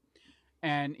time,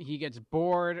 and he gets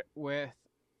bored with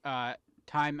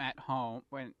time at home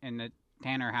in the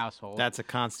Tanner household. that's a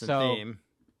constant theme.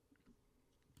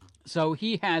 So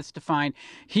he has to find.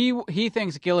 He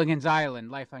thinks Gilligan's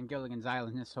Island, life on Gilligan's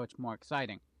Island, is so much more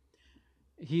exciting.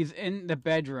 He's in the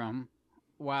bedroom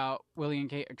while Willie and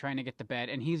Kate are trying to get to bed,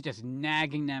 and he's just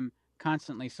nagging them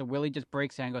constantly. So Willie just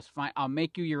breaks down and goes, "Fine, I'll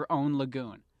make you your own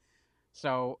lagoon."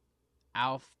 So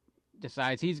Alf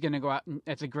decides he's going to go out, and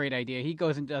that's a great idea. He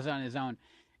goes and does it on his own.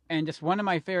 And just one of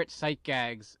my favorite sight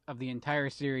gags of the entire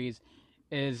series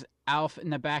is Alf in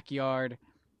the backyard,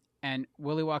 and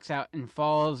Willie walks out and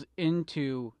falls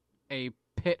into a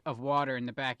pit of water in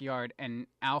the backyard, and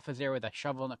Alf is there with a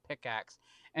shovel and a pickaxe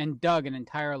and dug an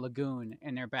entire lagoon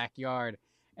in their backyard,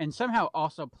 and somehow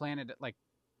also planted like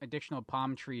additional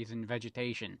palm trees and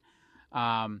vegetation.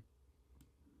 And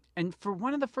for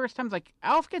one of the first times, like,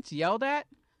 Alf gets yelled at,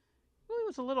 Willie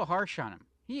was a little harsh on him.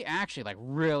 He actually like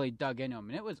really dug into him,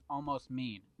 and it was almost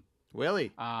mean.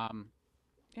 Willie.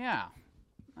 Yeah.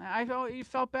 You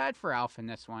felt bad for Alf in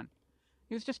this one.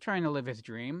 He was just trying to live his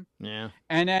dream. Yeah.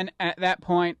 And then at that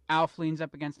point, Alf leans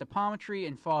up against a palm tree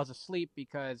and falls asleep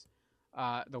because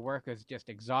the work is just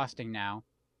exhausting now.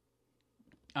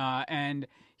 And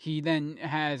he then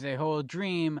has a whole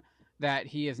dream that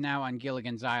he is now on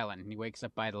Gilligan's Island. He wakes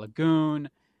up by the lagoon,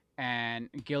 and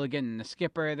Gilligan and the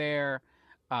skipper are there.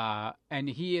 And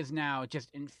he is now just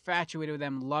infatuated with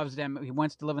them, loves them. He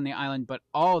wants to live on the island, but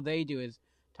all they do is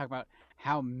talk about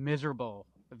how miserable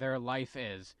their life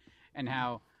is and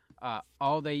how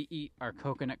all they eat are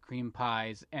coconut cream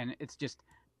pies. And it's just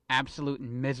absolute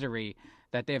misery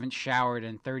that they haven't showered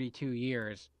in 32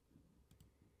 years.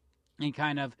 And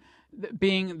kind of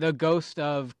being the ghost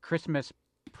of Christmas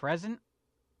Present.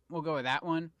 We'll go with that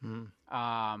one.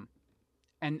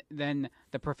 And then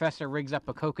the professor rigs up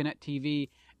a coconut TV,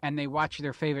 and they watch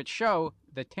their favorite show,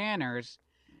 The Tanners,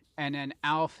 and then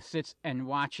Alf sits and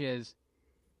watches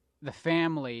the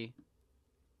family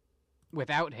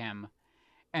without him,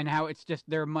 and how it's just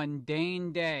their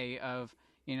mundane day of,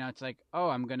 it's like, oh,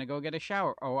 I'm going to go get a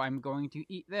shower. Oh, I'm going to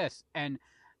eat this. And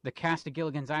the cast of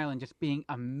Gilligan's Island just being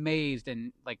amazed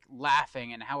and like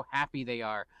laughing and how happy they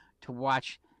are to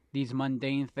watch these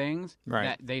mundane things Right.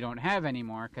 that they don't have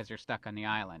anymore because they're stuck on the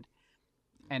island.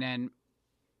 And then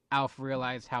Alf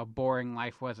realized how boring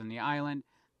life was on the island,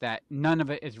 that none of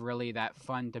it is really that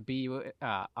fun to be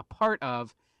a part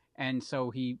of. And so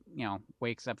he,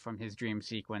 wakes up from his dream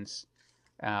sequence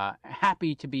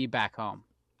happy to be back home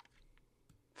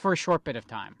for a short bit of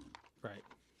time. Right.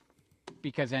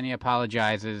 Because then he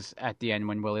apologizes at the end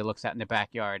when Willie looks out in the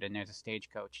backyard and there's a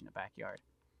stagecoach in the backyard.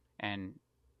 And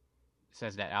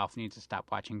says that Alf needs to stop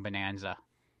watching Bonanza.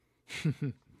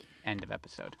 End of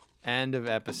episode. End of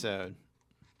episode.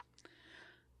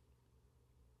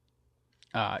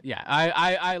 Yeah,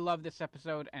 I love this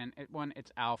episode, and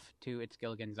it's Alf. 2, it's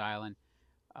Gilligan's Island.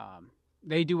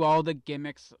 They do all the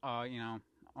gimmicks, all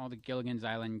the Gilligan's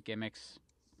Island gimmicks.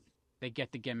 They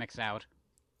get the gimmicks out.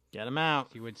 Get them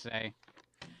out. You would say.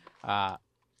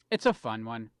 It's a fun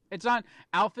one.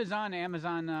 Alf is on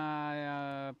Amazon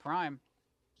Prime,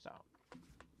 so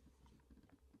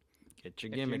get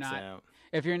your gimmicks out.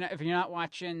 If you're not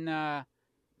watching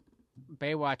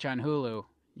Baywatch on Hulu,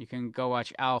 you can go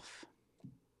watch Alf.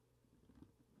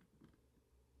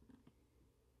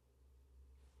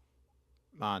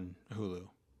 On Hulu.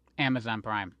 Amazon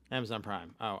Prime. Amazon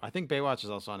Prime. Oh, I think Baywatch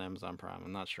is also on Amazon Prime.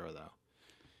 I'm not sure, though.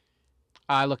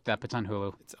 I looked up. It's on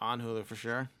Hulu. It's on Hulu for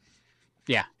sure?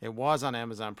 Yeah. It was on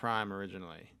Amazon Prime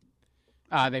originally.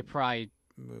 They probably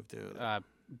moved to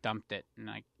dumped it. And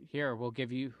here, we'll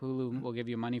give you Hulu. We'll give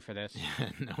you money for this.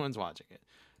 No one's watching it.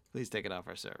 Please take it off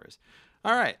our servers.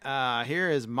 All right. Here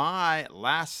is my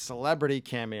last celebrity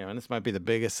cameo. And this might be the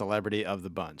biggest celebrity of the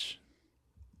bunch.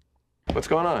 What's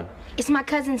going on? It's my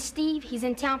cousin Steve. He's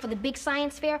in town for the big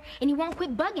science fair, and he won't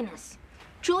quit bugging us.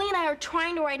 Julie and I are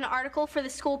trying to write an article for the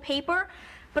school paper,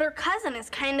 but her cousin is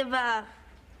kind of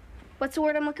what's the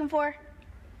word I'm looking for?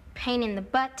 Pain in the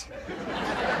butt.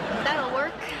 That'll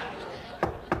work.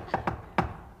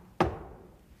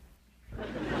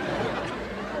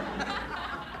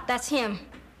 That's him.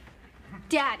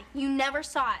 Dad, you never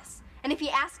saw us. And if he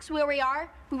asks where we are,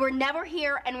 we were never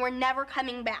here and we're never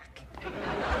coming back.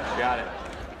 Got it.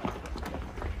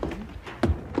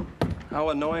 How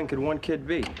annoying could one kid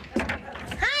be? Honey,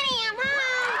 I'm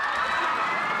home!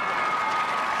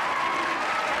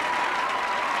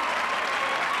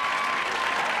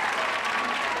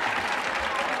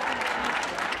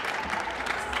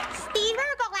 Steve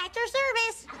Urkel at your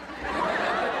service.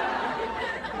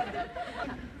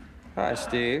 Hi,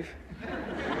 Steve.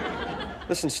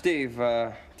 Listen, Steve,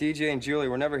 DJ and Julie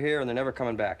were never here and they're never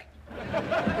coming back.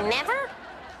 Never?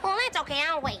 Well, that's okay.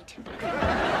 I'll wait.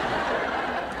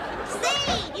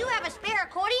 Steve, you have a spare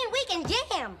accordion? We can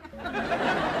jam.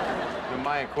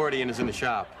 My accordion is in the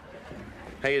shop.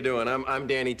 How you doing? I'm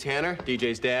Danny Tanner,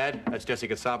 DJ's dad. That's Jesse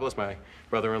Katsopoulos, my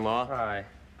brother-in-law. Hi.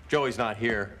 Joey's not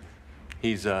here.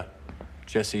 He's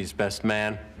Jesse's best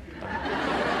man.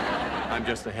 I'm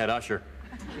just the head usher.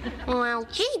 Well,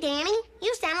 gee, Danny,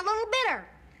 you sound a little bitter.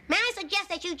 May I suggest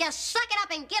that you just suck it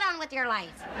up and get on with your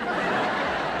life?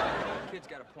 Kid's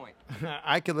got a point.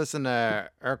 I could listen to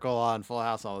Urkel on Full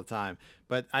House all the time.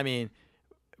 But, I mean,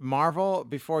 Marvel,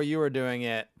 before you were doing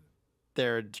it,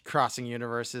 they're crossing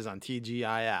universes on TGIF.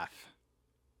 I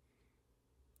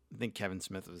think Kevin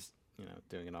Smith was,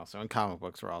 doing it also. And comic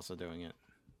books were also doing it.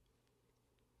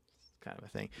 It's kind of a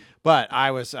thing. But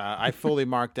I fully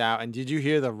marked out. And did you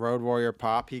hear the Road Warrior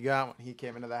pop he got when he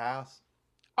came into the house?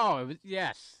 Oh,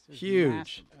 yes. It was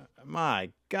huge. massive. My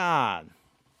God.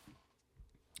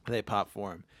 They pop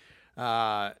for him.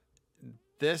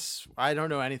 This, I don't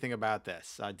know anything about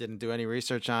this. I didn't do any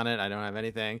research on it. I don't have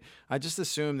anything. I just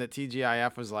assumed that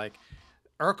TGIF was like,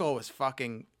 Urkel was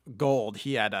fucking gold.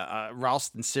 He had a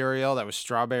Ralston cereal that was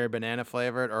strawberry banana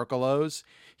flavored, Urkelos.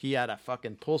 He had a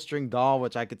fucking pull string doll,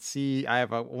 which I could see. I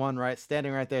have one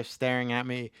standing right there staring at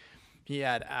me. He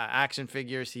had action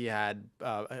figures. He had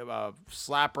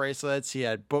slap bracelets. He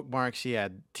had bookmarks. He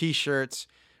had T-shirts.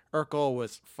 Urkel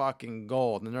was fucking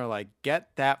gold. And they're like,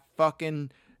 get that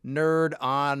fucking nerd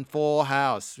on Full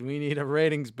House. We need a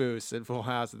ratings boost at Full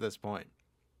House at this point.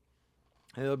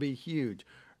 It'll be huge.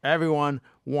 Everyone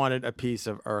wanted a piece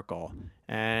of Urkel.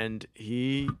 And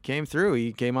he came through.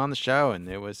 He came on the show, and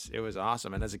it was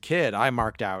awesome. And as a kid, I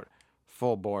marked out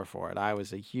full bore for it. I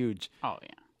was a huge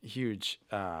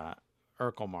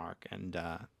Urkel mark. And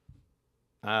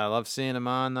I love seeing him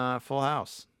on Full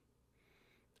House.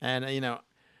 And,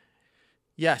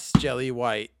 yes, Jelly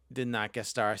White did not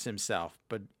guest star as himself,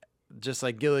 but just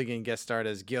like Gilligan guest starred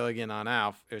as Gilligan on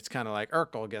Alf, it's kind of like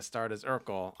Urkel guest starred as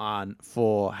Urkel on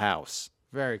Full House.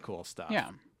 Very cool stuff. Yeah.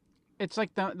 It's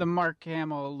like the Mark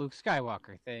Hamill, Luke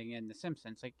Skywalker thing in The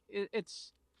Simpsons. Like,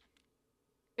 it's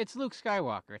Luke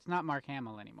Skywalker. It's not Mark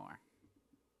Hamill anymore.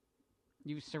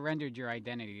 You surrendered your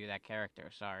identity to that character.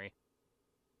 Sorry.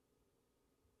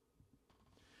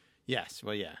 Yes.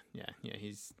 Well, yeah.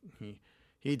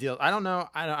 He deals. I don't know.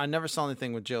 I never saw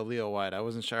anything with Joe Leo White. I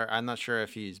wasn't sure. I'm not sure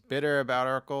if he's bitter about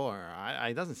Urkel or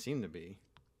he doesn't seem to be.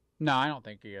 No, I don't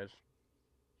think he is.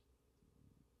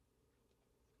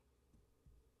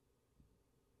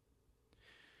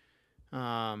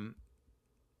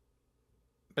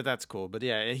 But that's cool. But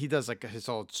yeah, he does like his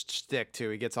whole shtick too.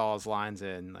 He gets all his lines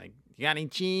in, like, "You got any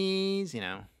cheese?" You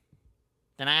know.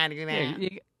 Yeah,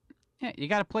 you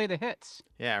got to play the hits.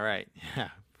 Yeah, right. Yeah.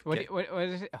 What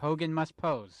is it? Hogan must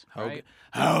pose. Right?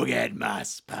 Hogan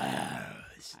must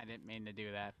pose. I didn't mean to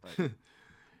do that, but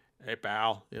hey,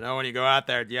 pal. You know when you go out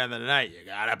there at the end of the night, you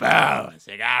gotta pose.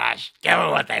 You gotta give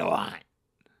them what they want.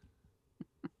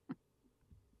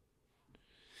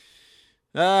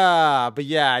 But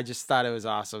yeah, I just thought it was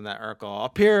awesome that Urkel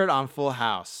appeared on Full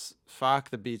House. Fuck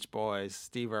the Beach Boys.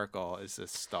 Steve Urkel is a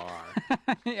star.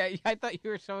 yeah, I thought you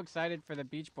were so excited for the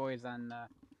Beach Boys on.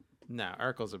 No,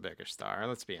 Urkel's a bigger star.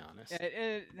 Let's be honest.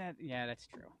 Yeah, that's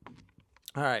true.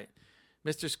 All right,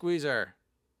 Mr. Squeezer,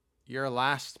 your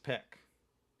last pick.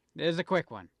 This is a quick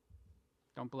one.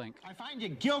 Don't blink. I find you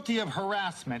guilty of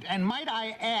harassment, and might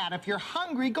I add, if you're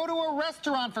hungry, go to a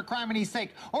restaurant for criminy's sake,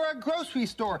 or a grocery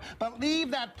store, but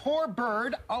leave that poor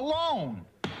bird alone.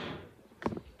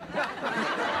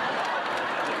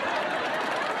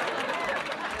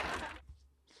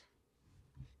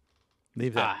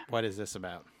 Leave that. What is this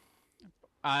about?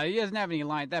 He doesn't have any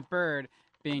line. That bird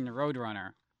being the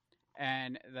Roadrunner,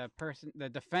 and the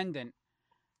defendant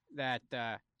that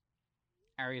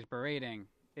Ari's berating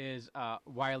is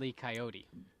Wile E. Coyote.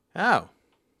 Oh.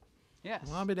 Yes.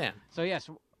 Well, I'll be damned. So yes,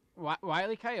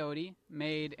 Wile E. Coyote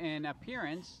made an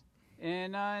appearance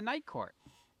in Night Court.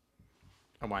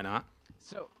 And why not?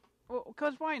 So,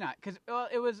 because why not? Because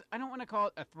it was. I don't want to call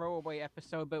it a throwaway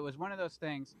episode, but it was one of those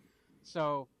things.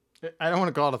 So. I don't want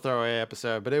to call it a throwaway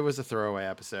episode, but it was a throwaway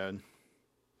episode.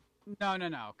 No.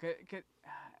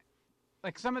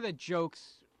 Like some of the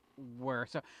jokes were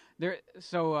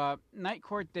Night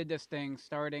Court did this thing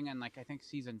starting in I think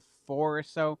season 4 or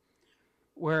so,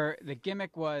 where the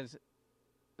gimmick was,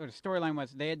 or the storyline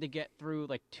was, they had to get through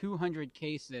 200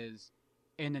 cases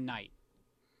in a night,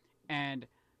 and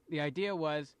the idea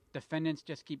was defendants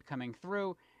just keep coming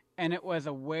through. And it was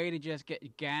a way to just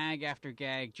get gag after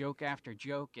gag, joke after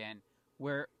joke in,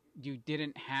 where you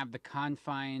didn't have the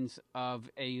confines of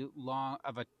a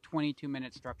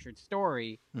 22-minute structured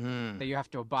story that you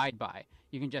have to abide by.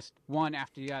 You can just one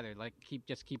after the other,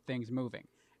 keep things moving.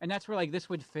 And that's where this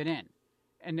would fit in.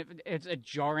 And it's a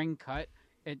jarring cut.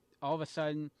 All of a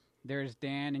sudden there's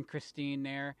Dan and Christine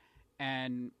there,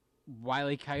 and Wile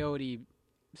E. Coyote,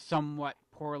 somewhat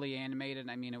poorly animated.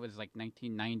 I mean, it was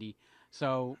 1990.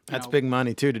 So that's big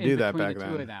money too to do that back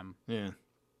then. Two of them. Yeah.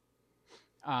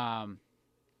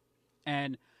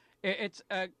 And it's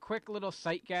a quick little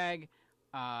sight gag,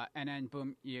 and then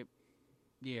boom, you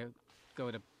go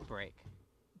to break.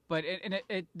 But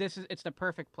it's the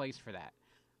perfect place for that.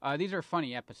 These are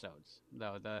funny episodes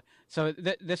though.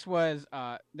 This was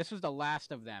the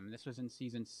last of them. This was in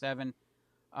season 7,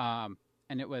 and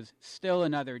it was Still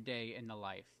Another Day in the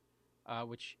Life,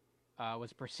 which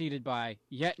was preceded by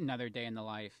Yet Another Day in the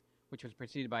Life, which was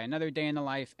preceded by Another Day in the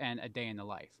Life and A Day in the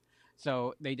Life.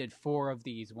 So they did 4 of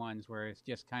these ones where it's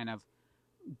just kind of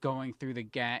going through the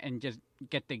gag and just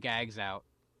get the gags out,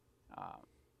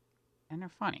 and they're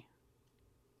funny.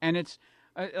 And it's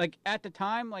at the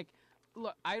time,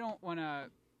 look, I don't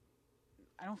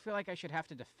feel like I should have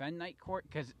to defend Night Court,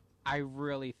 because I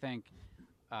really think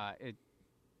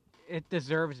it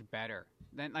deserves better.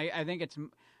 I think it's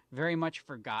very much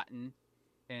forgotten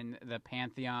in the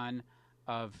pantheon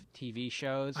of TV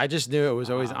shows. I just knew it was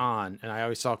always on, and I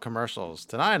always saw commercials.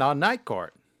 Tonight on Night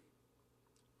Court.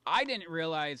 I didn't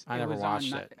realize I never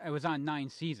watched it. It was on 9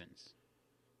 seasons.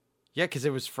 Yeah, because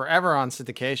it was forever on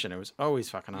syndication. It was always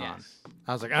fucking on. Yes.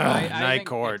 I was like, Night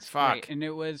Court, fuck. Great. And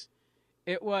it was.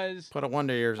 Put a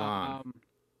Wonder Years on.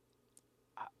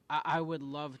 I would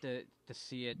love to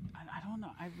see it. I don't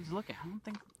know. I was looking. I don't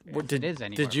think it is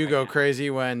anymore. Did you go crazy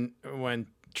when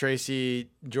Tracy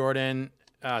Jordan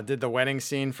did the wedding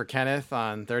scene for Kenneth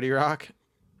on 30 Rock?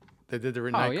 They did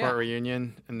the Night Court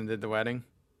reunion and then did the wedding.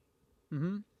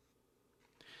 Mm-hmm.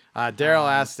 Daryl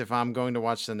asked if I'm going to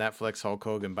watch the Netflix Hulk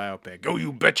Hogan biopic. Oh,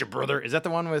 you betcha, brother. Is that the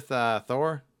one with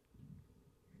Thor?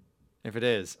 If it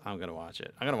is, I'm going to watch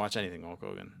it. I'm going to watch anything Hulk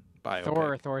Hogan biopic.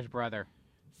 Thor or Thor's brother?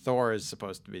 Thor is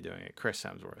supposed to be doing it. Chris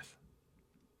Hemsworth.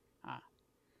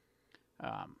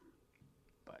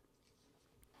 But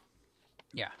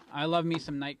yeah, I love me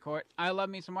some Night Court. I love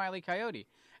me some Wile E. Coyote.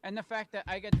 And the fact that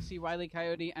I get to see Wile E.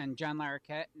 Coyote and John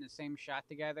Larroquette in the same shot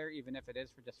together, even if it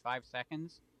is for just 5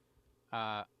 seconds,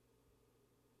 I'm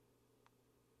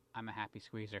a happy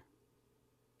squeezer.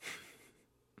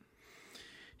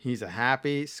 He's a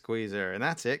happy squeezer. And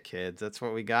that's it, kids. That's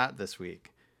what we got this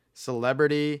week.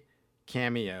 Celebrity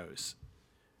cameos.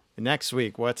 Next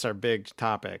week, what's our big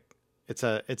topic? It's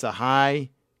a high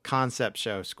concept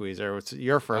show, Squeezer. It's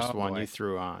your first one you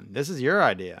threw on. This is your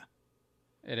idea.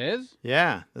 It is?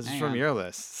 Yeah, this is Hang from on. your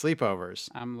list. Sleepovers.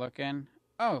 I'm looking.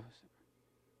 Oh,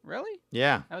 really?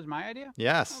 Yeah. That was my idea?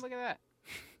 Yes. Oh, look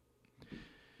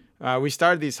at We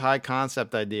started these high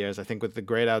concept ideas, I think, with the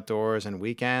Great Outdoors and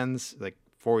Weekends, like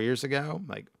 4 years ago.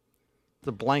 Like,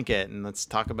 the blanket, and let's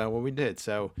talk about what we did.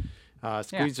 So,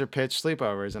 Squeezer pitched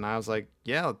sleepovers, and I was like,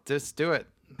 yeah, just do it.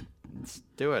 Let's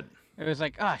do it. It was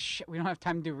like, oh, shit, we don't have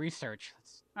time to do research.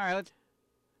 All right, let's...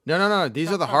 No.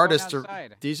 These are the hardest to.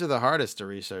 outside. These are the hardest to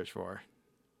research for.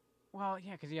 Well,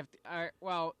 yeah, because you have to...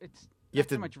 well, it's You have not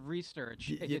so to- much research.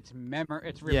 y- It's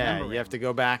remembering. Yeah, you have to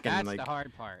go back and That's like the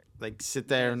hard part. like sit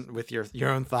there with your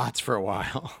own thoughts for a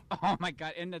while. Oh my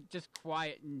god! And just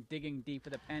quiet and digging deep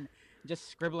with a pen, just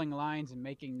scribbling lines and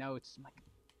making notes. I'm like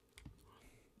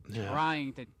Yeah.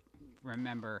 trying to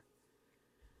remember.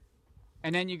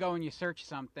 And then you go and you search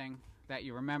something that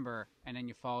you remember, and then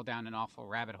you fall down an awful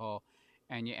rabbit hole,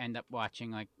 and you end up watching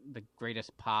like the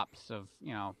greatest pops of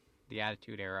the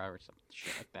Attitude Era or some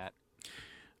shit like that.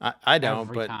 I don't,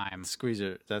 Every but time.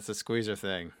 Squeezer, that's a Squeezer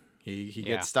thing. He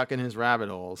Yeah. gets stuck in his rabbit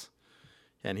holes,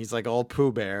 and he's like old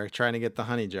Pooh Bear trying to get the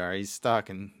honey jar. He's stuck,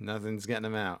 and nothing's getting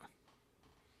him out.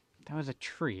 That was a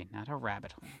tree, not a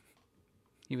rabbit hole.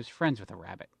 He was friends with a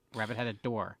rabbit. Rabbit had a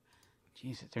door.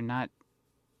 Jesus, they're not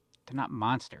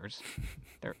monsters.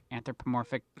 They're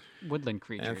anthropomorphic woodland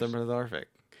creatures. Anthropomorphic.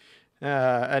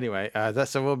 Anyway,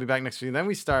 so we'll be back next week. Then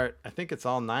we start. I think it's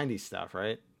all '90s stuff,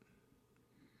 right?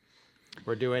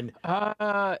 We're doing.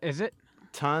 Is it?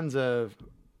 Tons of.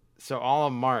 So all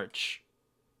of March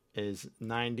is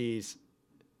 '90s.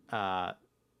 No,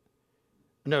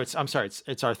 I'm sorry.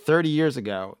 It's our 30 years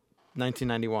ago,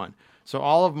 1991. So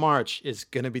all of March is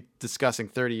going to be discussing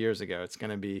 30 years ago. It's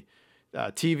going to be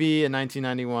TV in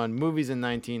 1991, movies in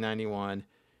 1991,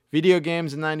 video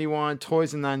games in 91,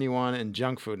 toys in 91, and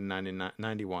junk food in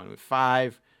 91, with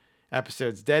 5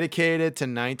 episodes dedicated to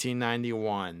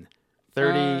 1991,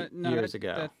 30 No, years that,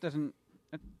 ago. That doesn't.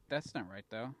 That's not right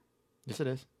though. Yes, it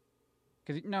is.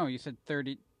 Because no, you said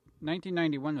 30.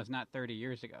 1991 was not 30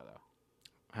 years ago though.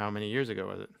 How many years ago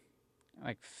was it?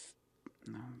 Like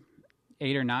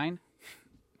 8 or 9.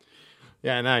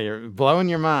 Yeah, now you're blowing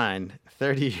your mind.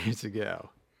 30 years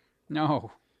ago.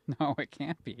 No, it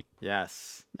can't be.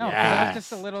 Yes. No, 'cause yes. I was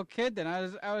just a little kid then. I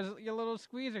was your little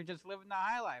squeezer, just living the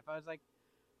high life. I was like,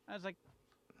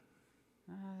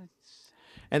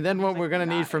 And then what we're gonna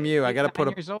need from you, I gotta put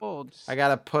years old. I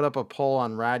gotta put up a poll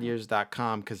on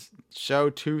radyears.com because show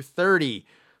 230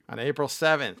 on April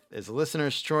 7th is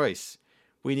listener's choice.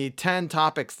 We need 10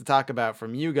 topics to talk about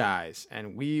from you guys,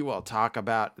 and we will talk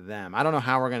about them. I don't know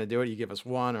how we're gonna do it. You give us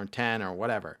 1 or 10 or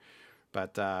whatever,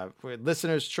 but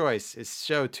listener's choice is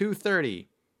show 230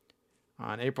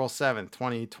 on April 7th,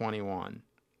 2021.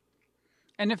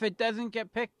 And if it doesn't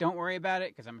get picked, don't worry about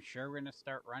it, because I'm sure we're gonna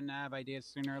start running out of ideas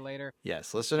sooner or later.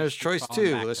 Yes, listener's Just keep choice falling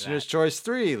 2, back to listener's that. choice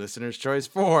 3, listener's choice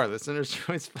 4, listener's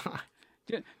choice 5.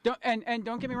 Don't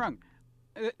don't get me wrong.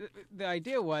 The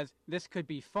idea was this could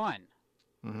be fun.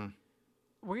 Mm-hmm.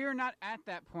 We are not at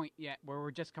that point yet where we're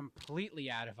just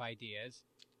completely out of ideas,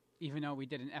 even though we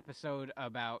did an episode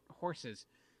about horses.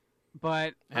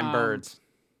 But And birds.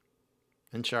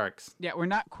 And sharks. Yeah, we're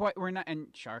not quite. We're not, and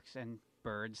sharks and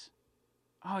birds.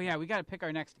 Oh yeah, we got to pick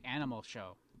our next animal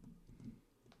show.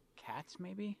 Cats,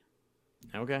 maybe.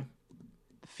 Okay.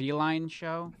 The feline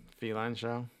show. Feline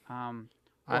show.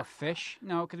 Or fish.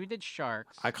 No, because we did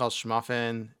sharks. I call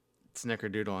Schmuffin,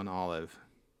 Snickerdoodle, and Olive.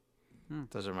 Hmm.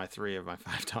 Those are my 3 of my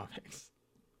 5 topics.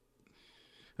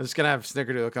 I'm just going to have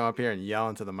Snickerdoodle come up here and yell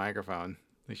into the microphone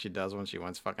like she does when she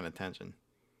wants fucking attention.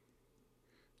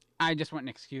 I just want an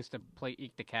excuse to play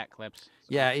Eek the Cat clips.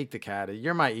 Yeah, Eek the Cat.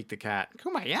 You're my Eek the Cat.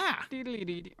 Kumbaya.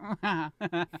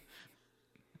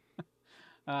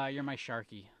 You're my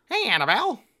Sharky. Hey,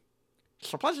 Annabelle.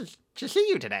 It's a pleasure to see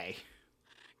you today.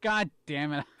 God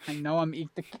damn it. I know I'm Eek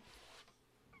the Cat.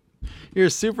 You're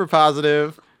super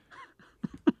positive.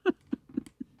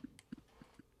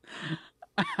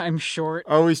 I'm short.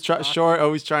 Always short,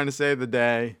 always trying to save the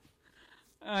day.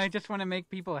 I just want to make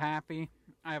people happy.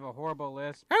 I have a horrible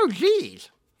lisp. Oh, jeez.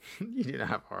 You do not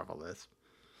have a horrible lisp.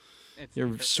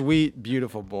 You're a sweet,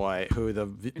 beautiful boy who the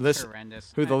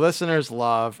horrendous. who the listeners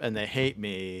love and they hate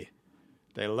me.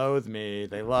 They loathe me.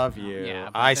 They love you. Yeah,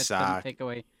 but I that suck. doesn't take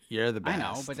away. You're the best. I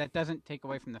know, but that doesn't take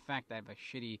away from the fact that I have a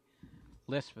shitty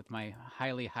list with my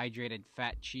highly hydrated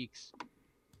fat cheeks.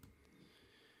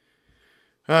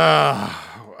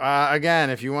 Again,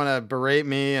 if you want to berate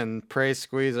me and praise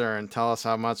Squeezer and tell us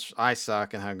how much I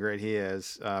suck and how great he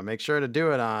is, make sure to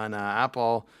do it on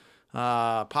Apple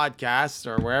Podcasts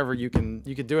or wherever you can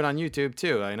do it on YouTube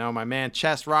too. I know my man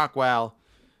Chess Rockwell,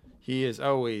 he is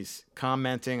always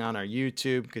commenting on our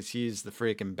YouTube because he's the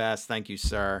freaking best. Thank you,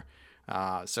 sir.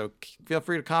 So feel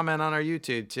free to comment on our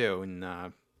YouTube too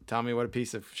and tell me what a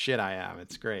piece of shit I am.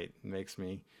 It's great. It makes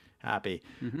me happy.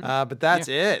 But that's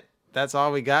it. That's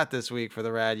all we got this week for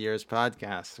the Rad Years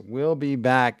podcast. We'll be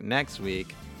back next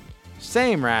week.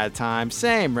 Same rad time,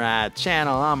 same rad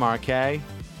channel. I'm RK.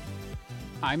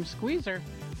 I'm Squeezer.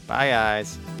 Bye,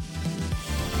 guys.